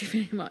 Thank you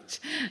very much.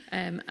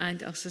 And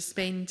I'll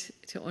suspend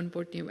to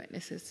onboard new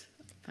witnesses.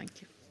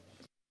 Thank you.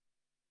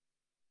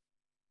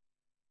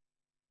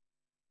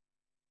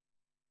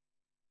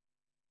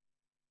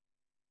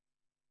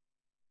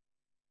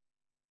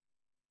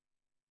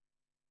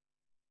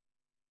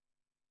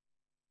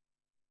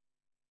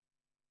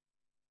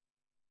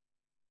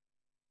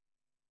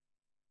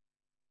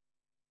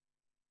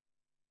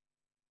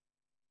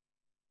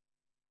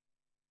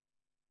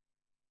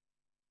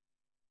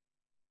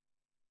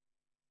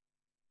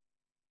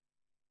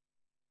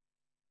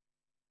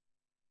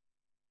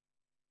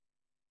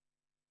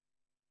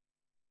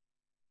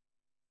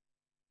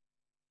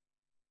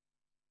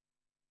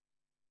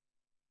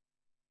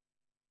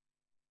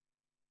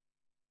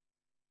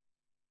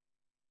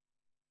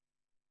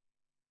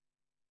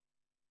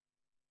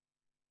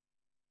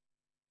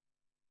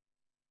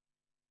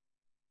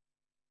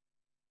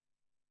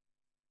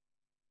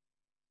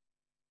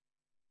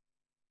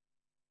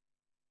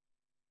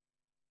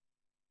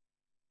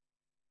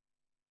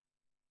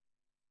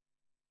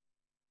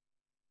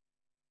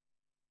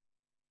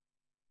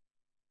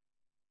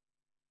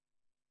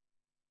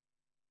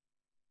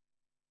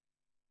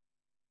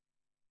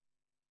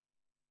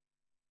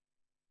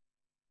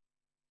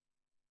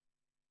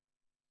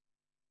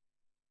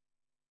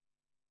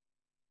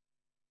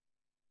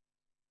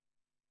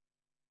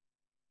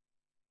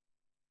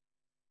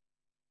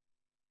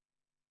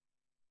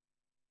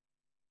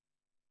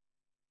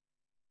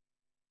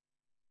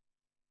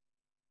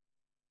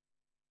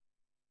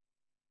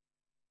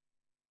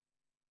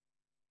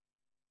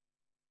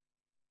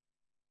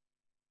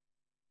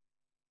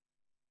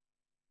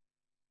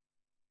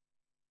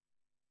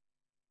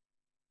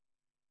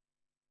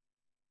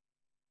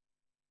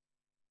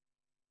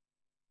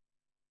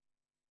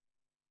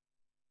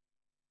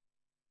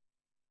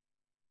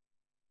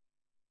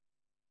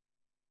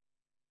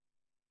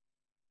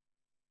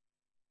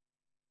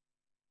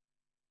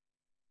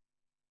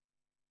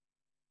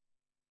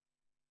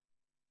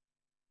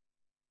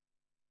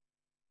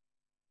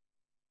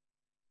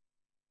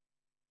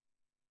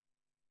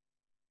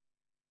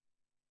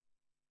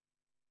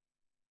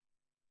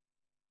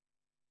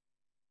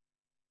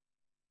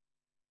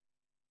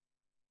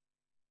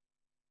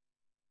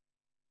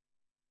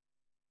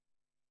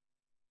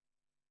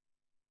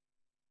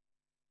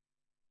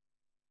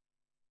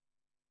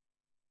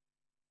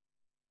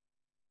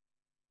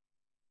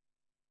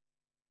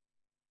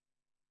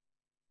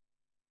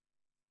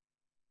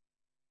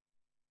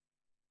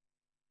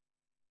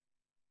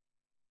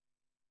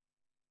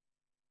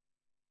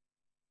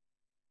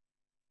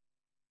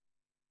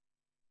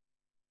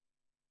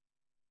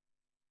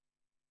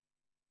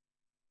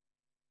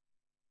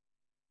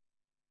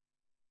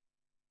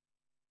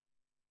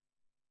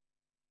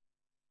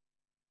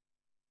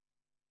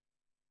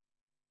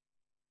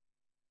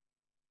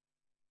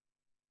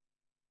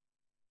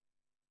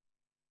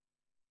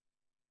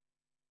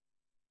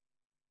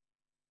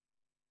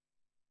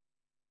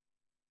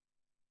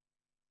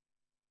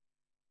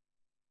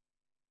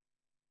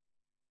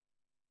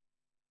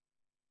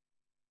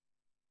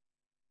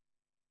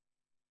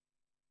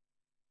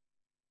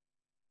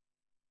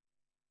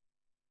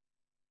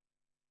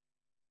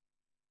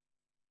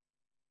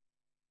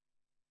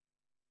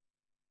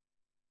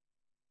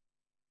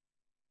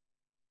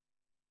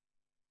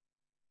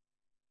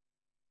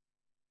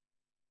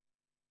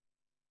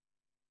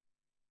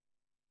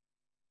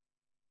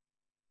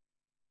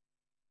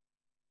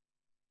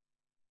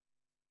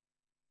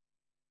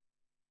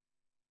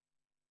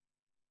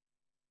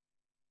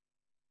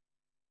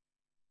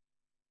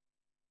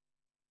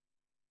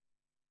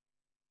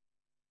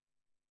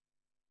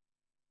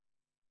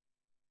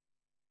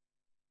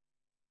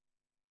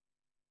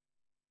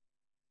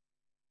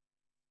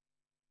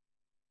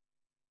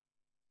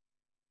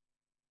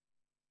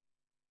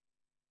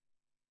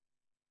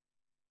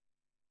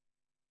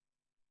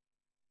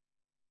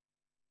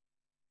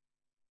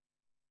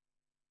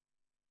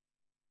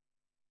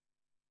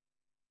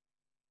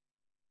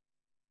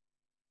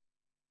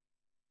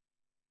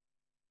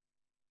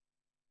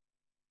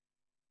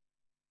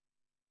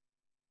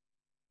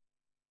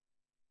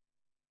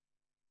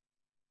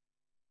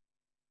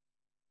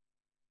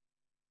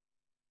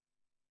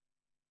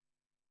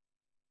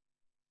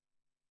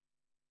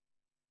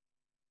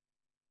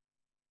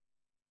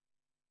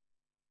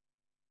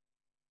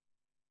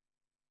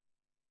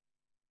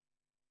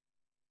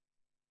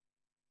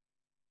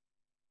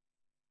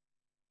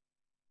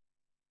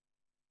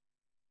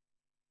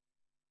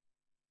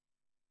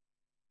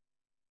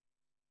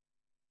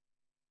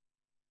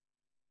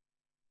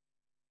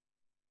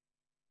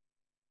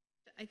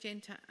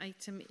 agenda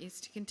item is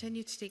to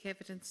continue to take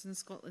evidence in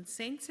Scotland's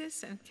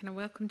census, and can I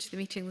welcome to the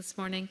meeting this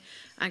morning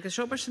Angus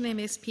Robertson,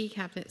 MSP,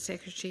 Cabinet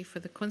Secretary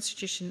for the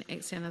Constitution,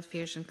 External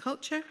Affairs and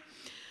Culture,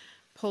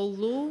 Paul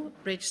Lowe,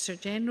 Registrar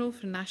General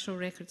for National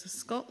Records of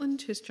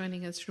Scotland, who is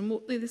joining us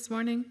remotely this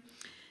morning,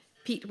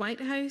 Pete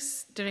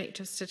Whitehouse,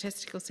 Director of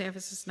Statistical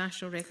Services,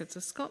 National Records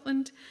of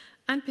Scotland,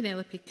 and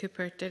Penelope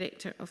Cooper,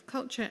 Director of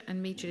Culture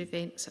and Major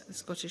Events at the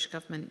Scottish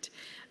Government.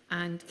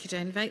 And could I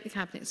invite the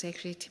Cabinet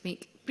Secretary to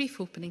make a brief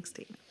opening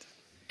statement?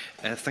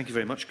 Thank you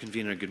very much,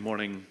 Convener. Good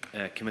morning,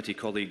 committee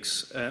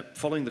colleagues.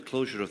 Following the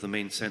closure of the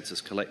main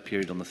census collect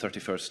period on the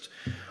 31st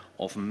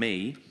of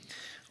May,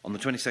 on the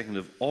 22nd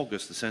of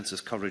August, the census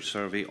coverage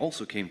survey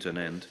also came to an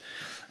end.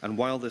 And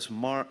while this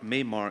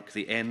may mark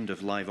the end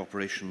of live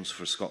operations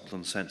for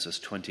Scotland Census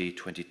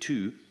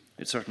 2022,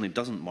 it certainly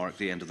doesn't mark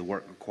the end of the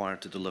work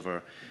required to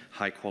deliver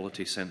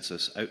high-quality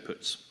census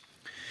outputs.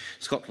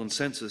 Scotland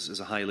Census is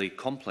a highly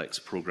complex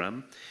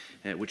programme,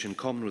 which in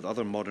common with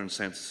other modern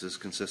censuses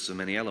consists of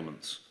many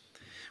elements.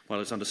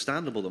 While it's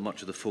understandable that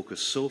much of the focus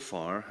so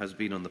far has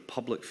been on the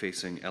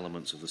public-facing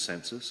elements of the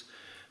census,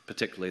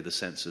 particularly the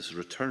census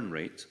return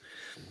rate,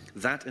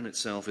 that in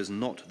itself is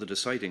not the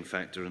deciding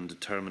factor in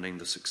determining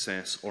the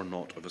success or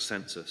not of a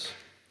census.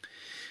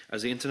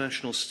 As the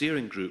International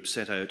Steering Group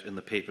set out in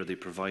the paper they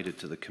provided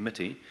to the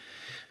committee,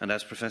 and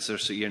as Professor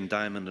Sir Ian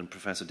Diamond and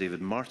Professor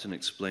David Martin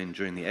explained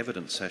during the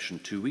evidence session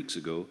 2 weeks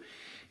ago,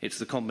 it's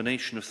the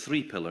combination of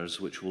three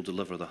pillars which will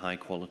deliver the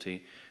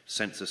high-quality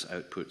census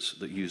outputs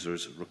that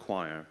users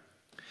require.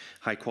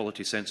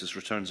 High-quality census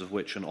returns of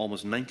which an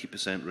almost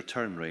 90%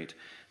 return rate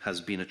has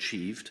been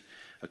achieved,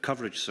 a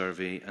coverage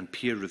survey and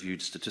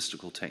peer-reviewed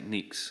statistical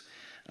techniques,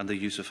 and the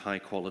use of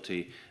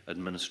high-quality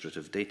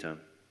administrative data.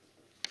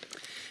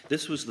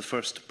 This was the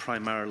first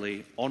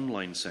primarily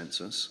online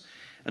census,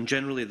 and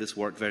generally this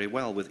worked very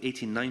well, with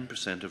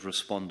 89% of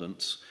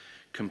respondents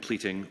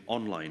completing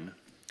online.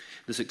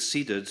 This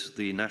exceeded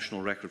the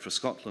National Record for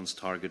Scotland's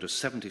target of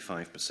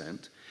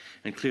 75%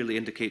 and clearly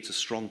indicates a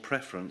strong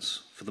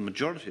preference for the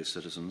majority of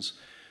citizens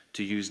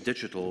to use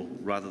digital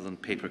rather than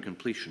paper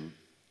completion.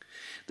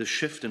 The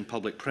shift in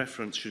public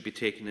preference should be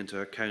taken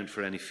into account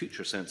for any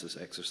future census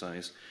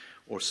exercise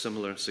or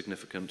similar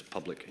significant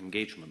public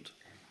engagement.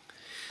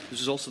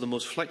 This is also the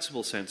most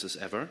flexible census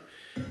ever,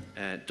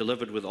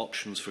 delivered with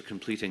options for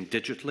completing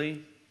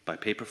digitally, by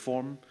paper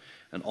form,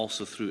 and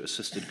also through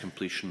assisted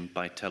completion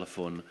by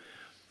telephone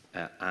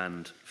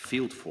and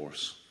field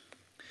force.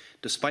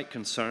 Despite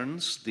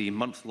concerns, the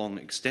month-long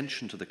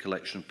extension to the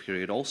collection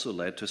period also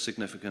led to a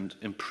significant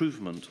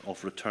improvement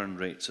of return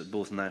rates at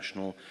both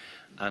national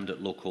and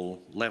at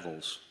local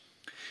levels.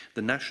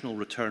 The national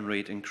return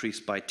rate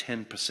increased by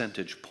 10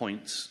 percentage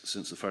points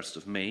since the 1st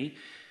of May,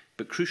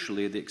 but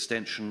crucially, the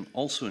extension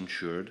also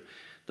ensured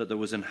that there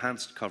was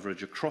enhanced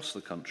coverage across the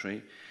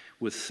country,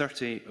 with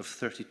 30 of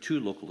 32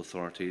 local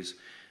authorities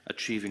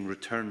achieving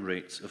return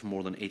rates of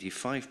more than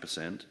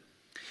 85%,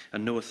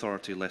 and no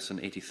authority less than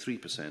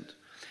 83%.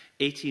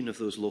 18 of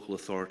those local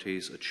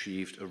authorities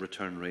achieved a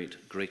return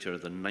rate greater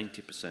than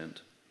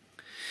 90%.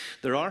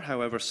 There are,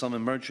 however, some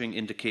emerging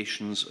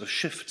indications of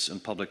shifts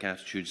in public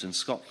attitudes in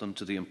Scotland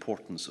to the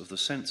importance of the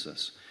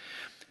census,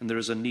 and there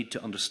is a need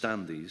to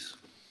understand these.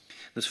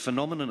 This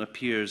phenomenon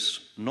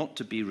appears not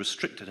to be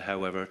restricted,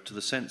 however, to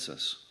the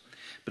census,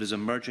 but is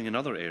emerging in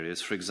other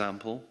areas, for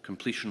example,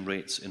 completion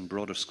rates in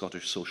broader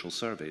Scottish social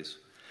surveys.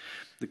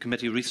 The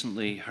committee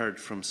recently heard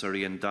from Sir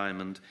Ian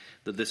Diamond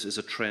that this is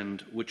a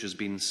trend which has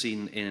been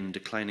seen in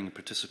declining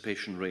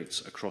participation rates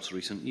across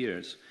recent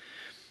years.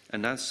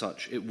 And as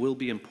such, it will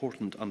be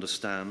important to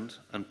understand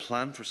and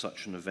plan for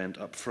such an event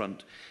up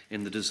front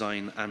in the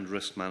design and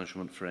risk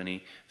management for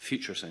any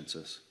future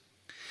census.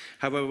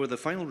 However, with a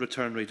final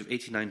return rate of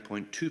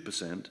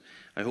 89.2%,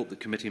 I hope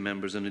that committee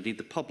members and indeed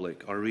the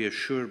public are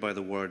reassured by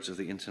the words of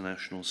the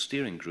International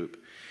Steering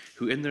Group,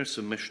 who in their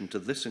submission to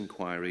this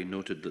inquiry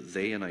noted that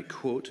they, and I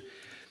quote,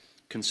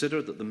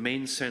 consider that the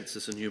main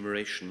census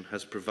enumeration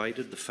has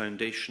provided the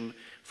foundation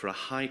for a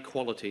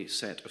high-quality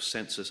set of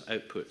census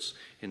outputs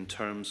in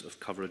terms of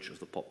coverage of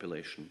the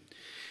population.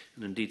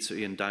 And indeed, Sir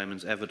Ian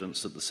Diamond's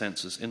evidence that the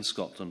census in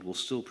Scotland will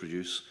still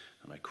produce,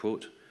 and I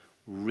quote,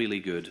 really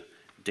good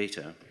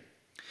data.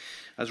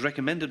 As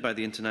recommended by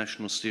the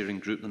International Steering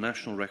Group, the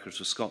National Records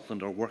of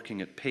Scotland are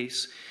working at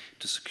pace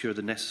to secure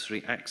the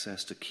necessary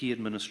access to key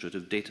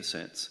administrative data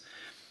sets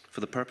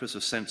for the purpose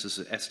of census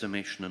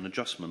estimation and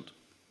adjustment.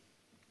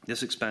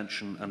 This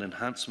expansion and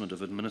enhancement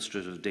of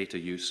administrative data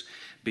use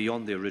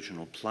beyond the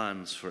original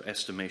plans for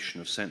estimation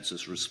of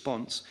census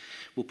response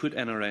will put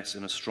NRS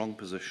in a strong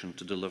position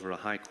to deliver a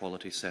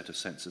high-quality set of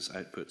census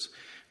outputs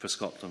for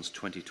Scotland's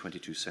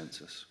 2022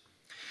 census.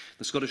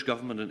 The Scottish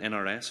Government and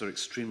NRS are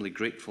extremely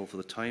grateful for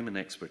the time and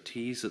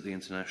expertise that the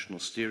International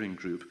Steering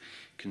Group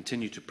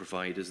continue to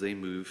provide as they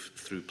move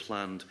through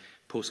planned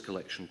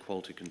post-collection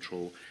quality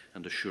control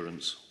and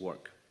assurance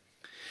work.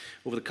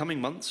 Over the coming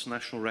months,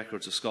 National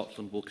Records of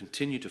Scotland will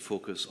continue to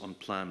focus on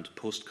planned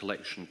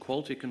post-collection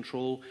quality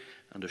control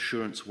and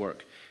assurance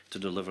work to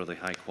deliver the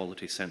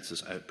high-quality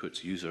census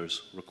outputs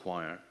users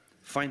require.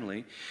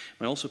 Finally,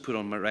 I also put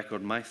on my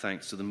record my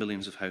thanks to the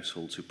millions of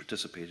households who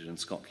participated in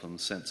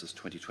Scotland's Census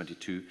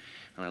 2022,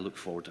 and I look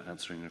forward to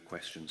answering your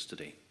questions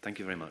today. Thank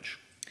you very much.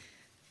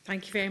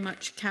 Thank you very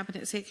much,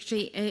 Cabinet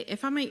Secretary.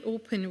 If I might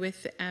open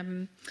with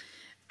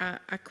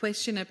a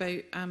question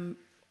about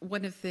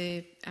one of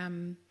the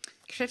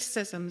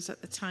criticisms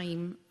at the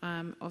time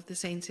of the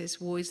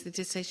census was the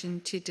decision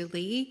to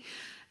delay.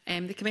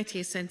 The committee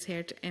has since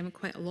heard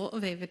quite a lot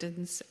of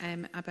evidence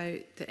about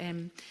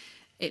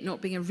it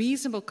not being a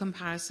reasonable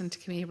comparison to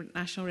compare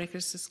National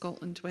Records of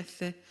Scotland with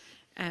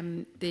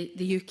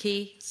the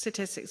UK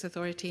Statistics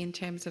Authority in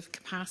terms of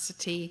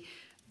capacity,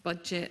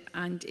 budget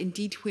and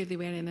indeed where they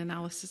were in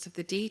analysis of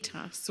the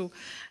data. So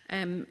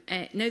now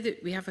that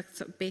we have a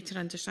sort of better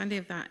understanding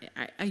of that,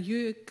 are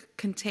you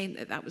content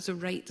that that was the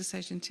right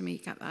decision to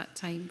make at that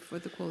time for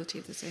the quality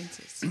of the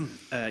census?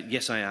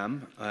 Yes, I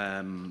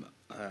am.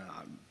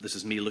 This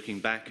is me looking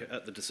back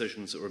at the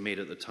decisions that were made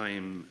at the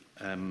time,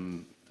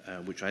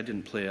 which I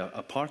didn't play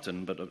a part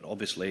in, but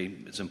obviously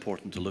it's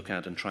important to look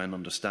at and try and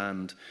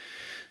understand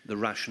the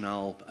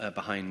rationale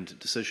behind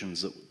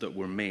decisions that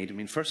were made. I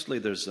mean, firstly,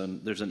 there's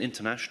an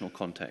international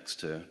context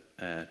to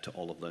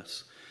all of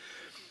this.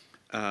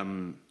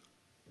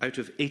 Out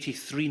of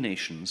 83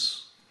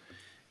 nations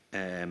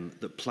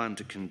that plan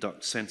to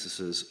conduct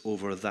censuses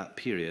over that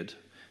period,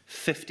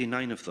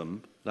 59 of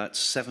them, that's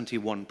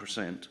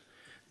 71%,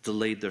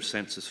 delayed their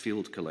census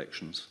field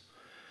collections.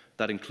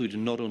 That included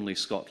not only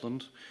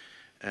Scotland,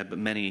 but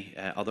many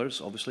others,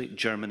 obviously,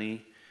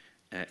 Germany,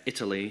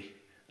 Italy,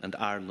 and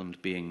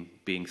Ireland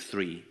being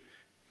three.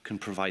 Can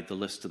provide the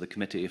list to the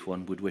committee if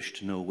one would wish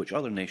to know which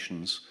other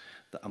nations,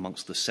 that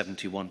amongst the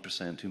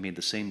 71% who made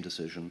the same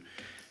decision,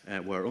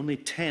 were only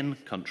 10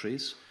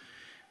 countries,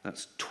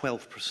 that's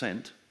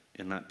 12%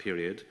 in that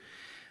period,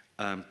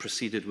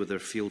 proceeded with their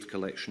field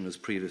collection as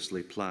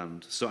previously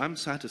planned. So I'm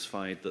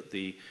satisfied that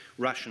the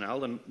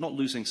rationale, and not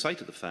losing sight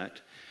of the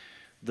fact,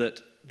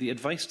 that the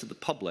advice to the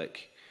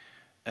public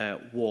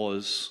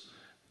was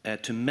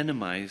to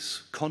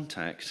minimise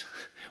contact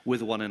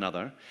with one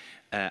another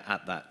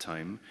at that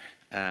time,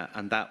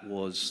 and that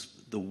was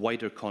the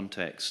wider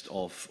context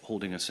of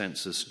holding a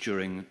census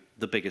during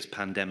the biggest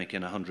pandemic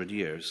in 100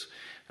 years.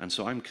 And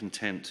so I'm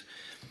content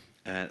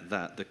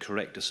that the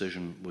correct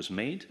decision was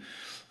made,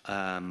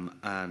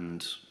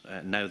 and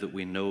now that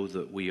we know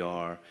that we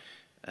are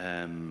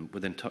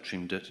within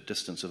touching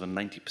distance of a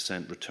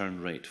 90% return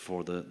rate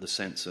for the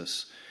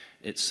census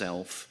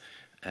itself,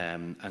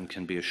 and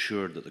can be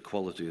assured that the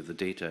quality of the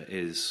data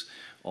is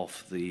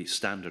of the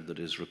standard that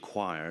is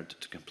required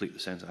to complete the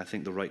census, I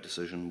think the right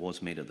decision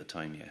was made at the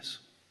time, yes.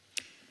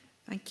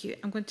 Thank you.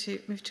 I'm going to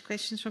move to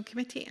questions from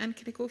committee, and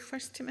can I go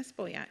first to Ms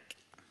Boyack?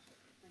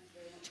 Thank you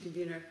very much,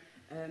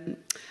 Convener.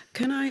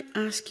 Can I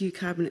ask you,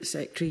 Cabinet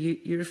Secretary,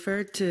 you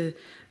referred to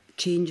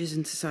changes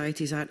in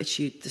society's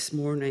attitude this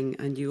morning,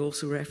 and you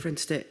also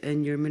referenced it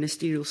in your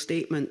ministerial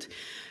statement.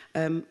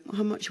 How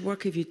much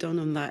work have you done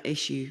on that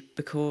issue?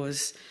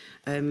 Because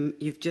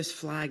you've just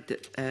flagged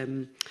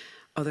that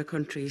other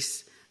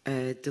countries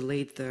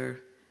delayed their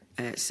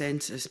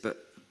census,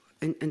 but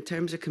in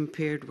terms of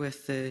compared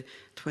with the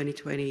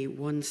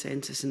 2021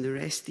 census in the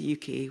rest of the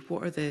UK,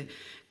 what are the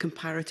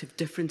comparative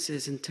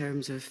differences in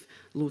terms of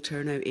low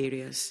turnout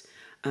areas?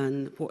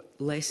 And what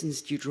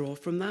lessons do you draw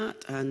from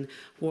that? And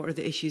what are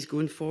the issues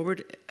going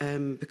forward?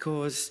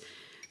 Because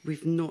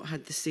we've not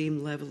had the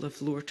same level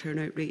of lower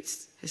turnout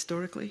rates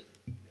historically.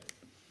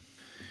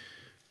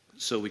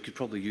 So we could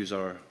probably use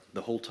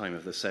the whole time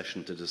of this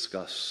session to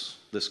discuss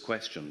this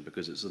question,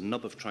 because it's the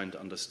nub of trying to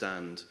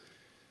understand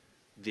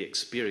the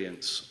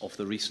experience of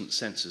the recent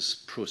census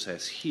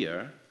process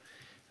here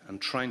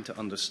and trying to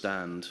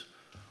understand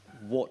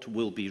what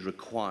will be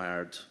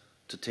required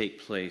to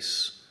take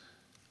place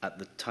at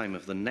the time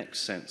of the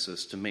next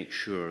census to make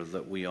sure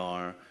that we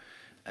are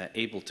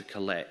able to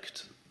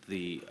collect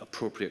the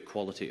appropriate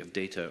quality of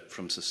data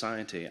from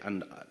society.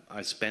 And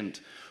I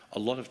spent a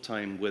lot of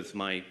time with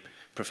my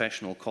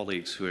professional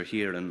colleagues who are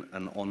here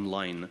and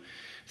online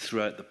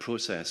throughout the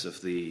process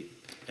of the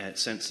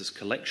census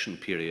collection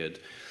period,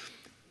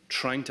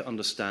 trying to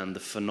understand the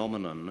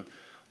phenomenon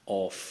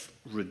of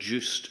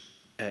reduced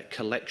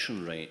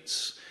collection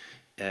rates,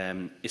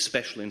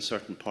 especially in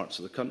certain parts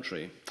of the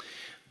country.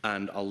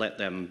 And I'll let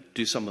them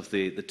do some of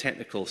the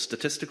technical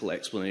statistical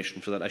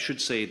explanation for that. I should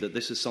say that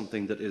this is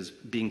something that is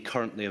being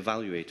currently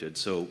evaluated.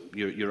 So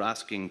you're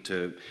asking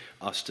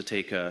us to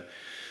take the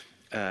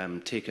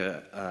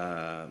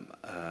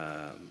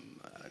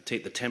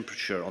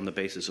temperature on the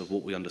basis of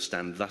what we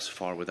understand thus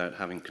far without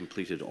having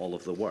completed all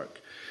of the work.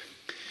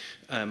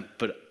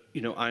 But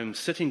you know, I'm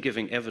sitting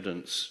giving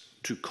evidence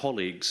to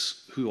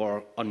colleagues who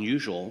are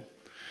unusual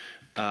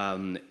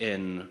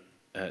in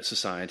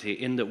society,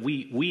 in that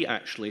we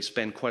actually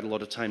spend quite a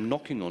lot of time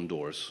knocking on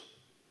doors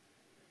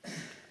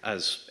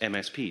as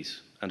MSPs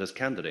and as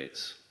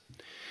candidates.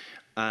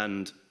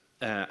 And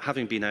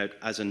having been out,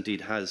 as indeed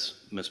has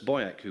Ms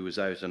Boyack, who was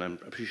out, and I'm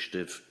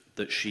appreciative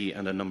that she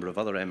and a number of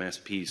other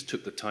MSPs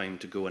took the time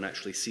to go and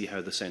actually see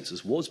how the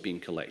census was being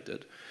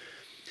collected,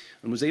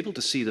 and was able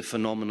to see the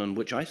phenomenon,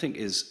 which I think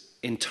is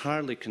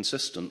entirely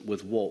consistent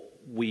with what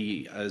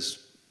we as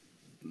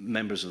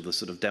members of the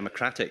sort of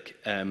democratic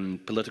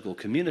political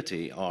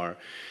community are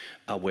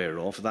aware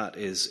of. That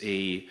is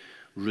a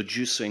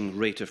reducing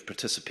rate of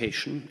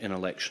participation in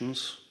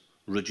elections,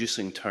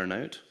 reducing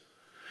turnout,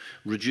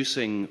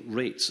 reducing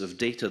rates of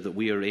data that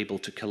we are able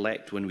to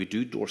collect when we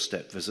do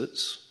doorstep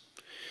visits,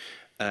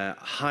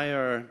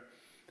 higher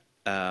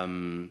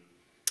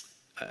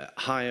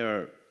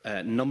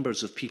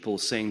numbers of people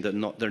saying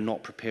that they're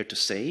not prepared to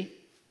say,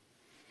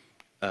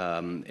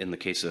 in the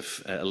case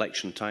of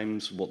election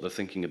times, what they're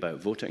thinking about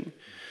voting,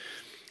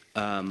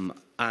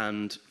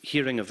 and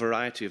hearing a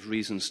variety of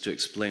reasons to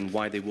explain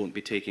why they won't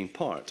be taking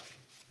part.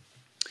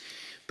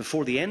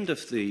 Before the end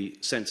of the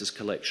census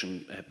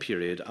collection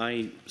period,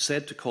 I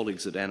said to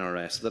colleagues at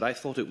NRS that I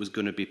thought it was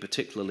going to be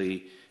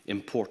particularly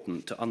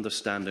important to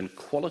understand in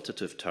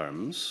qualitative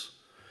terms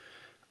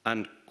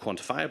and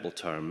quantifiable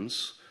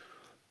terms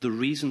the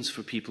reasons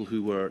for people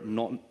who were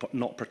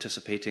not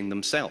participating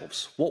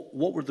themselves.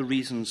 What were the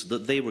reasons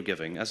that they were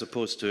giving, as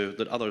opposed to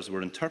that others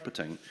were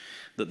interpreting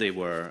that they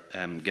were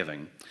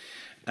giving?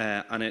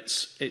 And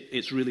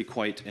it's really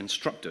quite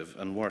instructive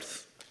and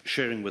worth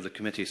sharing with the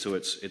committee, so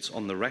it's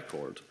on the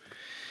record.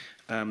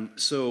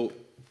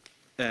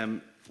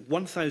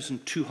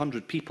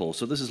 1,200 people,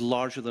 so this is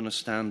larger than a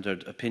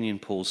standard opinion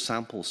poll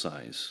sample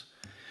size,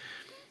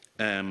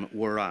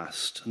 were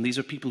asked, and these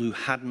are people who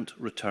hadn't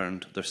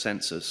returned their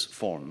census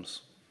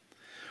forms.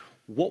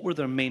 What were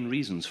their main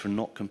reasons for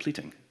not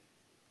completing?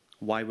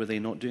 Why were they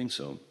not doing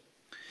so?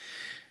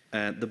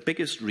 The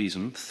biggest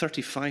reason,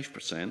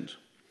 35%,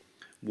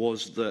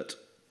 was that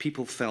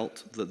people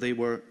felt that they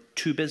were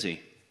too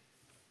busy.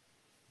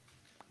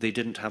 They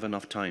didn't have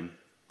enough time.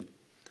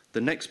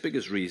 The next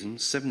biggest reason,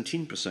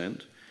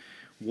 17%,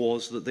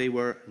 was that they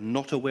were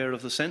not aware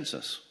of the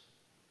census.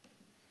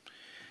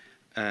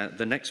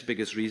 The next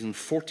biggest reason,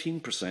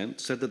 14%,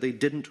 said that they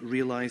didn't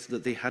realise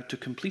that they had to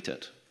complete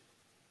it.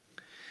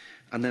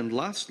 And then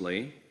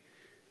lastly,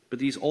 but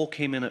these all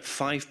came in at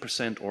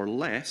 5% or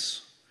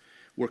less,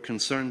 were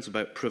concerns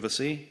about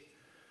privacy,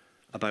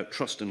 about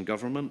trust in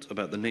government,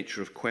 about the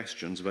nature of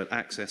questions, about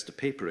access to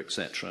paper,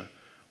 etc.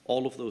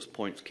 All of those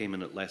points came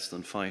in at less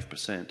than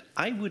 5%.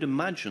 I would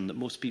imagine that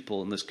most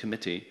people in this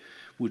committee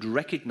would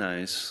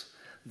recognise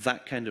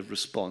that kind of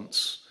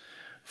response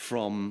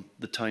from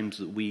the times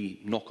that we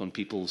knock on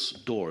people's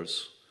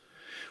doors.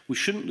 We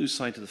shouldn't lose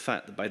sight of the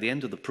fact that by the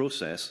end of the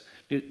process,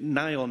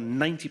 nigh on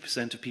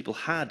 90% of people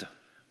had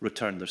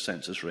returned their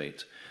census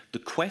rate. The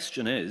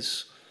question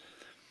is,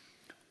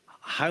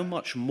 how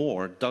much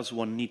more does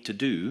one need to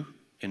do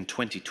in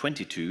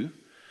 2022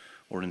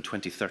 or in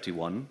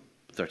 2031,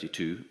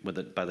 32,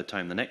 by the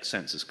time the next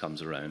census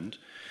comes around,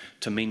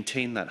 to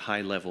maintain that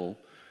high level,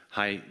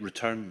 high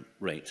return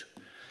rate?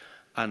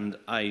 And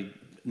I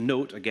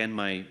note, again,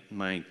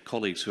 my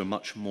colleagues who are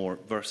much more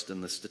versed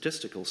in the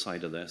statistical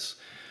side of this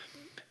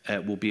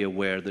will be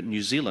aware that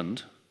New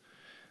Zealand,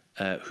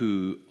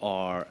 who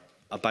are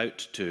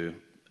about to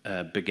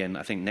begin,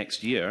 I think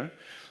next year,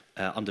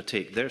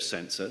 undertake their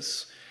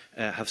census,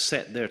 have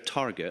set their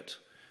target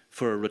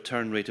for a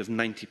return rate of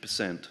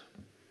 90%.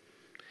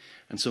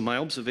 And so my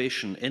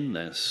observation in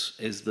this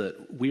is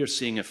that we are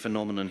seeing a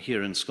phenomenon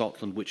here in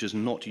Scotland which is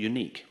not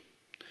unique.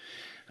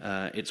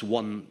 It's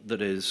one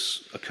that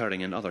is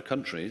occurring in other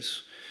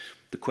countries.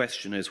 The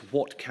question is,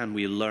 what can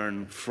we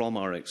learn from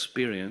our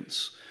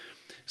experience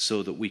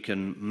so that we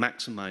can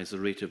maximise the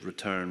rate of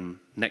return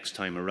next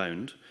time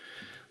around?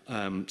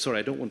 Sorry,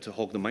 I don't want to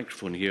hog the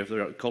microphone here. If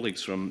there are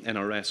colleagues from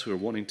NRS who are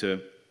wanting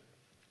to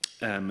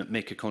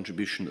make a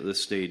contribution at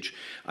this stage,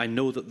 I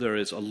know that there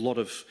is a lot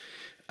of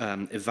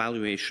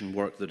evaluation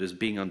work that is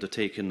being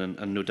undertaken,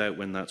 and no doubt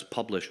when that's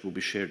published will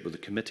be shared with the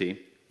committee.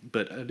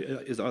 But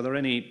are there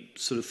any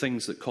sort of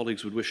things that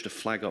colleagues would wish to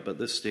flag up at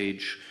this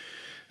stage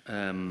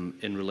in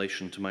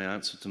relation to my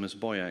answer to Ms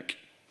Boyack?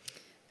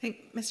 I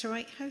think Mr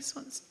Whitehouse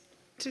wants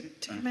to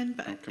come in,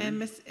 but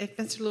if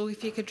Mr Lowe,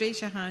 if you could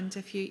raise your hand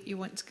if you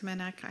want to come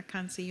in. I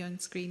can't see you on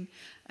screen,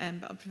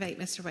 but I'll invite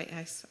Mr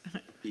Whitehouse.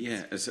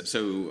 Yeah,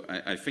 so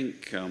I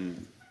think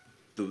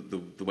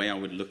the way I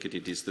would look at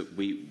it is that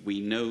we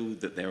know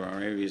that there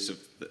are areas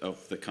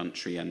of the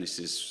country, and this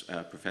is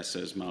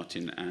Professors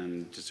Martin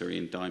and Sir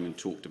Ian Diamond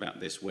talked about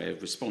this, where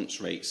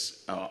response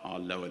rates are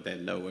lower. They're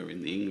lower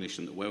in the English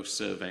and the Welsh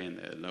survey, and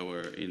they're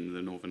lower in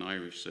the Northern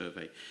Irish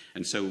survey.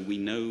 And so we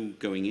know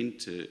going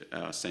into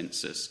our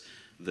census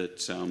that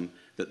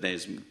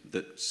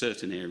that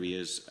certain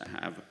areas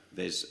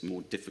there's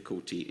more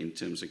difficulty in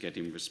terms of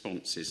getting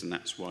responses, and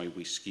that's why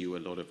we skew a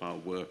lot of our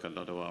work, a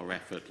lot of our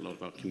effort, a lot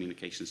of our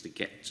communications to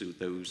get to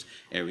those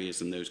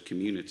areas and those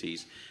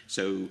communities.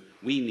 So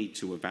we need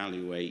to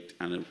evaluate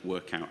and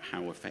work out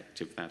how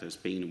effective that has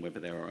been and whether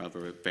there are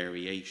other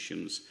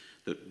variations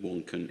that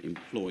one can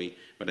employ.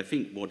 But I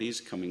think what is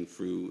coming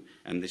through,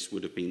 and this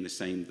would have been the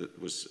same that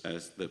was,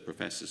 as the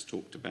professors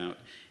talked about,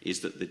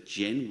 is that the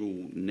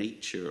general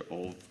nature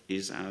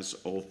is as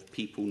of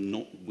people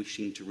not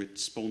wishing to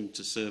respond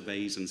to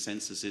surveys and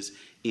censuses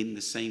in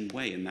the same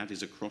way, and that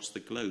is across the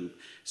globe.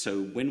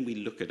 So when we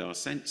look at our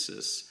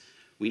census,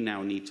 we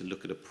now need to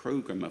look at a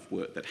programme of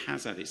work that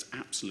has at its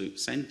absolute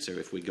centre,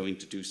 if we're going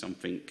to do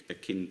something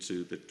akin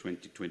to the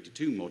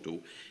 2022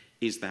 model,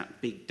 is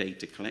that big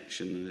data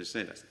collection. And as I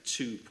said, that's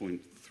 2.3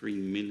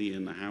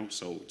 million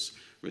households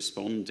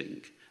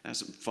responding.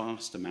 That's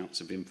vast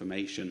amounts of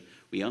information.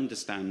 We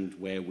understand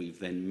where we've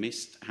then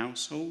missed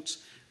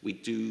households. We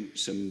do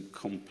some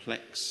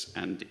complex,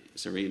 and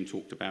Sir Ian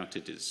talked about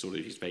it,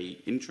 he's very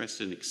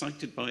interested and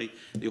excited by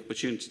the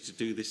opportunity to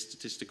do this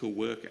statistical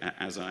work,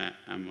 as I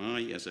am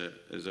as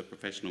a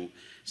professional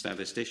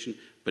statistician.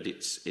 But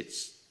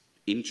it's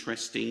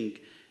interesting,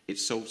 it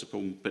solves a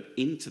problem, but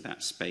into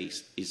that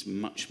space is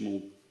much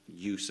more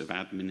use of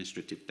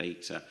administrative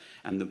data.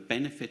 And the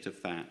benefit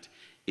of that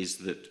is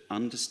that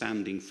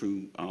understanding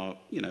through our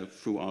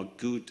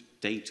good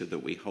data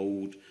that we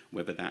hold,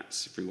 whether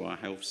that's through our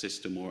health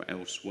system or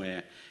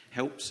elsewhere,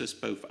 helps us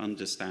both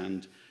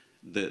understand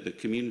the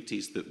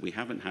communities that we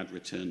haven't had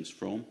returns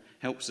from,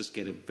 helps us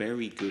get a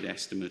very good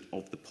estimate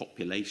of the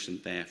population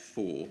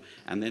therefore,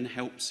 and then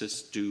helps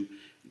us do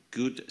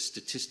good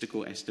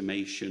statistical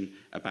estimation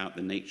about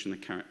the nature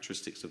and the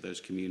characteristics of those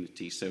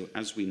communities. So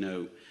as we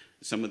know,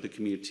 some of the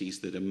communities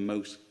that are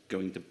most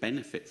going to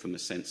benefit from the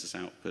census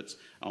outputs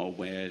are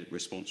where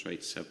response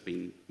rates have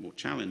been more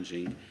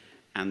challenging.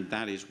 And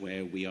that is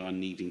where we are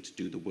needing to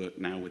do the work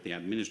now with the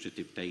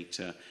administrative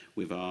data,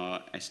 with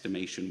our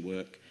estimation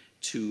work,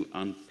 to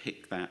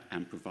unpick that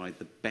and provide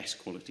the best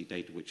quality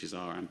data, which is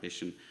our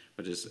ambition.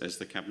 But as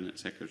the Cabinet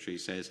Secretary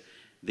says,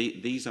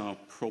 these are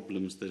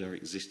problems that are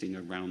existing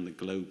around the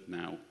globe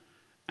now.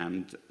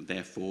 And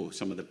therefore,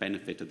 some of the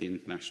benefit of the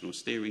International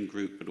Steering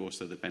Group, but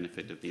also the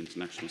benefit of the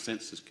international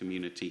census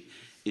community,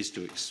 is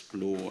to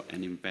explore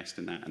and invest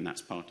in that. And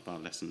that's part of our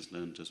lessons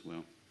learned as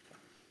well.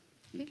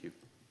 Thank you.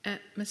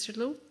 Mr.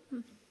 Lowe.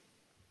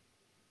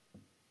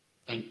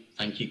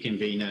 Thank you,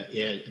 Convener.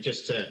 Yeah,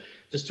 just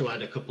to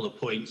add a couple of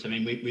points. I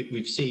mean,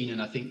 we've seen, and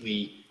I think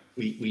we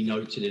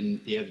noted in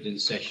the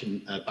evidence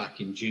session back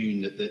in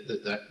June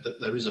that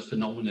there is a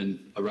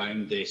phenomenon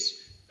around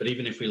this. But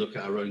even if we look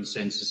at our own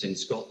census in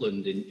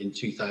Scotland in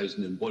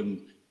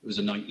 2001, it was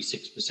a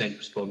 96%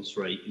 response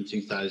rate. In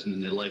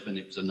 2011,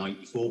 it was a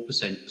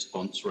 94%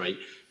 response rate.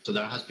 So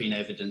there has been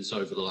evidence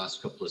over the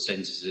last couple of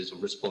censuses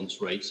of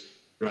response rates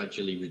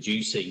gradually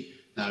reducing.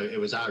 Now, it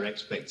was our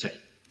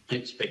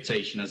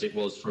expectation, as it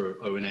was for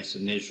ONS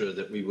and NISRA,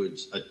 that we would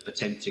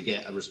attempt to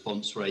get a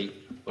response rate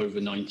over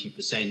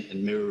 90%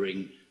 and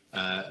mirroring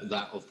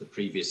that of the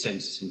previous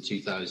census in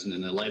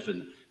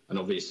 2011. And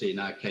obviously, in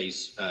our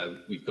case,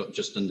 we've got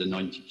just under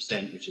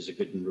 90%, which is a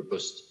good and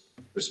robust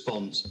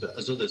response. But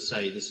as others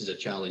say, this is a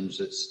challenge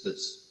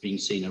that's being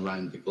seen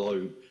around the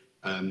globe.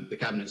 The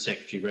Cabinet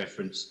Secretary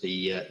referenced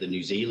the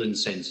New Zealand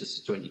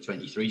census, the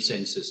 2023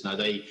 census. Now,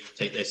 they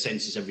take their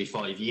census every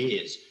 5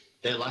 years.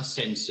 Their last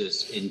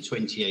census in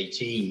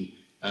 2018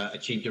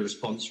 achieved a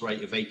response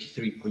rate of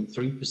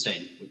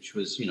 83.3%, which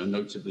was,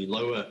 notably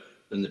lower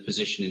than the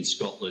position in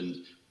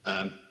Scotland.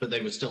 But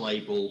they were still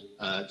able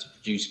to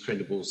produce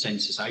credible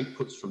census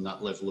outputs from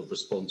that level of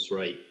response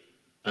rate.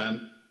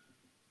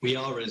 We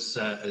are, as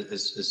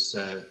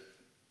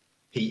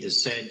Pete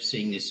has said,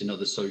 seeing this in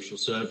other social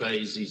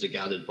surveys. These are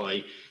gathered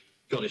by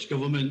Scottish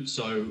Government.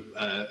 So,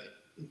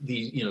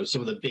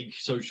 some of the big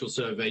social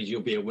surveys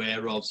you'll be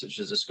aware of, such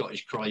as the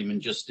Scottish Crime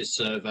and Justice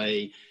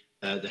Survey,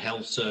 the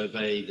Health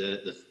Survey,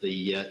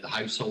 the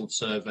household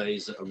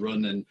surveys that are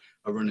run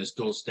as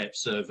doorstep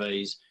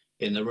surveys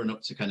in the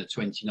run-up to kind of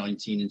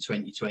 2019 and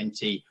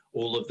 2020.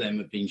 All of them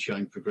have been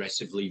showing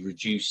progressively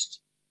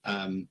reduced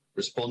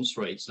response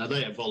rates. Now,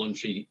 they are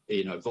voluntary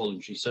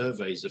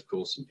surveys, of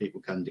course, and people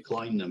can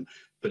decline them,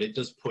 but it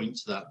does point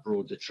to that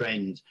broader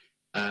trend.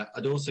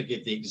 I'd also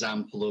give the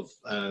example of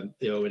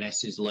the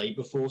ONS's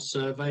labour force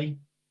survey,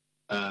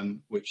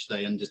 which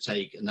they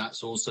undertake, and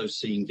that's also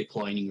seeing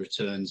declining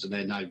returns, and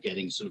they're now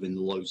getting sort of in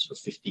the low sort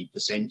of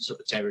 50%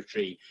 sort of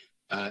territory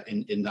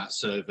in that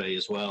survey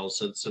as well.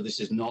 So this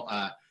is not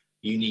a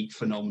unique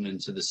phenomenon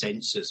to the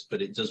census,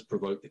 but it does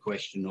provoke the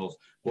question of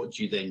what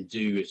do you then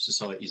do if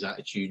society's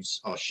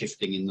attitudes are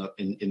shifting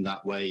in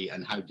that way,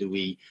 and how do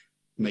we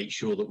make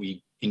sure that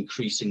we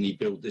increasingly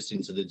build this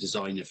into the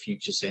design of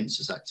future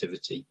census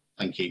activity?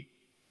 Thank you.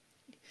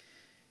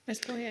 Ms.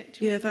 Boyett.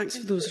 Yeah, thanks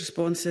for those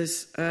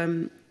responses.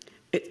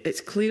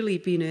 It's clearly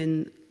been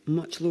in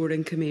much lower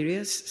income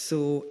areas.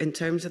 So in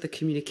terms of the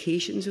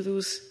communications of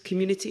those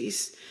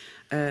communities,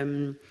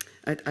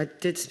 I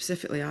did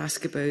specifically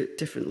ask about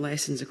different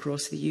lessons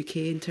across the UK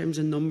in terms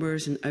of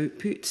numbers and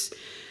outputs.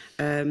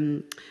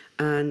 And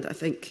I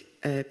think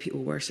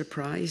people were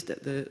surprised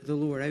at the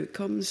lower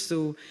outcomes.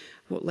 So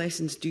what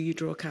lessons do you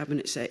draw,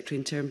 Cabinet Secretary,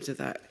 in terms of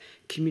that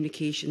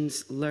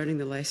communications, learning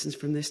the lessons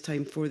from this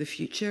time for the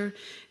future?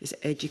 Is it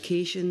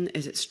education?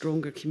 Is it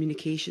stronger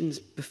communications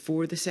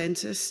before the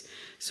census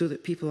so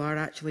that people are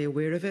actually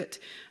aware of it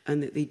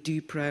and that they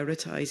do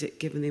prioritise it,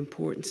 given the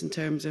importance in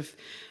terms of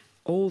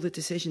all the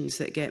decisions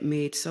that get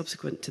made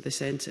subsequent to the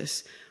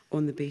census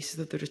on the basis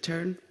of the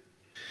return?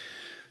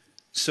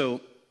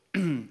 So,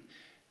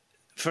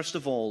 first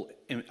of all,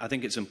 I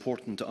think it's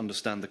important to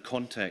understand the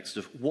context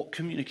of what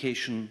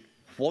communication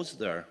was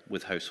there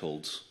with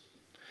households.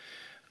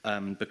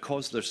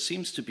 Because there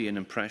seems to be an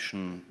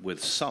impression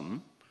with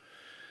some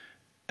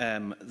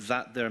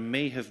that there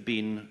may have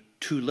been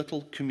too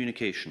little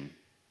communication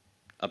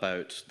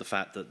about the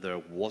fact that there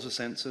was a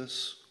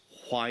census,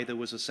 why there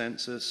was a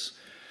census,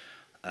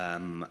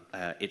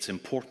 its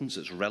importance,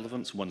 its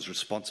relevance, one's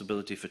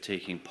responsibility for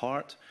taking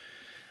part,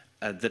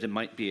 that it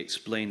might be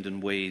explained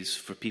in ways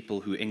for people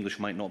who English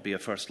might not be a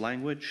first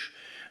language,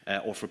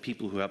 or for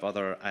people who have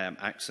other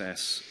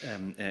access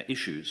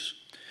issues.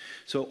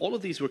 So all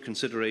of these were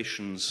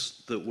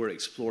considerations that were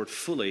explored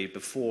fully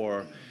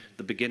before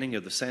the beginning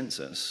of the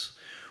census,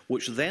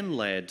 which then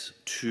led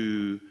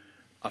to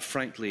a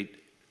frankly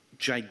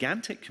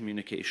gigantic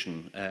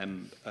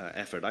communication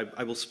effort.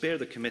 I will spare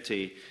the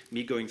committee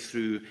me going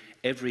through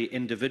every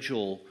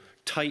individual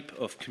type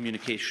of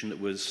communication that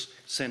was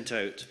sent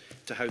out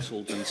to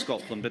households in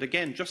Scotland. But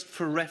again, just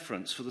for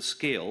reference, for the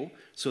scale,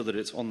 so that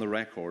it's on the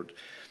record,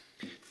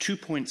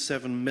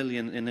 2.7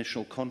 million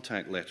initial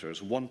contact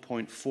letters,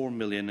 1.4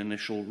 million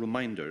initial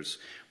reminders,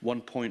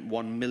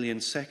 1.1 million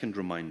second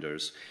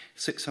reminders,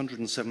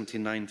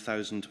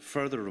 679,000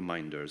 further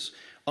reminders,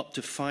 up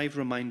to 5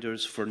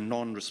 reminders for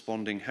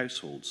non-responding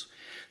households,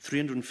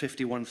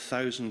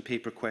 351,000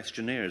 paper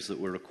questionnaires that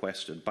were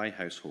requested by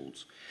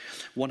households,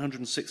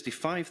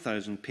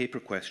 165,000 paper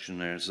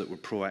questionnaires that were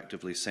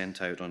proactively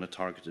sent out on a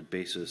targeted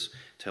basis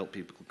to help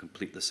people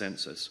complete the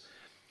census.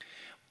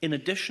 In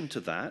addition to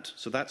that,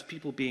 so that's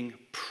people being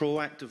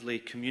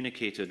proactively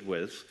communicated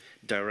with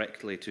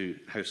directly to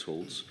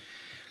households,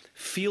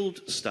 field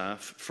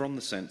staff from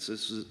the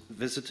census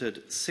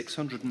visited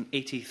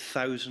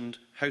 680,000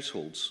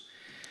 households.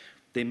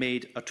 They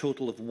made a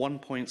total of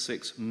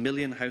 1.6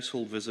 million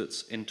household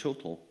visits in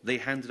total. They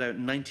handed out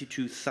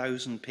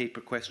 92,000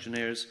 paper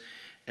questionnaires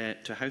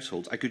to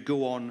households. I could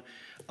go on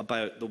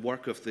about the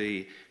work of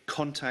the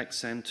contact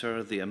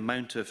centre, the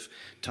amount of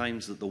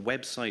times that the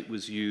website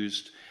was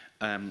used,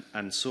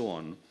 and so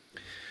on.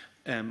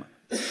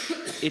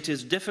 It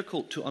is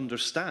difficult to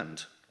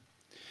understand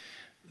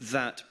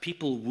that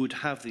people would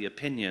have the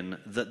opinion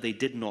that they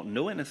did not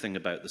know anything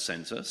about the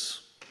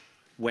census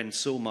when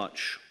so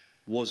much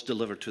was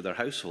delivered to their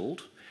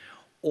household,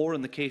 or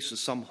in the case of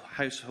some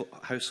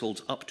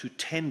households, up to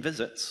 10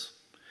 visits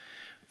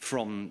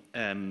from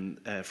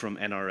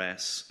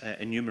NRS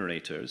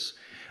enumerators.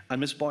 And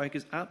Ms Boyack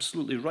is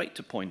absolutely right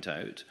to point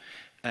out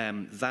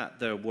that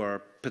there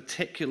were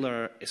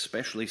particular,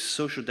 especially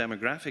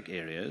socio-demographic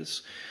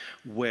areas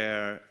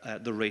where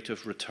the rate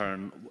of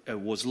return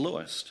was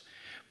lowest.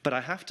 But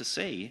I have to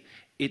say,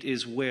 it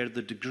is where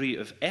the degree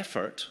of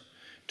effort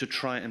to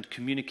try and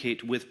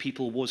communicate with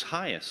people was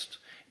highest.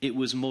 It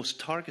was most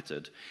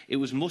targeted. It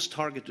was most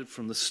targeted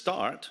from the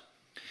start,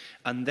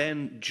 and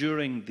then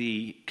during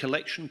the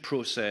collection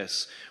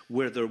process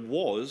where there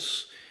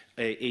was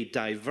a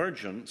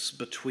divergence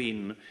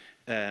between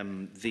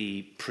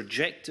the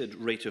projected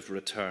rate of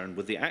return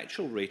with the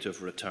actual rate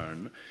of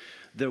return,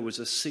 there was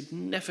a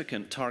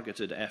significant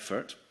targeted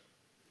effort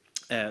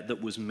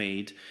that was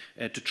made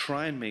to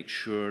try and make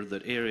sure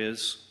that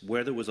areas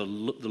where there was the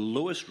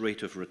lowest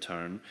rate of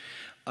return,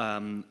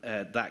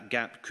 that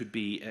gap could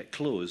be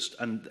closed.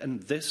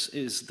 And this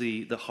is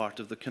the heart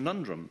of the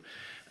conundrum,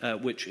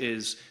 which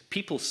is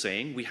people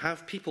saying, we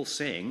have people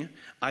saying,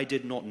 I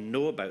did not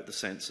know about the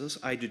census,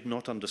 I did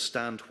not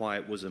understand why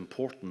it was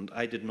important,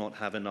 I did not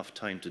have enough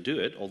time to do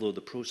it, although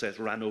the process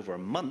ran over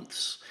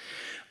months.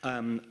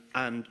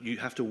 And you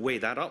have to weigh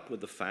that up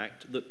with the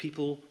fact that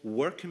people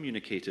were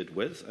communicated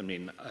with. I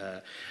mean,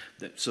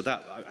 so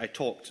that I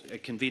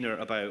talked, convener,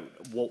 about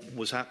what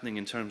was happening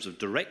in terms of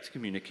direct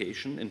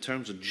communication, in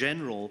terms of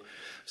general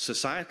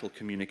societal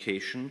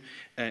communication.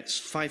 It's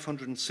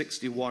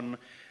 561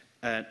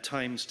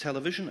 times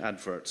television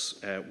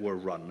adverts were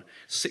run.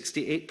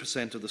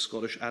 68% of the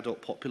Scottish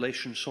adult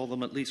population saw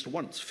them at least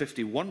once.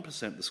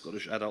 51% of the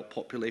Scottish adult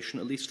population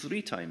at least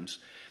 3 times.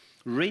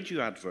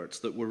 Radio adverts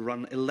that were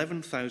run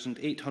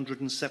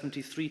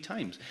 11,873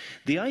 times.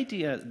 The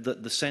idea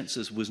that the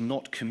census was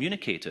not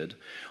communicated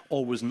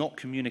or was not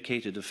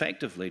communicated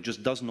effectively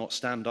just does not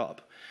stand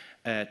up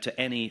to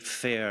any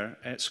fair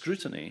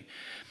scrutiny.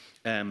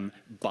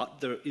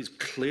 But there is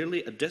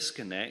clearly a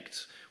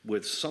disconnect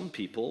with some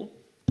people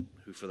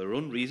who, for their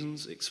own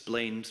reasons,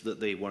 explained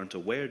that they weren't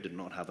aware, did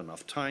not have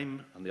enough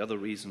time, and the other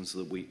reasons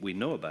that we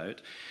know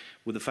about,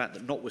 with the fact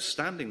that,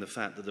 notwithstanding the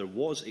fact that there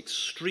was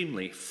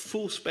extremely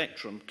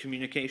full-spectrum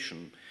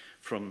communication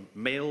from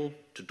mail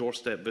to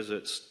doorstep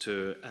visits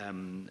to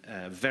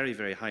very,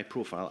 very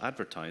high-profile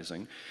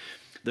advertising,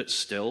 that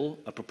still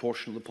a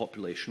proportion of the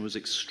population was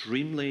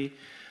extremely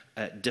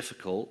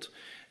difficult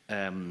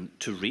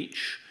to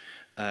reach.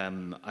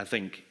 I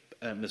think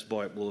Ms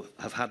Boyd will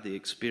have had the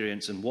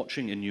experience in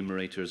watching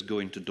enumerators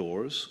going to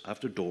doors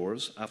after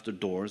doors after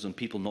doors and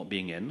people not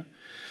being in,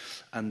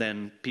 and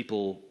then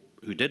people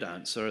who did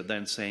answer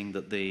then saying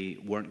that they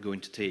weren't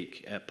going to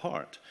take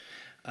part.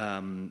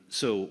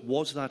 So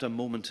was that a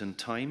moment in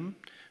time?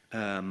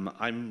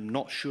 I'm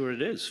not sure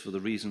it is, for the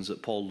reasons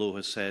that Paul Lowe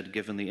has said,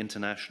 given the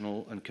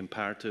international and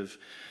comparative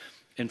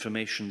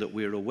information that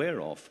we're aware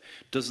of.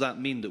 Does that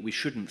mean that we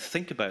shouldn't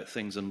think about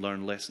things and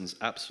learn lessons?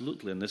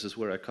 Absolutely, and this is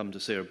where I come to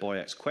Sarah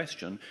Boyack's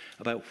question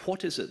about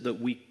what is it that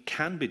we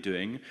can be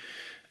doing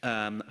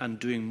and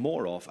doing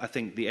more of. I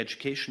think the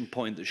education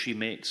point that she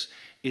makes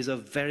is a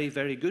very,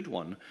 very good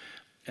one.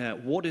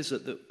 What is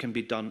it that can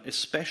be done,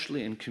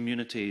 especially in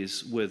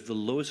communities with the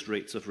lowest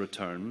rates of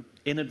return,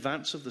 in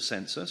advance of the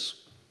census,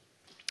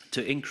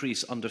 to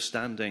increase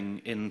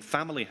understanding in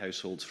family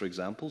households, for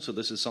example? So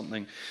this is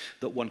something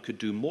that one could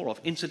do more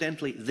of.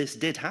 Incidentally, this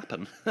did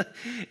happen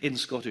in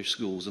Scottish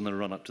schools in the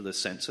run-up to this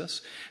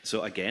census.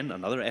 So again,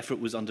 another effort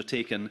was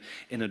undertaken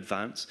in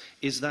advance.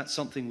 Is that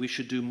something we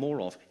should do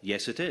more of?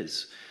 Yes, it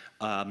is.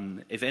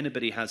 If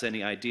anybody has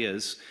any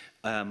ideas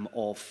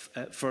of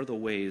further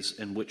ways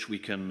in which we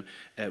can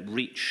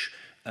reach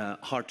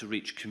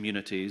hard-to-reach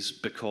communities,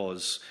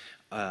 because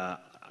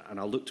and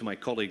I'll look to my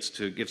colleagues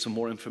to give some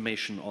more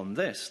information on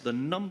this, the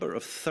number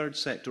of third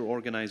sector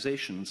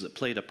organisations that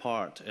played a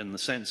part in the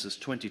census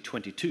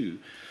 2022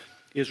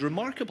 is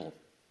remarkable.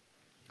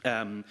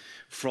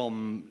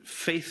 From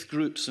faith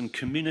groups and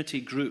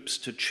community groups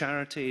to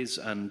charities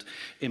and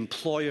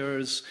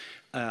employers,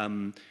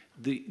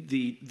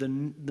 the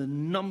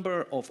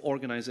number of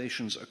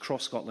organisations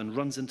across Scotland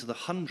runs into the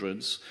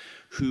hundreds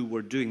who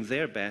were doing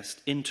their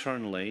best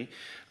internally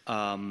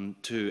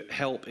to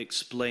help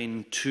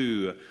explain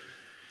to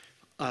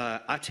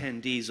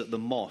attendees at the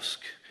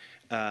mosque,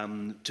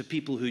 to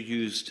people who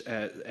used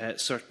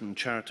certain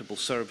charitable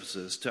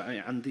services,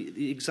 and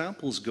the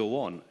examples go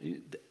on.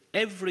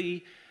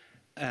 Every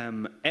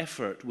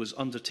effort was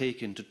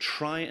undertaken to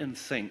try and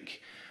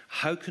think,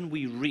 how can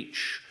we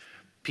reach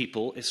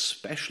people,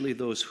 especially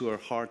those who are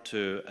hard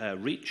to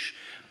reach?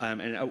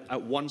 And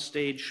at one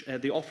stage,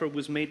 the offer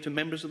was made to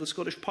members of the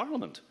Scottish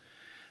Parliament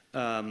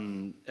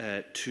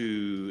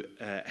to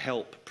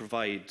help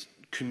provide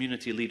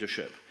community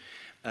leadership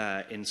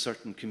in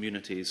certain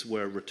communities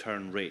where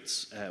return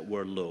rates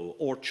were low,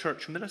 or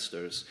church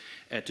ministers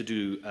to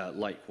do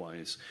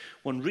likewise.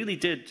 One really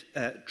did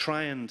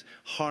try and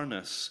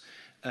harness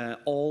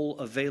all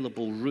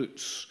available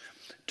routes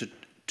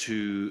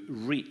to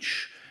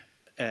reach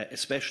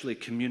especially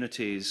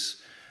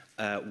communities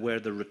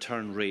where the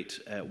return rate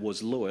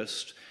was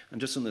lowest.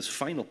 And just on this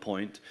final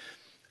point,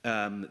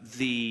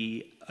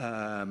 the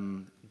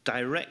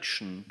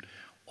direction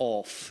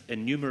of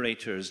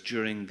enumerators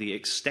during the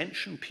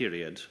extension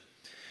period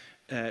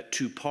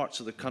to parts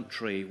of the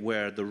country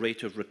where the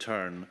rate of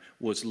return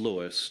was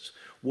lowest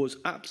was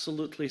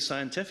absolutely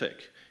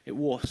scientific. It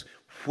was,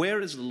 where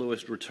is the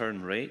lowest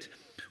return rate?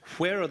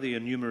 Where are the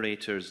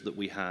enumerators that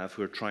we have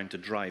who are trying to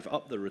drive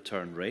up the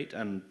return rate?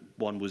 And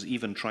one was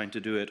even trying to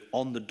do it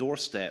on the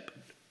doorstep,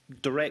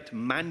 direct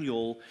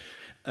manual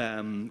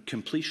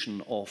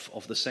completion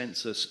of the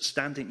census,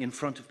 standing in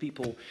front of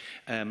people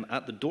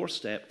at the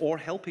doorstep, or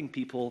helping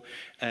people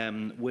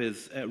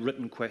with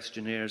written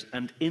questionnaires,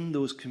 and in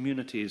those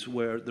communities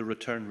where the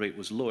return rate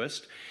was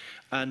lowest.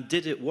 And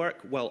did it work?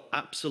 Well,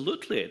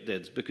 absolutely it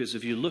did, because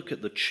if you look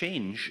at the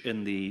change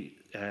in the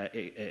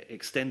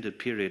extended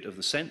period of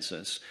the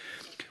census,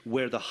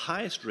 where the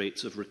highest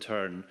rates of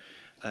return,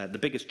 the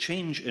biggest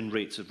change in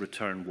rates of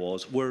return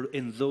were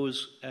in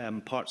those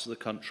parts of the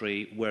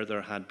country where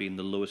there had been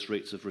the lowest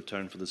rates of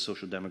return for the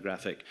social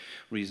demographic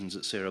reasons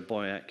that Sarah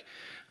Boyack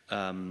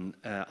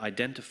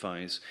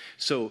identifies.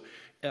 So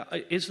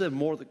is there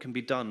more that can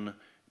be done?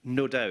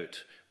 No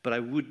doubt. But I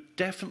would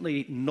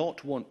definitely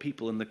not want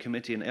people in the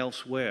committee and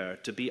elsewhere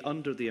to be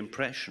under the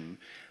impression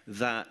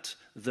that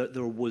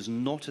there was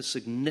not a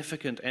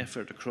significant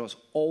effort across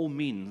all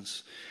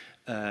means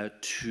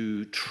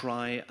to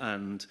try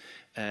and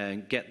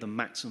get the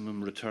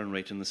maximum return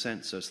rate in the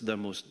census. There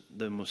most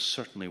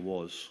certainly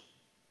was.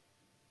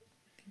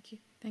 Thank you.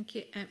 Thank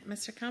you.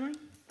 Mr. Cameron?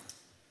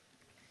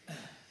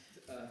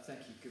 Thank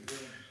you. Good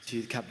morning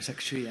to the Cabinet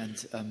Secretary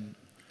and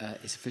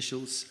his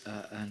officials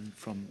and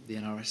from the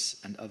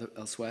NRS and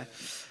elsewhere.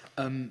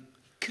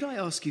 Could I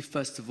ask you,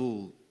 first of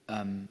all,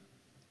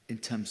 in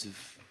terms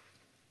of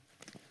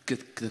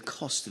the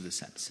cost of the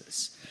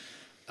census,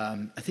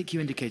 I think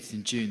you indicated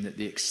in June that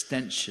the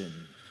extension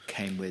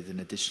came with an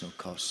additional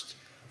cost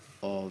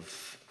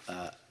of,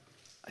 I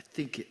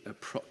think,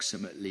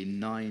 approximately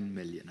 9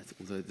 million,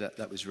 although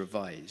that was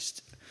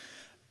revised.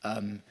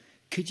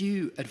 Could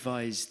you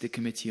advise the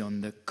committee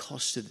on the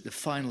cost of the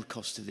final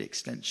cost of the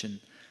extension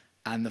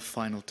and the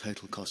final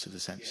total cost of the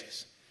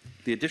census?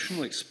 The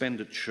additional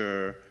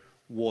expenditure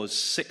was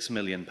 £6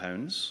 million,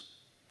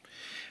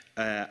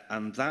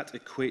 and that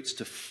equates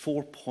to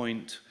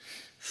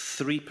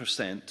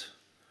 4.3%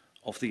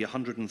 of the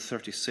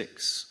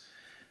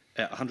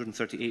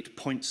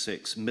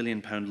 £138.6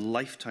 million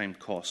lifetime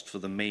cost for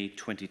the May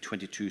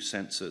 2022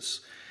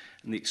 census.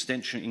 And the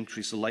extension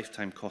increased the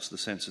lifetime cost of the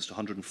census to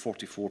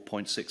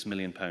 £144.6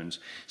 million.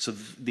 So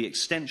the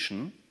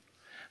extension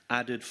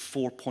added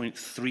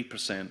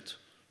 4.3%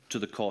 to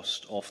the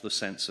cost of the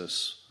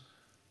census.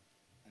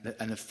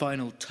 And the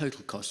final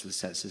total cost of the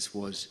census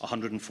was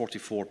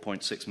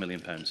 £144.6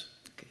 million.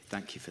 Okay,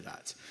 thank you for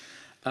that.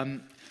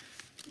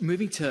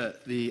 Moving to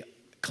the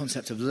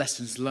concept of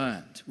lessons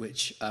learned,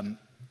 which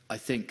I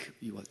think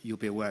you'll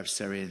be aware of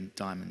Syrian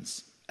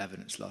Diamond's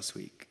evidence last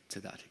week to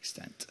that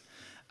extent.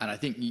 And I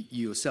think you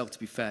yourself, to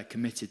be fair,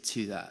 committed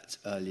to that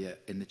earlier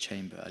in the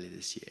chamber earlier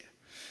this year.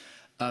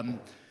 I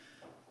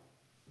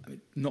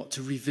mean, not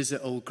to revisit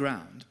old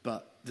ground,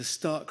 but the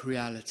stark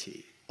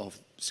reality of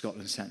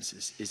Scotland's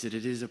census is that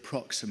it is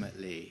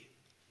approximately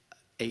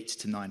 8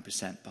 to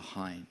 9%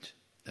 behind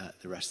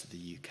the rest of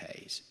the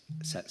UK's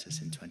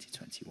census in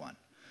 2021.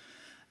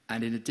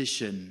 And in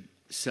addition,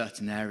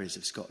 certain areas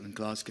of Scotland,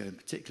 Glasgow in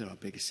particular, our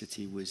biggest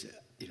city, was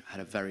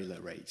had a very low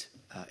rate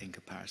in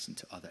comparison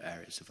to other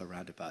areas of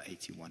around about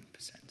 81%.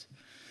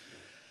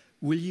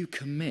 Will you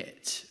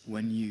commit,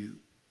 when you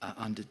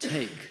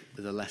undertake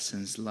the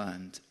lessons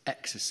learned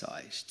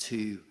exercise,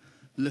 to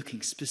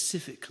looking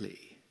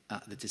specifically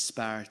at the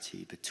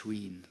disparity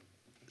between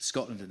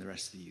Scotland and the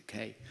rest of the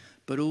UK,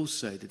 but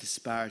also the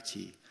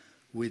disparity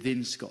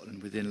within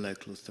Scotland, within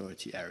local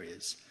authority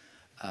areas?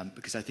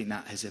 Because I think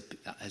that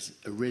has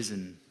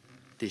arisen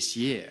this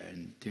year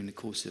and during the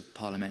course of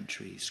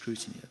parliamentary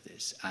scrutiny of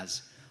this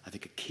as, I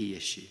think, a key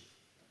issue.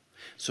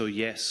 So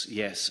yes,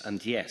 yes,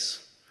 and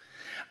yes.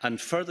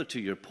 And further to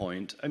your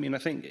point, I mean, I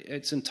think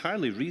it's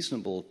entirely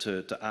reasonable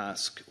to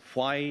ask,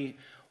 why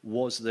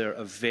was there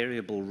a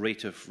variable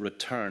rate of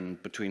return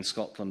between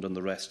Scotland and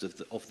the rest of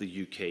the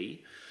UK?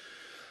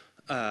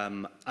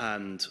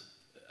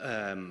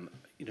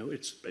 You know,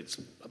 it's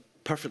a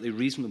perfectly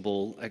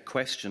reasonable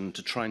question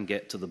to try and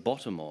get to the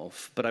bottom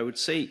of. But I would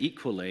say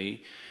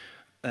equally,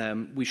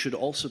 we should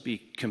also be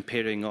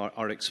comparing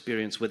our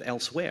experience with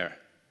elsewhere,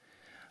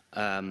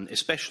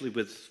 especially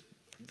with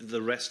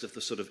the rest of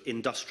the sort of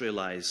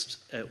industrialised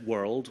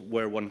world,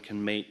 where one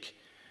can make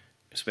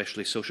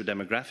especially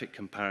socio-demographic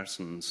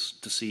comparisons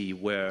to see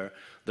where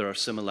there are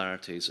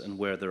similarities and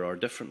where there are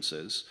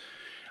differences.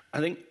 I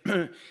think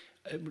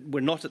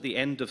we're not at the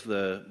end of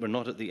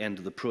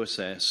the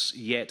process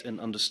yet in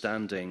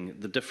understanding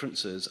the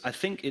differences. I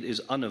think it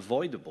is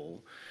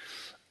unavoidable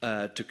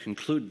to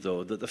conclude,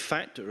 though, that the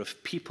factor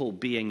of people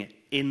being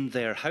in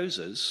their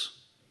houses,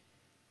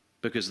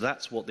 because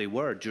that's what they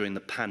were during the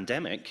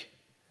pandemic,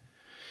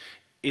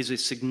 is a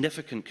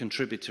significant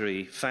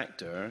contributory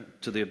factor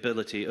to the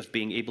ability of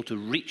being able to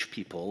reach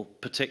people,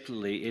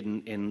 particularly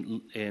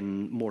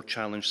in more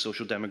challenged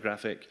social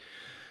demographic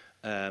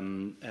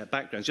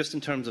backgrounds. Just in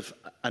terms of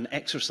an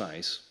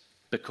exercise,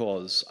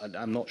 because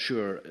I'm not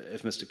sure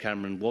if Mr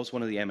Cameron was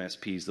one of the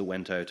MSPs that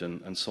went out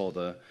and saw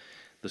the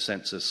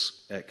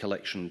census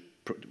collection.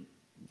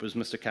 Was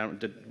Mr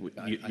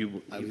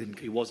Cameron?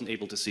 He wasn't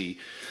able to see.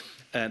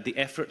 The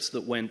efforts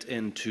that went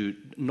into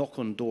knock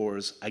on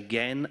doors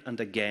again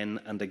and again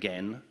and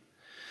again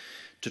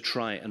to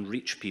try and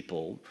reach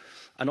people.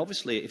 And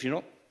obviously, if you're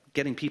not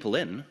getting people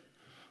in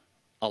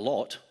a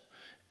lot,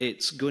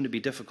 it's going to be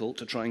difficult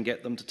to try and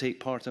get them to take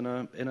part in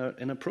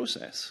a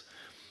process.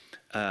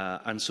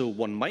 And so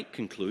one might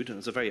conclude, and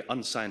it's a very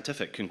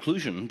unscientific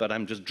conclusion, but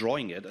I'm just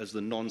drawing it as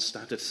the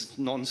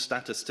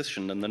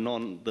non-statistician and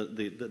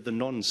the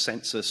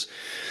non-census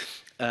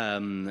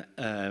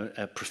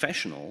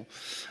professional,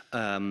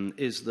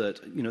 is that,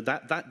 you know,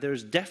 that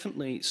there's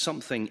definitely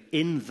something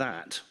in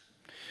that,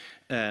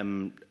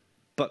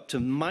 but to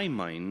my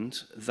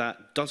mind,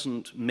 that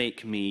doesn't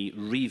make me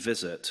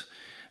revisit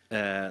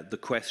the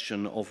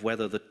question of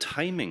whether the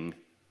timing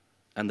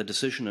and the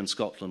decision in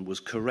Scotland was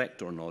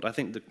correct or not. I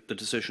think the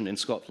decision in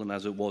Scotland,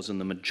 as it was in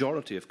the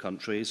majority of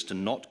countries, to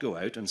not go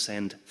out and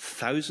send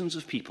thousands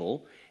of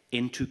people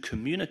into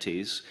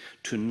communities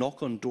to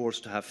knock on doors,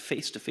 to have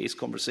face-to-face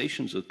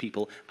conversations with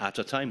people at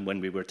a time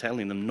when we were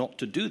telling them not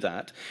to do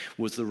that,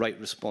 was the right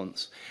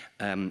response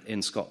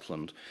in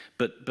Scotland.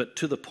 But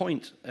to the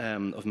point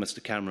of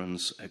Mr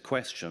Cameron's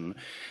question,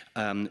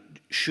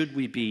 should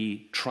we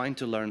be trying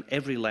to learn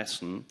every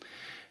lesson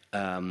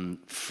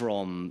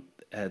from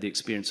the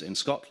experience in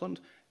Scotland,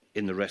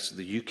 in the rest of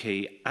the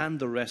UK and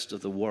the rest of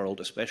the world,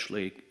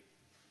 especially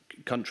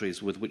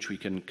countries with which we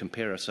can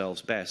compare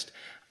ourselves best?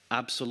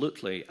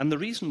 Absolutely. And the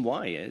reason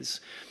why is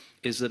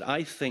that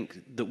I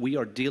think that we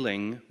are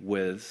dealing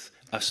with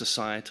a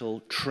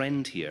societal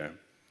trend here.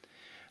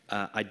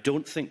 I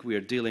don't think we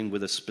are dealing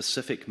with a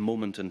specific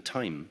moment in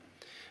time.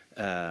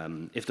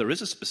 If there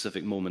is a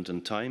specific moment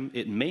in time,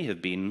 it may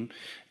have been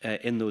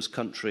in those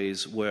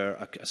countries where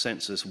a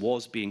census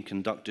was being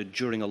conducted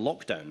during a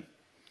lockdown.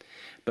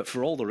 But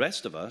for all the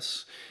rest of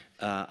us,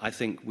 I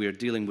think we're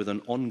dealing with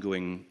an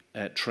ongoing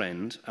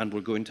trend, and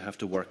we're going to have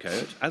to work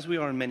out, as we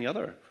are in many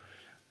other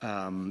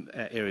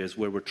areas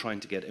where we're trying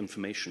to get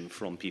information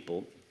from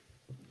people,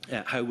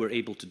 how we're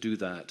able to do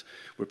that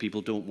where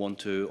people don't want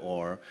to,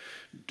 or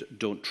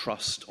don't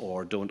trust,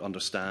 or don't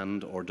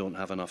understand, or don't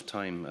have enough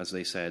time, as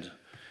they said,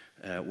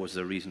 was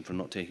their reason for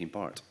not taking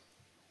part.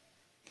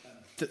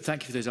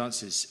 Thank you for those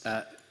answers.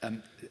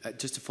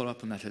 Just to follow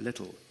up on that a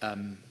little,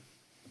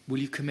 will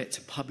you commit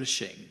to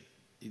publishing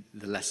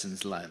the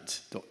lessons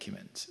learnt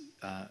document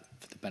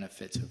for the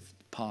benefit of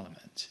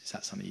Parliament? Is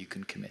that something you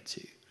can commit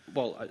to?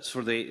 Well, it's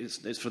for the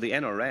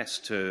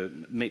NRS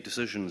to make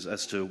decisions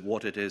as to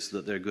what it is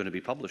that they're going to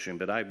be publishing,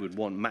 but I would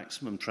want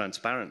maximum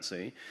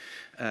transparency,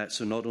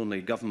 so not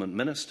only government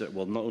minister,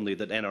 well, not only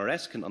that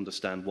NRS can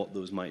understand what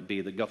those might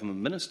be, that government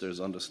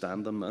ministers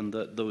understand them, and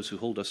that those who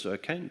hold us to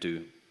account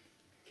do.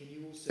 Can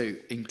you also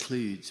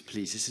include,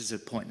 please, this is a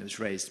point that was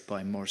raised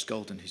by Maurice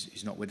Golden,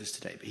 who's not with us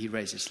today, but he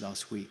raised this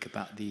last week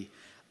about the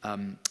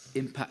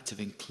impact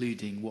of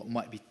including what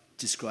might be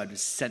described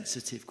as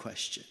sensitive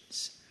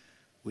questions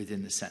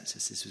within the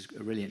census. This was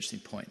a really interesting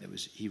point that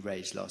he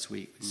raised last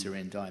week with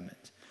Syrian Diamond.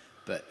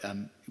 But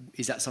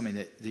is that something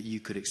that you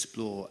could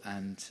explore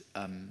and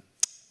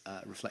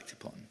reflect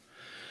upon?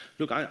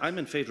 Look, I'm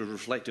in favour of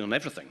reflecting on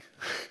everything.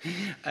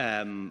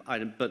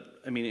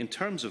 But, I mean, in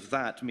terms of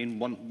that, I mean,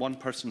 one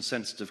person's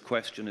sensitive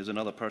question is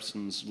another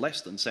person's less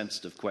than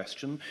sensitive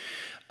question.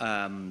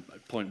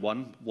 Point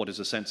one, what is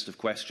a sensitive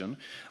question?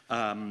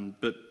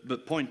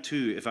 But point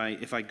two,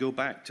 if I go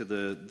back to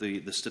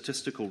the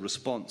statistical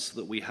response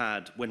that we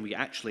had when we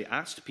actually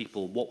asked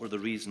people what were the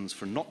reasons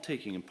for not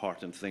taking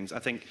part in things, I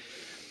think,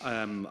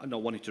 I'm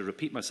not wanting to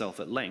repeat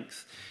myself at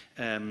length,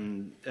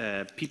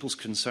 people's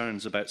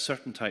concerns about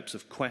certain types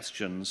of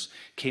questions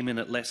came in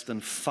at less than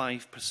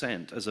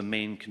 5% as a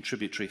main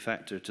contributory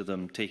factor to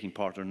them taking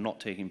part or not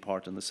taking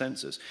part in the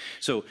census.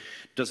 So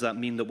does that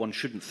mean that one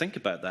shouldn't think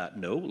about that?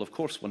 No. Well, of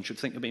course one should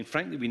think. I mean,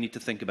 frankly, we need to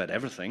think about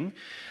everything.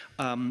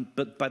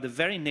 But by the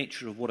very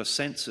nature of what a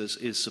census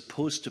is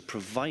supposed to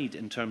provide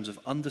in terms of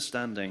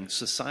understanding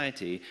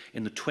society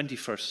in the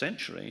 21st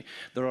century,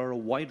 there are a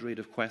wide range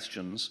of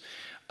questions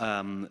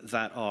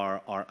that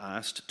are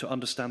asked to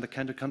understand the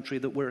kind of country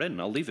that we're in.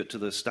 I'll leave it to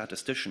the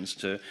statisticians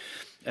to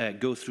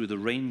go through the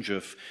range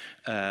of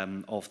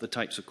the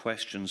types of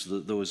questions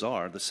that those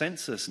are. The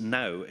census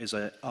now is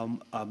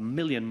a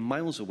million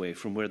miles away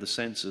from where the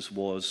census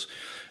was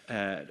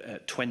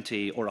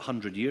 20 or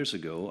 100 years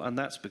ago, and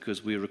that's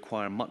because we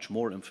require much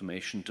more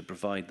information to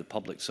provide the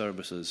public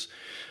services,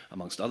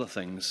 amongst other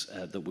things,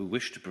 that we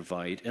wish to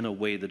provide in a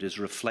way that is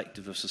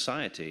reflective of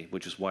society,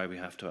 which is why we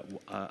have to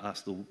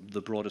ask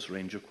the broadest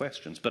range of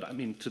questions. But, I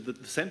mean, to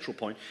the central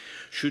point,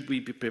 should we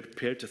be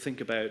prepared to think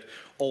about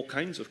all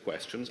kinds of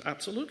questions?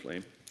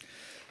 Absolutely.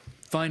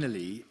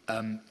 Finally,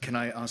 can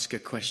I ask a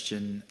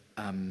question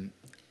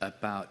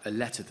about a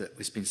letter that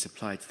was being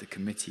supplied to the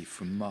committee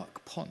from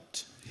Mark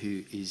Pont,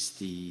 who is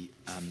the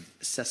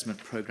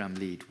assessment programme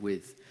lead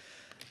with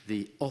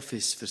the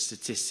Office for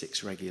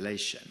Statistics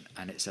Regulation,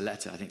 and it's a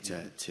letter, I think,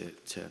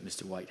 to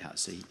Mr.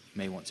 Whitehouse, so you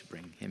may want to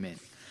bring him in,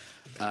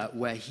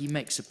 where he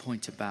makes a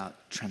point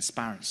about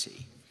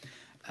transparency.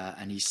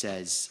 And he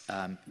says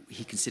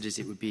he considers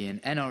it would be in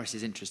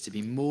NRS's interest to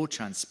be more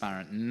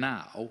transparent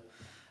now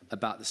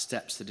about the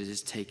steps that it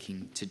is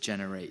taking to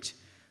generate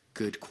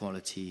good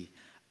quality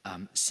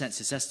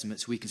census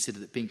estimates. We consider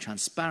that being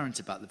transparent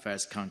about the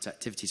various current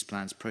activities,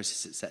 plans,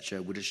 processes,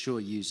 etc., would assure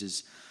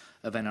users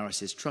of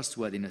NRS's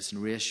trustworthiness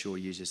and reassure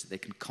users that they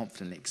can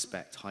confidently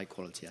expect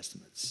high-quality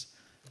estimates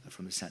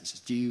from the census.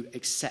 Do you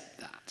accept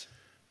that?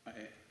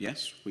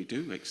 Yes, we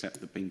do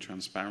accept that being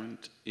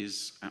transparent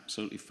is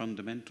absolutely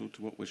fundamental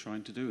to what we're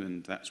trying to do,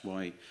 and that's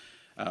why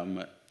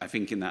I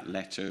think in that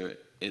letter,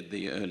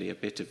 the earlier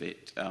bit of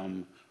it,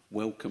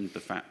 welcomed the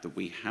fact that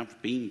we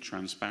have been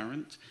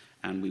transparent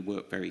and we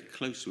work very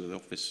closely with the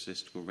Office of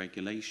Statistical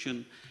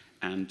Regulation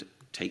and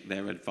take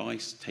their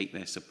advice, take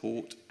their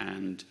support,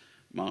 and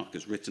Mark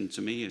has written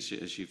to me, as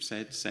you've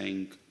said,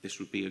 saying this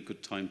would be a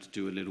good time to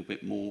do a little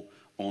bit more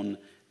on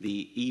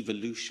the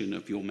evolution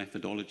of your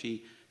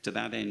methodology. To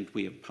that end,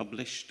 we have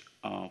published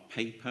our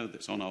paper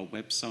that's on our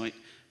website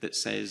that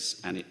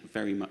says, and it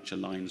very much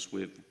aligns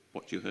with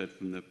what you heard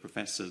from the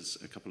professors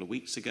a couple of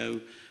weeks ago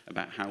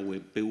about how we're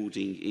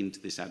building into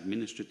this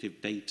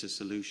administrative data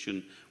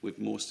solution with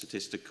more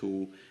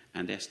statistical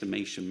and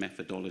estimation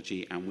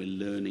methodology, and we're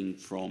learning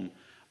from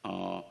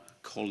our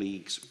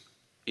colleagues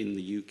in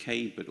the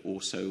UK, but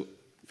also,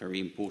 very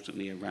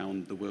importantly,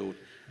 around the world.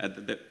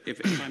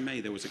 If I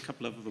may, there was a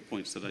couple of other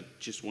points that I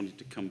just wanted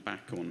to come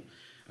back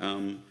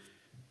on.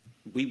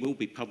 We will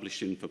be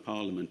publishing for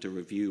Parliament a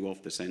review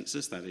of the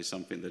census. That is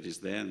something that is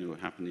there and will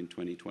happen in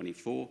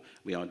 2024.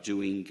 We are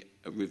doing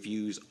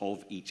reviews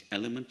of each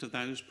element of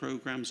those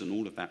programmes, and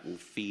all of that will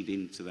feed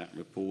into that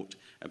report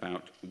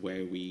about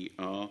where we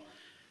are.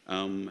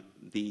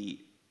 The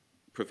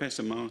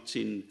Professor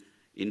Martin,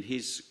 in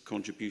his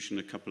contribution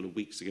a couple of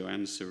weeks ago,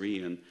 and Sir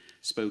Ian,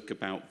 spoke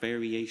about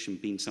variation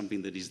being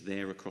something that is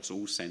there across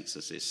all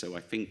censuses. So I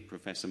think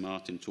Professor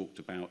Martin talked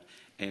about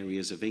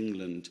areas of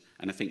England,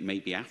 and I think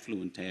maybe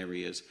affluent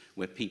areas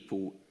where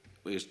people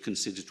were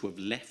considered to have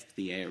left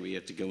the area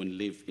to go and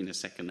live in a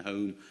second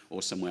home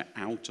or somewhere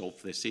out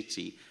of the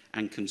city,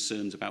 and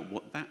concerns about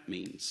what that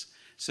means.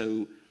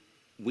 So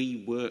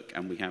we work,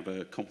 and we have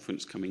a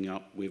conference coming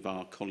up with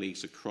our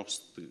colleagues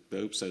across the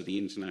globe, so the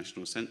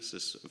International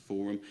Census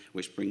Forum,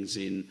 which brings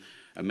in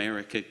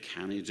America,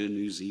 Canada,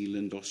 New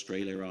Zealand,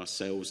 Australia,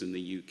 ourselves in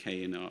the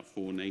UK and our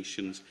 4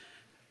 nations.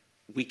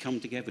 We come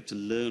together to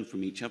learn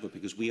from each other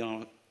because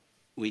we're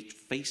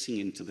facing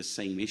into the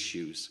same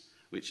issues,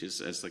 which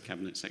is, as the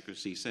Cabinet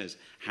Secretary says,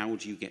 how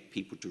do you get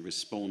people to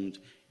respond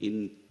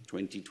in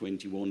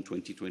 2021,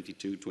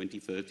 2022,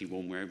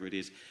 2031, wherever it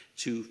is,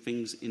 to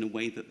things in a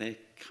way that they're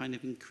kind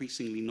of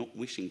increasingly not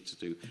wishing to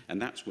do.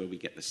 And that's where we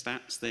get the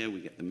stats there, we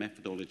get the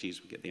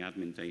methodologies, we get the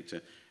admin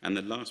data. And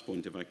the last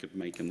point, if I could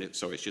make, and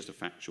sorry, it's just a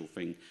factual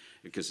thing,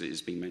 because it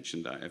has been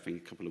mentioned, I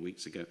think, a couple of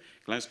weeks ago.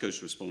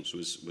 Glasgow's response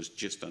was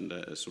just under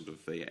a sort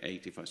of the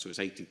 85, so it's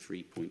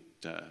 83 point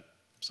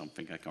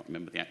something. I can't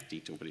remember the exact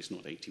detail, but it's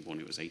not 81,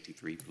 it was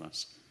 83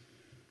 plus.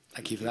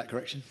 Thank you for that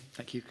correction.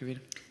 Thank you,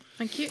 Convener.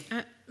 Thank you.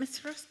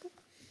 Mr Ruskell?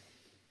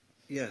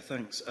 Yeah,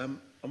 thanks.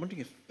 I'm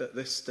wondering if at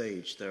this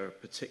stage there are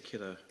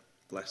particular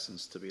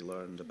lessons to be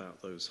learned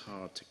about those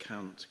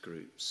hard-to-count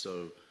groups.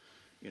 So,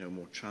 you know,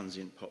 more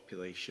transient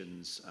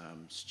populations,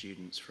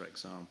 students, for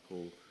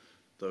example,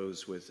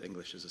 those with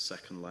English as a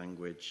second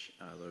language,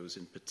 those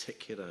in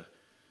particular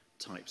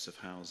types of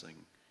housing.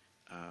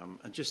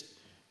 And just,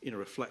 you know,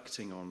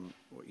 reflecting on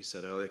what you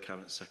said earlier,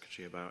 Cabinet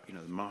Secretary, about, you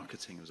know, the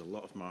marketing. There was a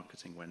lot of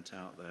marketing went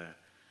out there.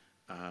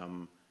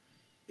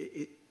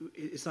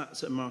 Is that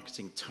sort of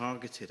marketing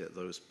targeted at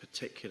those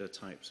particular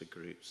types of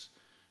groups?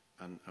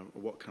 And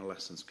what kind of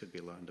lessons could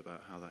be learned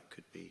about how that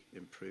could be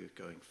improved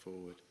going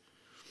forward?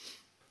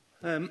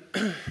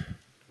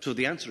 So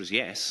the answer is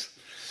yes.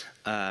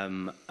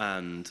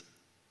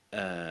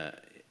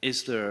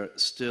 Is there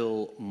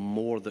still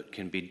more that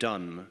can be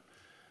done?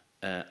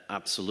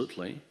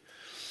 Absolutely.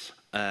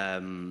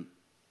 That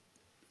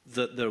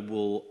there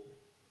will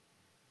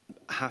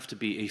have to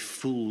be a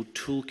full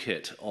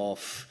toolkit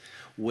of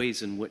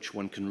ways in which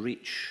one can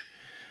reach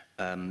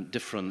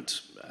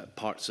different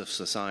parts of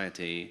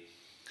society,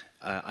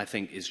 I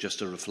think is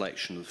just a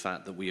reflection of the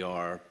fact that we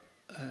are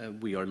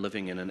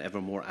living in an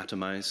ever more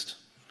atomized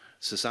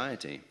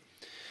society.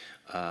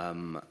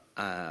 What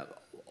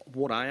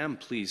I am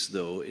pleased,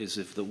 though, is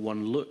if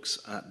one looks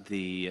at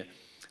the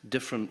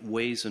different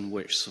ways in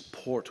which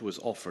support was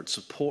offered.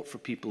 Support for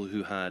people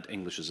who had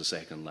English as a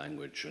second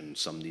language and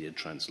some needed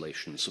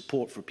translation.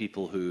 Support for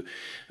people who,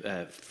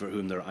 for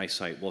whom their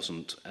eyesight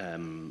wasn't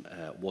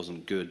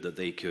good, that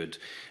they could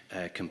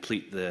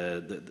complete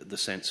the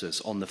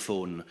census on the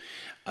phone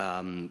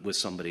with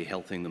somebody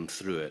helping them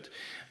through it.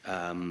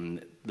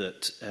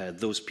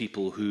 Those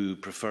people who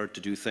preferred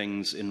to do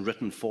things in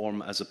written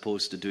form as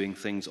opposed to doing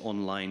things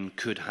online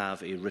could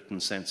have a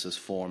written census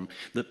form,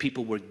 that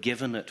people were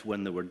given it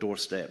when there were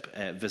doorstep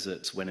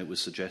visits, when it was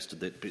suggested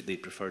that they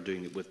prefer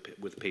doing it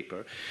with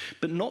paper,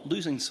 but not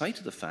losing sight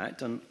of the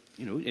fact, and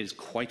you know, it is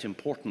quite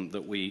important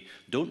that we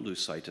don't lose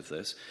sight of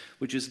this,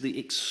 which is the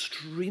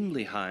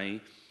extremely high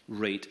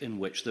rate in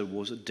which there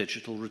was a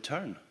digital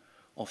return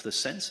of the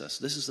census.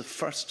 This is the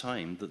first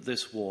time that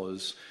this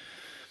was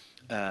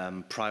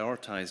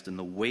prioritised in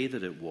the way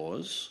that it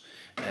was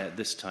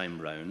this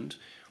time round.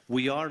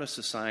 We are a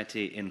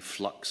society in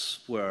flux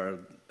where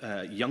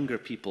younger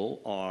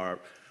people are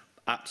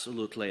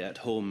absolutely at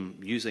home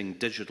using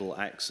digital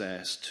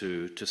access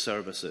to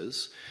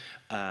services,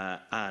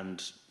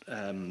 and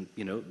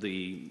you know,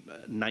 the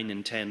 9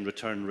 in 10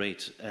 return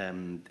rate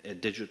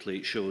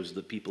digitally shows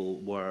that people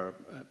were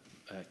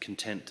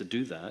content to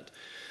do that.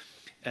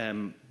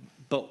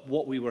 But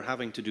what we were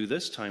having to do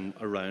this time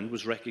around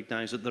was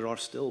recognise that there are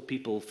still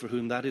people for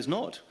whom that is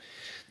not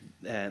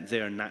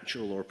their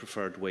natural or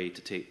preferred way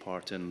to take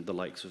part in the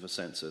likes of a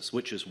census,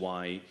 which is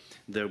why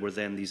there were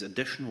then these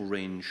additional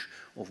range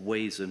of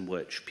ways in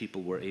which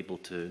people were able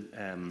to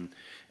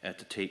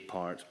take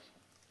part.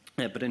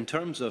 But in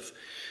terms of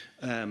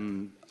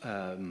the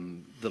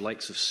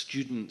likes of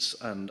students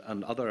and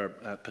other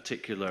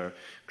particular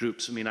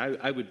groups, I mean,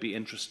 I would be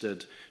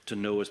interested to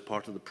know, as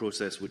part of the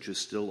process which is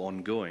still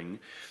ongoing,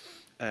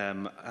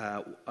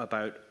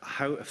 about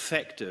how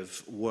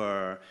effective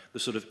were the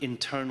sort of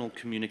internal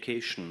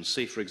communications,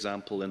 say, for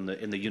example, in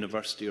the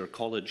university or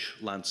college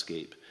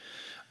landscape,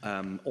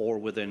 or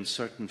within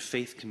certain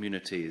faith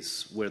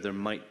communities where there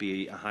might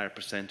be a higher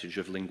percentage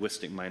of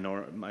linguistic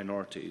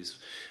minorities,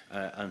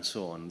 and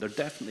so on. There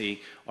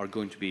definitely are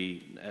going to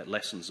be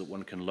lessons that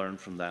one can learn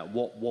from that.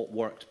 What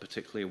worked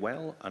particularly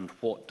well, and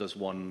what does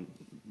one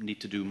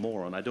need to do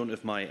more on? I don't know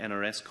if my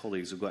NRS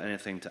colleagues have got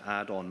anything to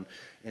add on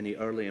any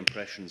early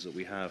impressions that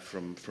we have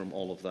from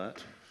all of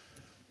that.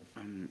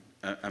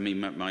 I mean,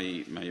 my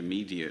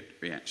immediate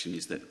reaction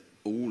is that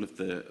all of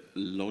the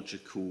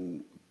logical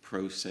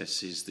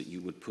processes that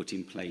you would put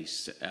in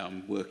place,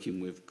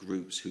 working with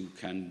groups who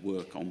can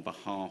work on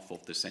behalf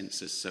of the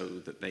census so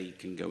that they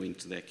can go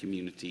into their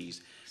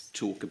communities,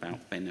 talk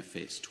about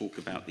benefits, talk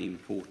about the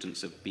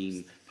importance of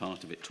being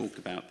part of it, talk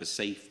about the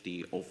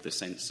safety of the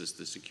census,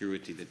 the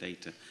security of the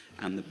data,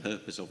 and the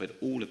purpose of it.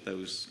 All of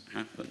those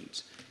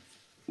happened.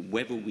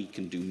 Whether we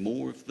can do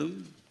more of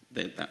them,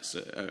 that's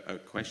a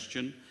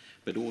question,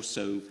 but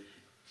also,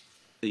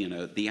 you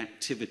know, the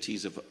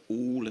activities of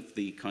all of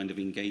the kind of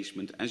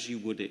engagement, as you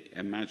would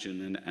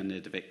imagine and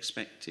have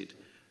expected,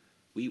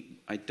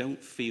 I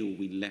don't feel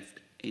we left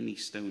any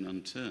stone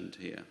unturned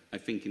here. I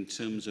think in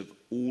terms of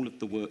all of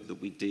the work that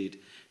we did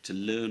to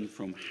learn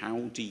from how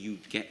do you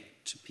get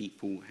to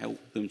people,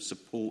 help them,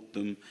 support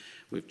them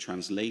with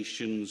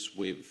translations,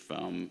 with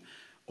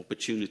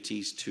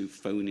opportunities to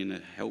phone in a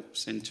help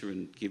centre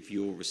and give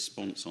your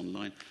response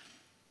online,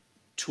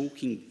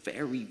 talking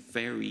very,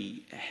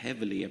 very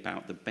heavily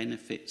about the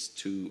benefits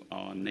to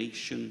our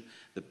nation,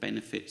 the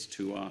benefits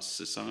to our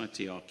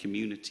society, our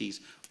communities,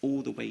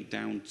 all the way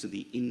down to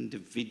the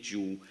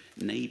individual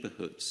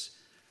neighbourhoods.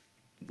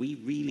 We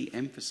really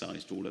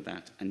emphasised all of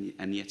that,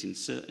 and yet in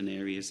certain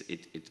areas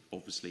it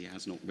obviously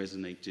has not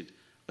resonated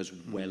as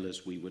well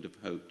as we would have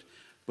hoped.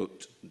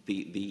 But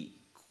the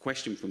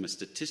question from a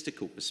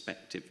statistical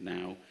perspective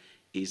now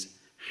is,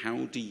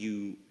 how do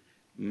you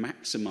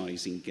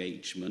maximise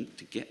engagement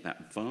to get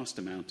that vast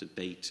amount of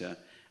data,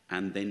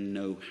 and then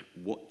know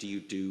what do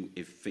you do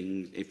if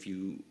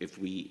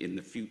we in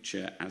the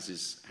future, as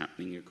is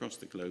happening across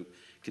the globe,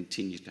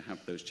 continue to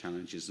have those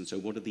challenges? And so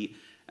what are the,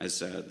 as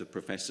the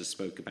professor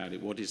spoke about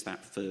it, what is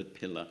that third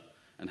pillar,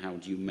 and how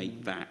do you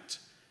make that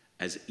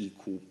as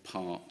equal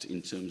part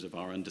in terms of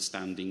our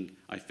understanding,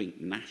 I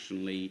think,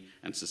 nationally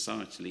and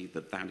societally,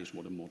 that that is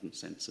what a modern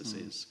census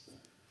is?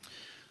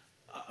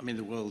 I mean,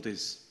 the world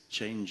is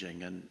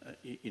changing, and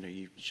you know,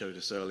 you showed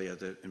us earlier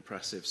the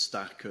impressive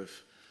stack of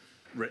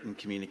written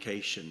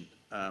communication.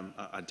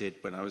 I did,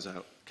 when I was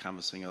out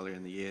canvassing earlier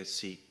in the year,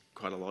 see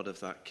quite a lot of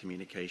that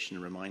communication,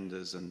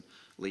 reminders and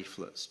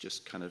leaflets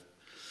just kind of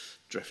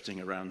drifting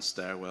around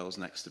stairwells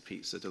next to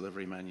pizza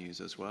delivery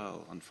menus as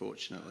well,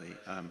 unfortunately,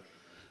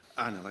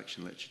 and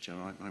election literature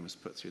I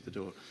must put through the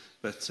door.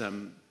 But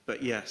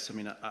yes, I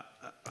mean,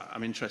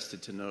 I'm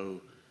interested to know,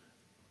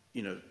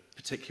 you know,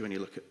 particularly when you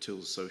look at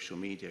tools, social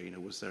media, you know,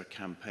 was there a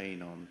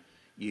campaign on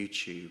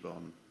YouTube,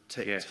 on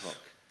TikTok,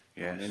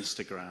 on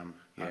Instagram,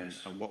 and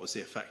what was the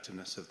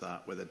effectiveness of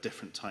that? Were there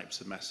different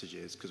types of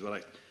messages? Because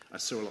what I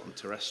saw a lot on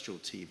terrestrial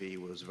TV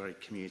was very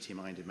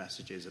community-minded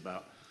messages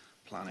about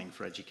planning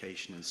for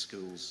education in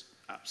schools.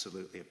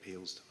 Absolutely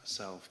appeals to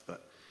myself,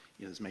 but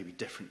you know, there's maybe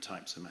different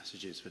types of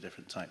messages for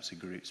different types of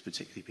groups,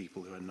 particularly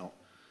people who are not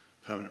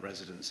permanent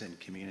residents in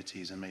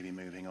communities and maybe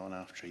moving on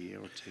after a year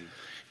or two.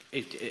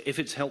 If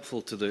it's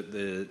helpful to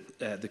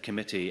the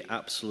committee,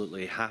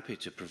 absolutely happy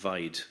to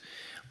provide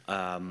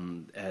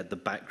the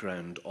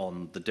background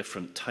on the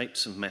different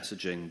types of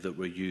messaging that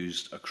were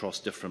used across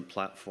different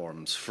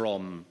platforms,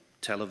 from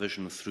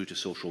television through to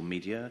social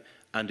media,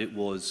 and it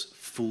was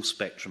full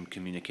spectrum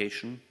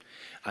communication,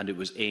 and it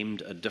was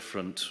aimed at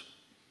different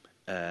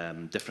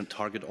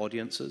target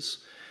audiences.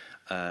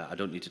 I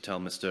don't need to tell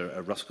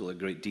Mr. Ruskell in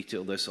great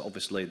detail this.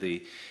 Obviously,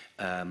 the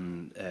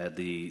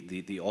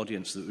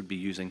audience that would be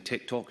using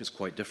TikTok is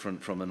quite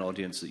different from an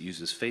audience that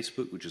uses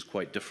Facebook, which is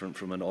quite different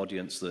from an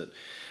audience that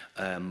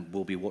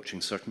will be watching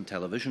certain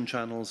television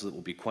channels, that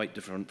will be quite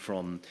different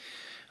from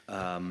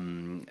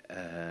other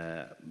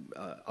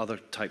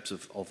types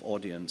of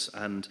audience.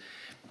 And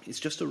it's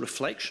just a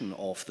reflection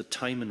of the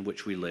time in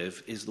which we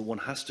live, is that one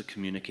has to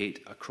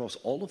communicate across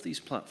all of these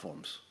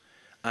platforms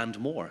and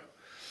more.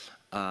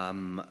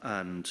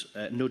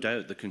 No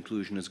doubt the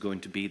conclusion is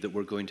going to be that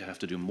we're going to have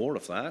to do more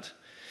of that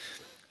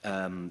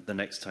the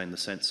next time the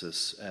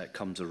census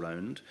comes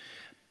around.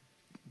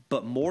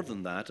 But more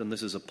than that, and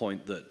this is a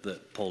point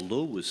that Paul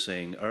Lowe was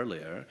saying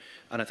earlier,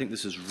 and I think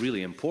this is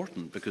really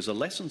important, because the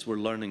lessons we're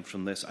learning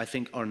from this, I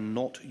think, are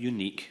not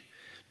unique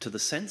to the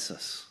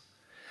census.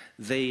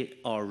 They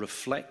are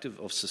reflective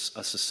of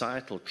a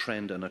societal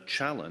trend and a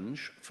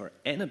challenge for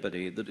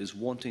anybody that is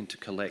wanting to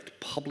collect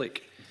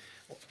public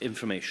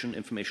information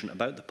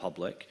about the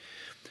public,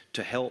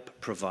 to help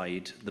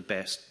provide the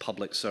best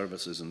public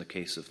services in the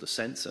case of the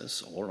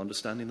census, or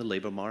understanding the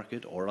labour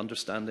market, or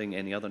understanding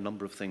any other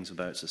number of things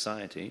about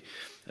society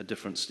at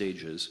different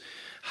stages.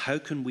 How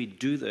can we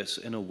do this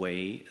in a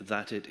way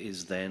that it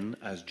is then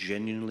as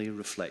genuinely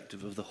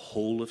reflective of the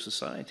whole of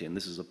society? And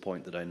this is a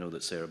point that I know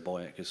that Sarah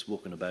Boyack has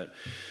spoken about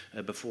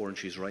before, and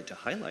she's right to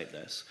highlight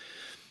this.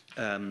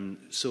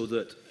 So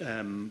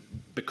that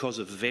because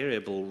of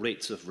variable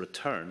rates of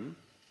return,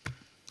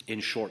 in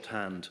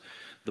shorthand,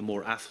 the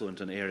more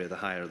affluent an area, the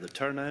higher the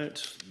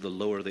turnout, the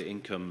lower the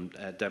income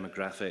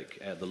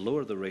demographic, the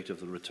lower the rate of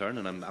the return.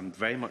 And I'm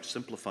very much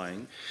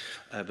simplifying,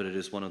 but it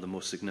is one of the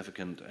most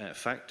significant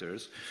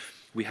factors.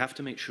 We have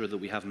to make sure that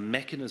we have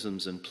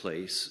mechanisms in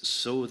place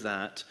so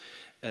that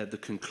the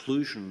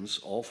conclusions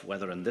of,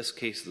 whether in this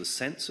case the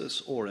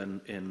census or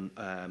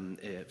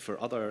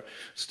for other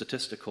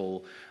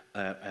statistical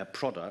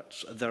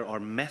products, there are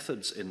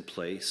methods in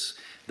place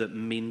that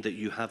mean that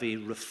you have a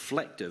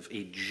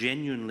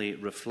genuinely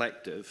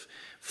reflective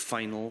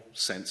final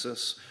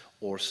census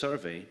or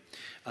survey.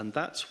 And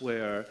that's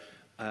where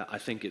I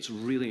think it's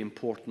really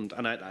important,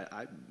 and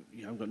I've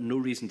got no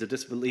reason to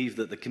disbelieve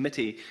that the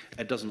committee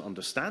doesn't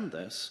understand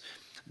this,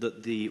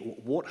 that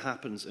what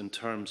happens in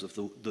terms of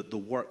the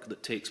work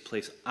that takes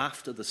place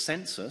after the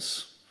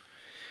census,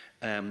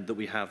 that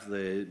we have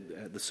the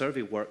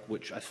survey work,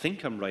 which I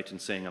think I'm right in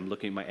saying, I'm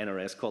looking at my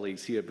NRS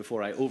colleagues here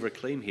before I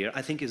overclaim here,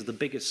 I think is the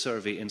biggest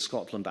survey in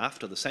Scotland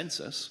after the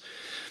census.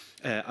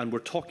 And we're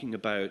talking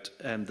about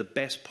the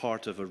best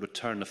part of a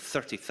return of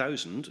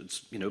 30,000. It's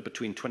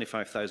between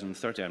 25,000 and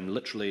 30. I'm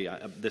literally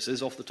this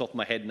is off the top of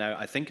my head now.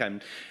 I think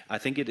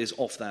it is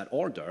off that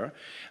order.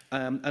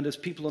 And as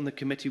people on the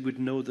committee would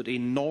know, that a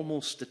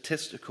normal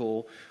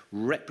statistical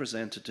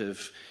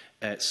representative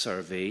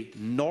survey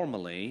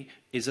normally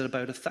is at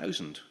about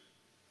 1,000.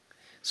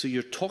 So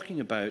you're talking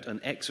about an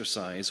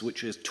exercise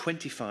which is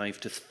 25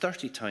 to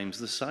 30 times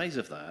the size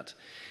of that.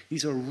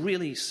 These are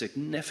really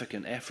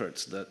significant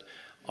efforts that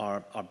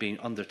are being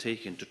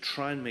undertaken to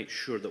try and make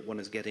sure that one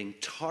is getting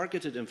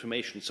targeted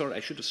information. Sorry, I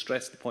should have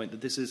stressed the point that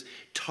this is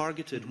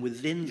targeted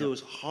within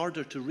those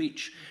harder to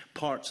reach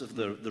parts of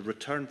the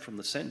return from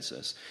the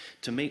census,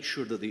 to make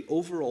sure that the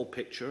overall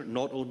picture,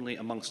 not only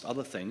amongst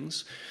other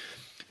things,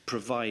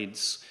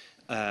 provides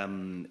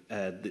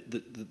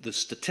the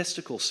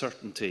statistical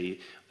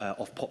certainty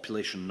of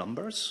population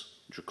numbers,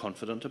 which we're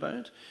confident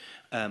about,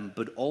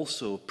 but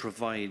also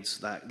provides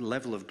that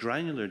level of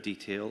granular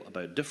detail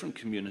about different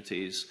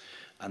communities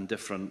and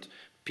different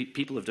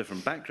people of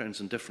different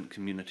backgrounds and different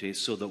communities,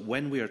 so that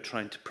when we are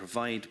trying to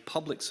provide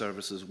public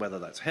services, whether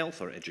that's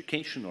health or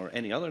education or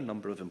any other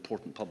number of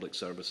important public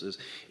services,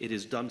 it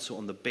is done so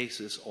on the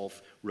basis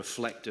of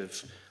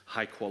reflective,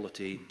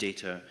 high-quality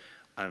data.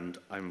 And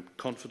I'm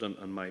confident,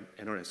 and my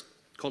NRS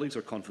colleagues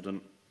are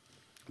confident,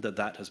 that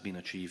that has been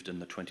achieved in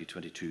the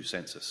 2022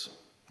 census.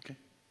 Okay,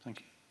 thank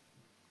you.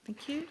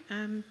 Thank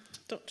you.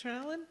 Dr.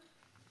 Allen?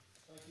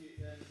 Thank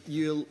you.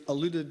 You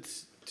alluded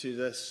to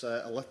this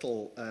a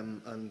little,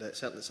 and it's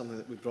certainly something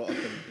that we brought up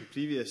in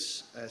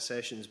previous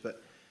sessions,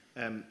 but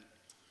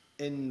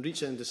in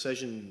reaching a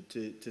decision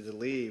to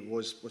delay,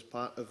 was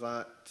part of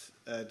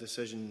that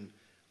decision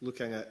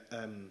looking at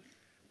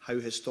how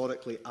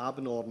historically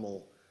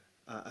abnormal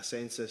a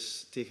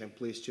census taking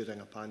place during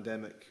a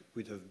pandemic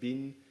would have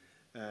been?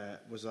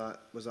 Was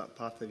that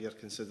part of your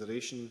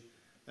consideration?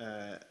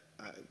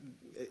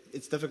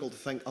 It's difficult to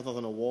think, other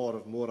than a war,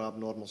 of more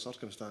abnormal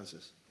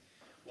circumstances.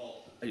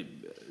 Well,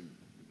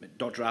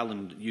 Dr.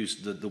 Allen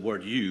used the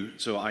word "you,"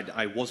 so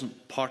I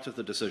wasn't part of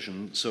the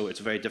decision, so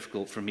it's very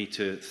difficult for me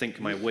to think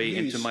my way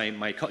into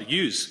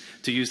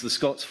to use the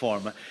Scots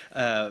form,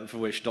 for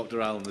which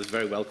Dr. Allen is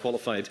very well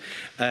qualified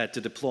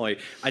to deploy.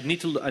 I'd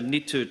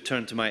need to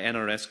turn to my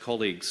NRS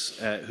colleagues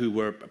who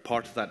were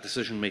part of that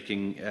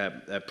decision-making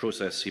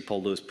process.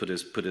 Paul Lewis put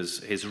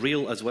his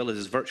real as well as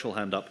his virtual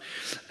hand up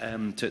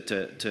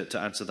to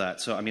answer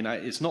that. So I mean,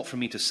 it's not for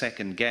me to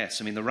second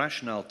guess. I mean, the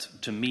rationale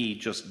to me,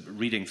 just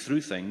reading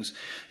through things,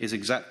 is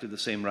exactly the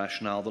same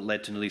rationale that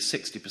led to nearly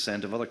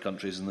 60% of other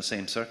countries in the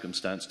same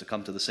circumstance to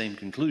come to the same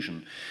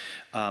conclusion.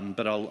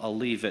 But I'll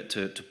leave it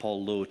to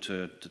Paul Lowe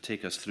to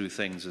take us through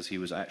things, as he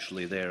was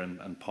actually there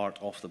and part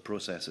of the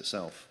process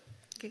itself.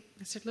 Okay,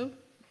 Mr. Lowe.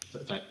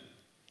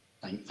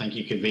 Thank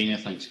you, Convener.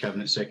 Thanks,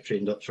 Cabinet Secretary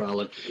and Dr.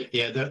 Allen.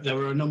 Yeah, there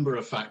were a number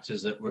of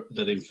factors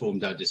that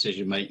informed our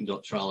decision-making,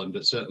 Dr. Allen,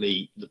 but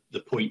certainly the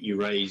point you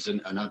raise,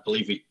 and I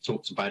believe we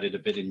talked about it a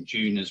bit in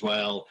June as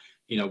well,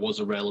 was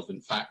a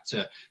relevant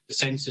factor. The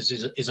census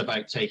is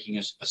about taking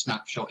a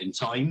snapshot in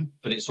time,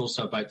 but it's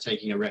also about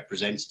taking a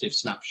representative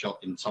snapshot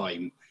in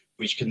time,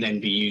 which can then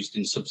be used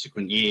in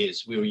subsequent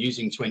years. We were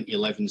using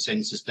 2011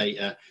 census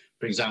data,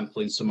 for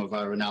example, in some of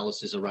our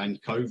analysis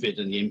around COVID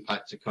and the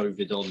impact of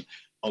COVID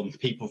on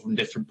people from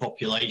different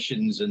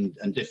populations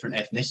and different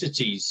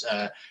ethnicities,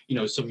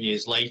 some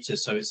years later.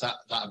 So it's that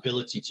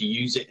ability to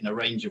use it in a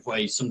range of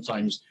ways,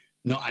 sometimes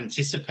not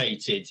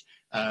anticipated,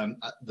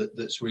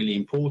 that's really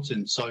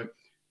important. So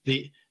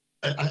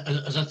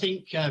as I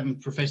think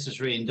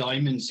Professors Ray and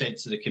Diamond said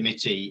to the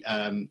committee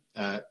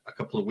a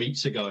couple of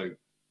weeks ago,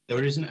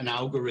 there isn't an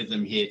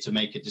algorithm here to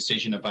make a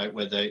decision about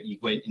whether you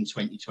went in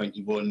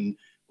 2021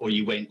 or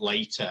you went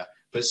later.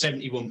 But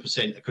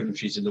 71% of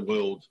countries in the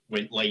world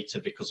went later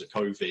because of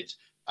COVID,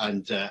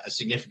 and a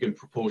significant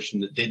proportion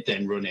that did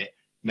then run it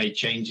made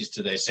changes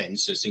to their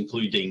census,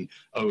 including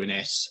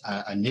ONS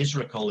and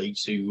NISRA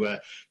colleagues who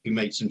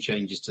made some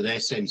changes to their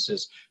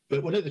census.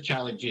 But one of the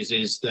challenges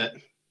is that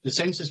the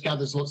census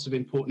gathers lots of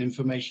important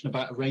information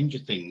about a range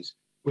of things.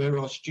 Where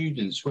are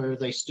students? Where are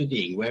they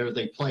studying? Where are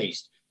they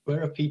placed?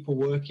 Where are people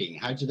working?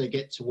 How do they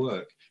get to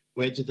work?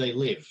 Where do they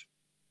live?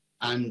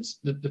 And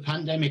the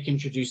pandemic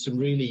introduced some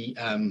really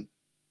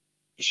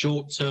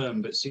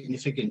short-term but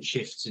significant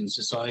shifts in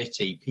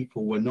society.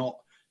 People were not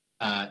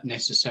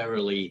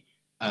necessarily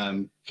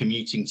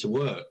commuting to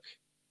work.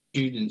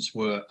 Students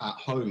were at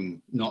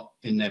home, not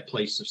in their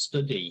place of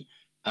study.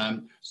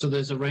 So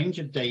there's a range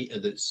of data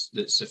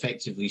that's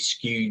effectively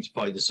skewed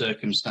by the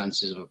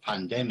circumstances of a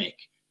pandemic.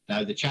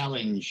 Now, the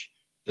challenge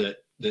that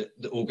the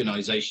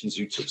organisations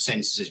who took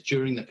censuses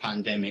during the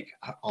pandemic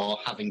are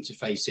having to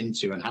face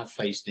into and have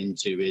faced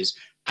into is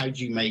how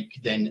do you make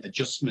then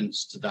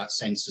adjustments to that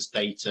census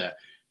data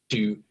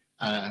to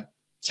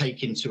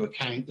take into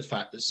account the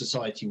fact that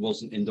society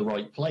wasn't in the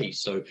right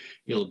place. So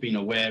you'll have been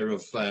aware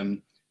of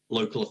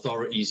local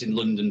authorities in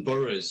London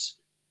boroughs,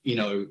 you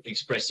know,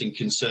 expressing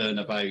concern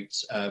about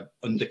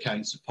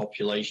undercounts of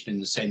population in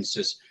the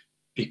census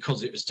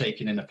because it was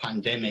taken in a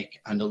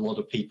pandemic, and a lot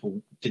of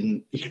people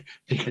didn't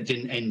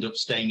end up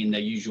staying in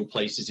their usual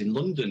places in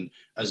London,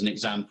 as an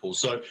example.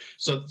 So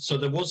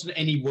there wasn't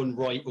any one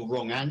right or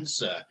wrong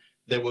answer.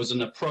 There was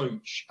an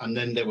approach, and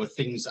then there were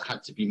things that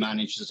had to be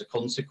managed as a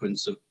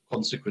consequence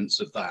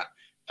of that.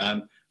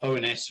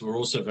 ONS were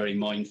also very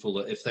mindful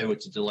that if they were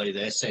to delay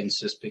their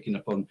census, picking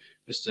up on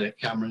Mr.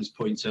 Cameron's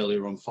point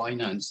earlier on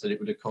finance, that it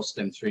would have cost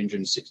them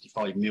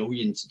 £365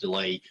 million to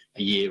delay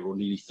a year, or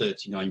nearly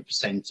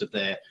 39% of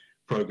their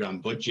programme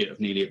budget of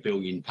nearly £1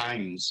 billion.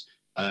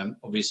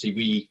 Obviously,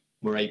 we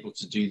were able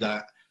to do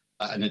that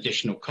at an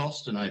additional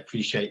cost, and I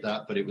appreciate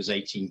that, but it was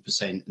 18%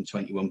 and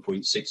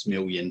 21.6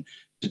 million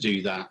to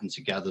do that and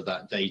to gather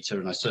that data.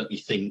 And I certainly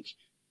think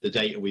the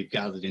data we've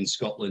gathered in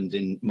Scotland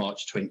in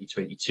March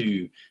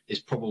 2022 is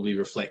probably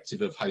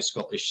reflective of how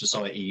Scottish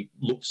society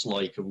looks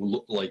like and will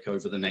look like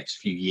over the next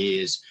few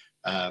years.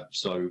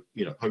 So,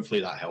 you know,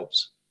 hopefully that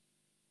helps.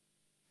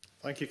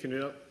 Thank you,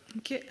 Convener.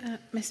 Thank you.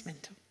 Ms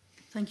Minto.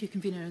 Thank you,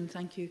 Convener, and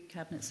thank you,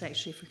 Cabinet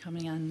Secretary, for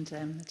coming, and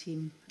the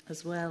team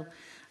as well.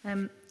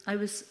 I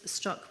was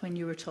struck when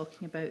you were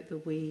talking about the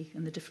way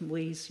and the different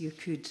ways you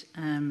could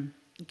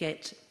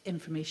get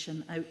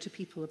information out to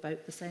people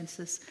about the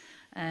census.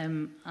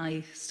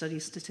 I studied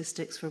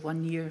statistics for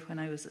 1 year when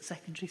I was at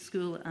secondary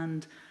school,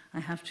 and I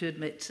have to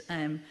admit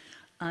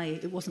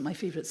it wasn't my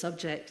favourite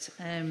subject.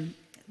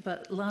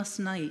 But last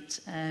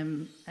night,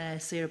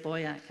 Sarah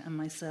Boyack and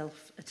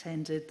myself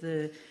attended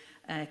the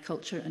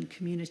Culture and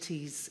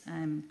Communities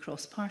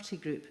cross-party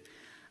group,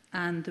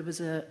 and there was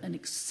an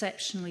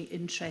exceptionally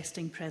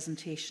interesting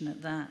presentation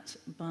at that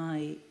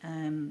by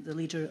the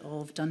leader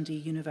of Dundee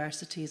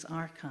University's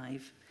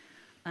archive,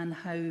 and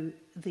how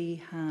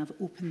they have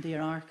opened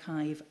their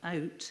archive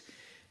out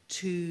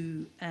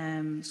to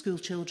school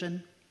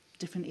children,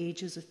 different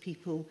ages of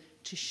people,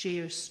 to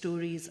share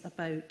stories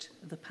about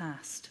the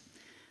past.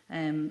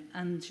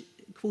 And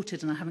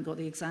quoted, and I haven't got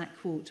the exact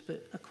quote,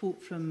 but a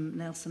quote from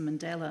Nelson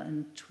Mandela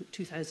in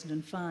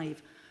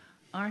 2005,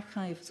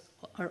 archives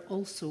are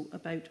also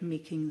about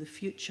making the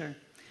future.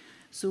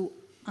 So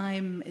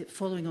I'm,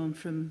 following on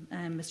from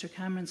Mr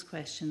Cameron's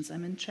questions,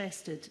 I'm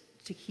interested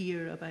to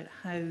hear about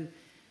how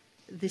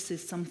this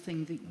is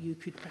something that you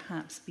could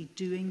perhaps be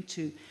doing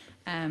to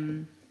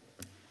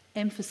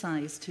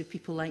emphasise to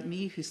people like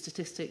me, whose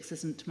statistics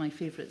isn't my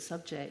favourite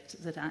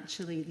subject, that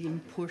actually the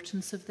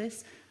importance of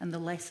this and the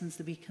lessons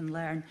that we can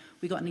learn.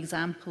 We got an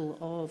example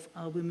of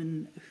a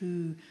woman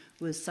who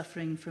was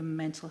suffering from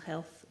mental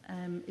health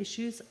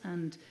issues,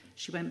 and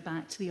she went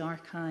back to the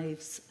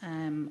archives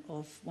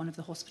of one of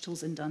the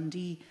hospitals in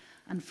Dundee,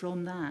 and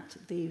from that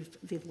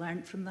they've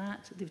learned from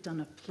that. They've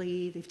done a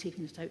play, they've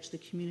taken it out to the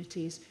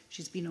communities.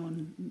 She's been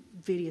on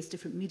various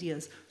different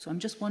medias. So I'm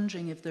just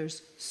wondering if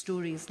there's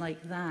stories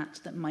like that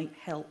that might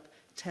help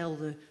tell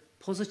the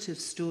positive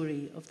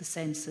story of the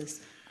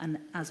census, and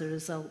as a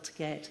result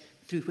get,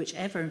 through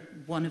whichever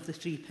one of the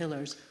three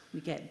pillars,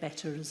 we get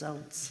better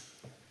results.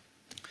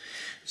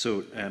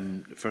 So,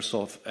 first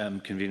off,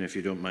 Convener, if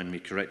you don't mind me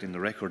correcting the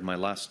record, my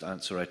last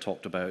answer I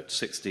talked about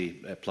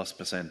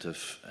 60+%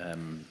 of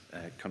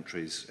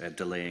countries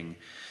delaying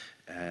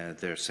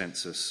their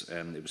census.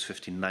 It was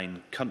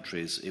 59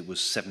 countries. It was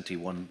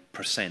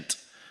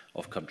 71%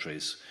 of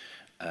countries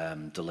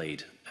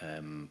delayed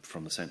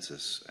from the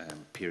census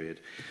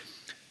period.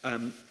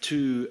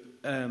 To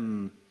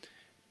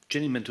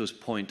Jenny Minto's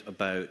point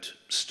about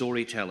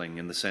storytelling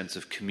in the sense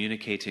of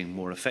communicating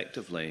more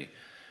effectively,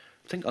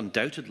 I think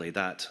undoubtedly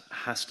that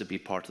has to be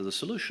part of the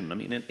solution. I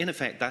mean, in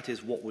effect, that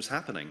is what was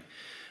happening.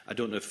 I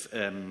don't know if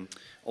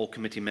all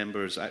committee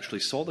members actually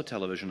saw the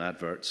television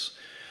adverts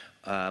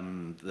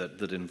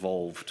that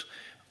involved,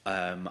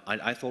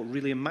 I thought,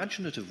 really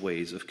imaginative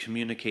ways of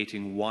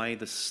communicating why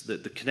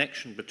the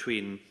connection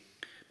between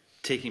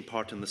taking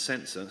part in the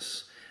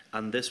census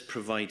and this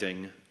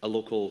providing a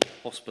local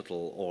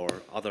hospital or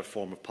other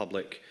form of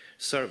public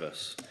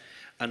service.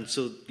 And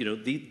so, you know,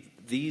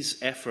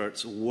 these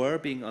efforts were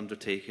being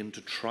undertaken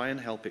to try and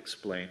help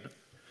explain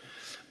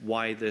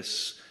why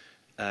this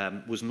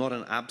was not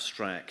an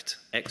abstract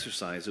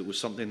exercise. It was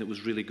something that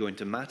was really going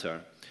to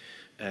matter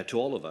to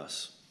all of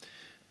us.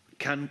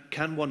 Can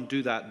one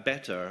do that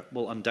better?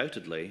 Well,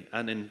 undoubtedly.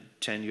 And in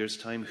 10 years'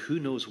 time, who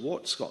knows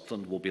what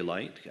Scotland will be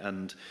like.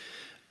 And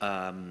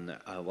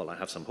Well, I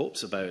have some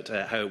hopes about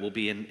how it will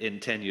be in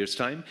 10 years'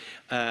 time.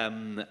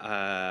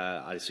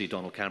 I see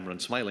Donald Cameron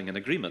smiling in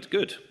agreement.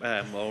 Good.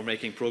 We're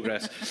making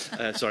progress.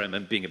 Sorry,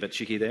 I'm being a bit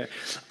cheeky there.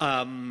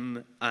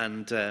 But,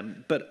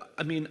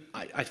 I mean,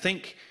 I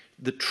think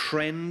the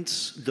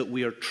trends that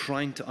we are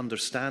trying to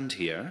understand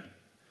here,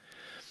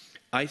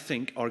 I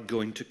think, are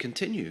going to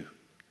continue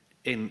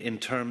in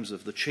terms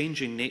of the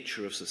changing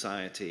nature of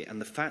society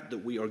and the fact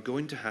that we are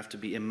going to have to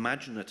be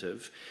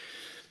imaginative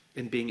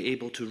in being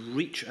able to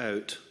reach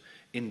out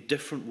in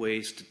different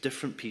ways to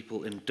different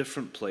people in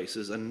different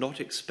places and not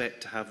expect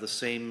to have the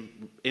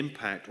same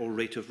impact or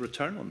rate of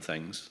return on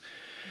things.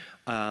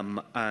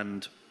 I'm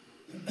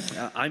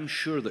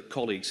sure that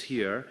colleagues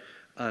here,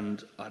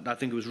 and I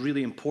think it was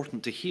really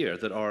important to hear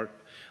that our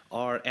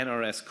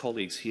NRS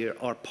colleagues here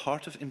are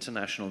part of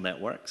international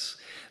networks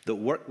that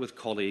work with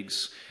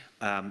colleagues,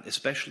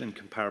 especially in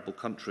comparable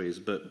countries,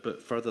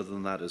 but further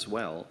than that as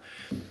well,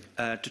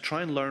 to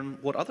try and learn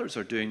what others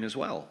are doing as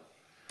well.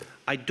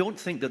 I don't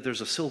think that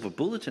there's a silver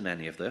bullet in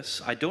any of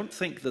this. I don't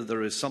think that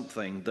there is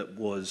something that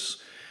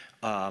was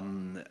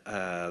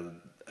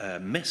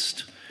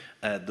missed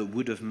that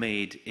would have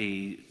made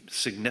a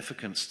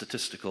significant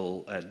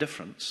statistical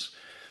difference.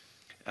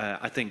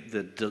 I think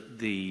that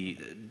the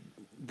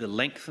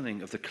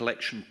lengthening of the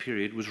collection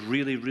period was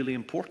really, really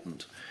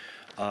important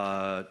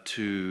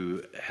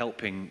to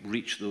helping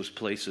reach those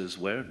places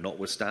where,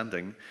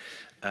 notwithstanding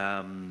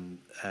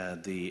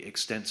the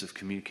extensive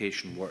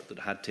communication work that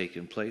had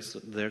taken place,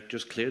 that there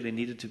just clearly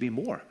needed to be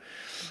more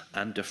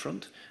and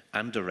different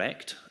and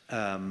direct.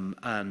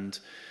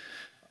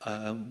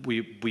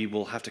 We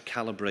will have to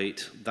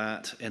calibrate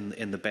that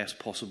in the best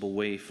possible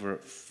way for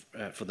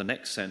the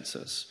next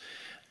census.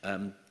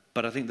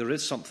 But I think there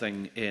is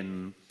something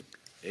in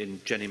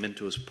Jenny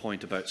Minto's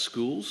point about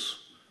schools.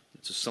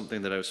 It's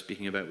something that I was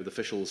speaking about with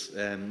officials,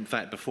 in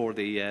fact, before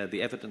the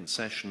evidence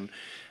session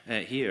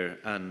here.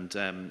 And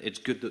it's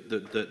good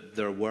that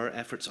there were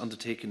efforts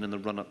undertaken in the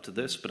run-up to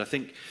this. But I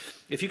think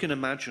if you can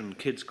imagine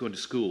kids going to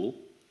school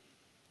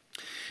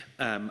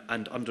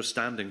and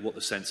understanding what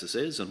the census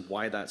is and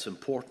why that's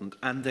important,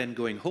 and then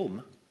going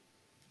home,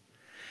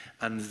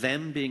 and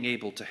then being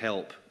able to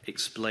help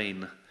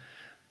explain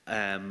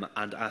and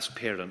ask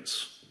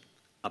parents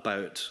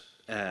about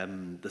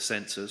the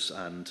census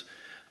and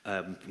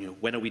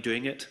when are we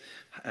doing it,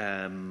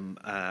 and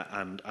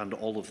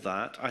all of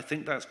that. I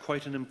think that's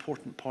quite an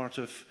important part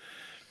of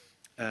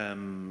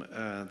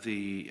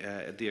the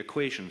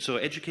equation. So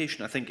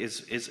education, I think,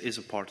 is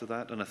a part of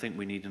that, and I think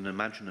we need an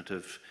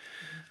imaginative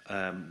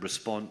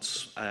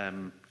response.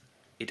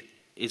 It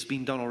is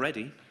being done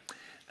already,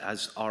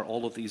 as are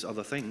all of these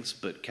other things,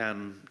 but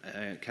can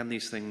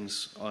these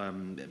things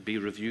be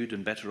reviewed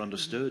and better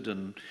understood,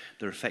 and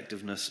their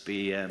effectiveness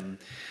be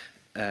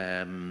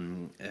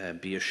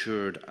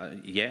assured?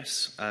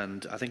 Yes,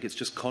 and I think it's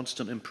just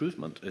constant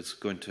improvement. It's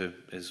going to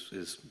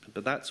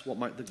but that's what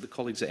the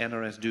colleagues at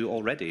NRS do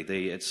already.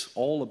 It's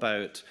all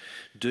about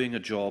doing a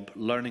job,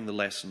 learning the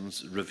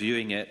lessons,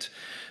 reviewing it,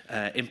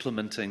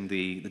 implementing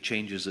the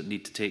changes that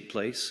need to take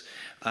place,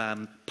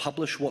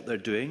 publish what they're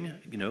doing.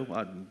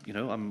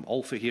 I'm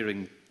all for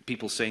hearing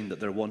people saying that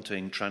they're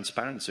wanting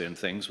transparency and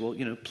things. Well,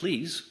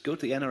 please go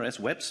to the NRS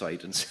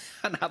website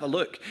and have a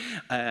look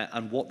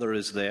at what there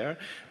is there.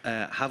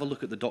 Have a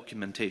look at the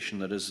documentation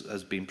that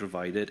has been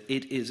provided.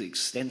 It is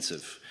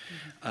extensive.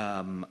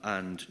 And,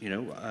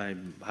 I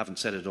haven't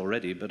said it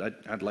already, but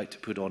I'd like to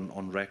put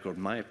on record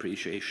my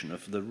appreciation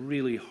of the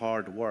really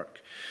hard work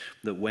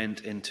that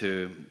went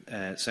into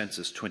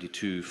Census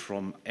 22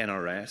 from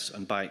NRS,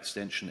 and by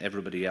extension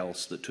everybody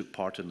else that took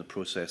part in the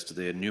process, to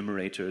the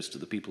enumerators, to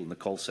the people in the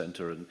call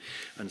centre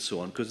and so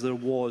on, because there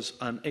was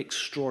an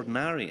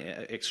extraordinary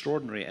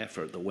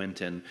effort that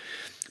went in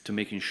to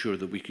making sure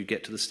that we could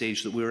get to the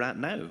stage that we're at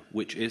now,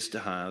 which is to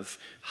have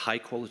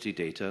high-quality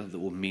data that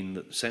will mean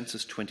that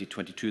Census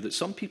 2022, that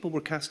some people were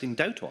casting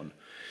doubt on,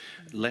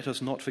 let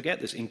us not forget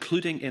this,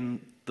 including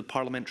in the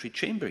parliamentary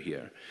chamber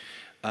here.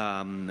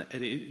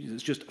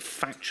 It's just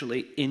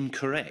factually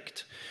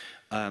incorrect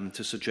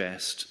to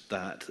suggest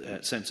that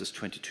Census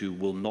 22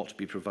 will not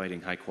be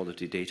providing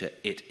high-quality data.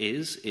 It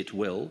is, it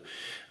will,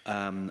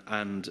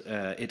 and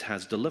it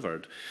has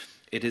delivered.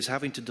 It is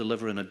having to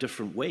deliver in a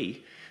different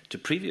way to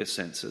previous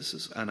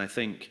censuses, and I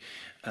think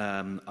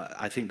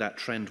that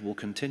trend will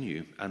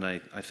continue. And I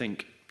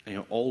think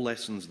all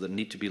lessons that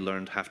need to be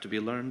learned have to be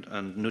learned,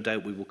 and no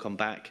doubt we will come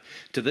back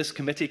to this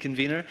committee,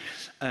 convener,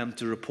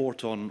 to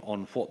report on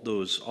what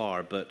those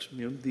are. But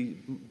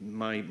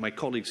my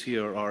colleagues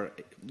here are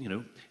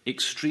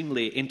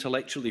extremely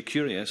intellectually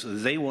curious.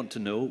 They want to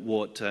know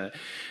what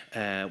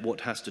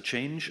has to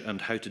change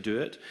and how to do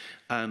it.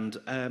 And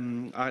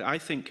I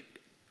think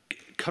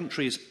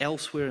countries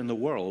elsewhere in the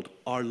world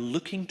are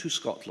looking to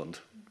Scotland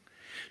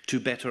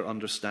to better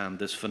understand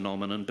this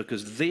phenomenon,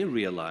 because they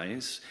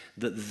realise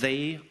that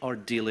they are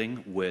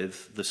dealing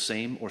with the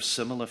same or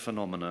similar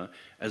phenomena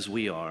as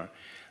we are.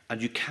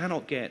 And you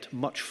cannot get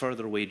much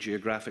further away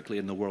geographically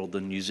in the world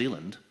than New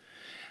Zealand.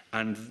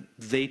 And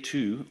they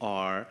too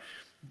are,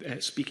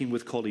 speaking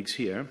with colleagues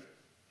here,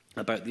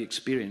 about the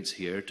experience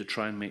here to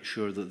try and make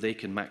sure that they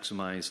can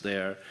maximise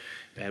their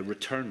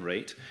return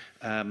rate.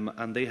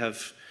 And they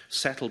have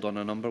settled on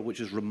a number which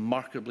is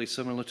remarkably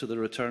similar to the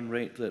return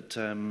rate that,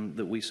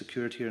 that we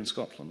secured here in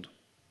Scotland.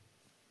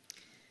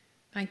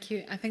 Thank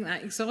you. I think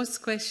that exhausts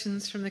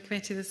questions from the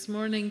committee this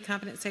morning.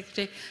 Cabinet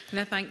Secretary, can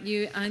I thank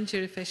you and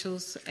your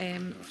officials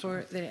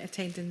for their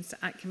attendance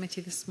at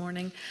committee this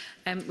morning.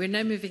 We're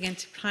now moving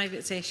into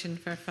private session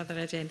for a further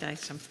agenda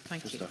item.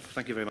 Thank you.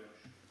 Thank you very much.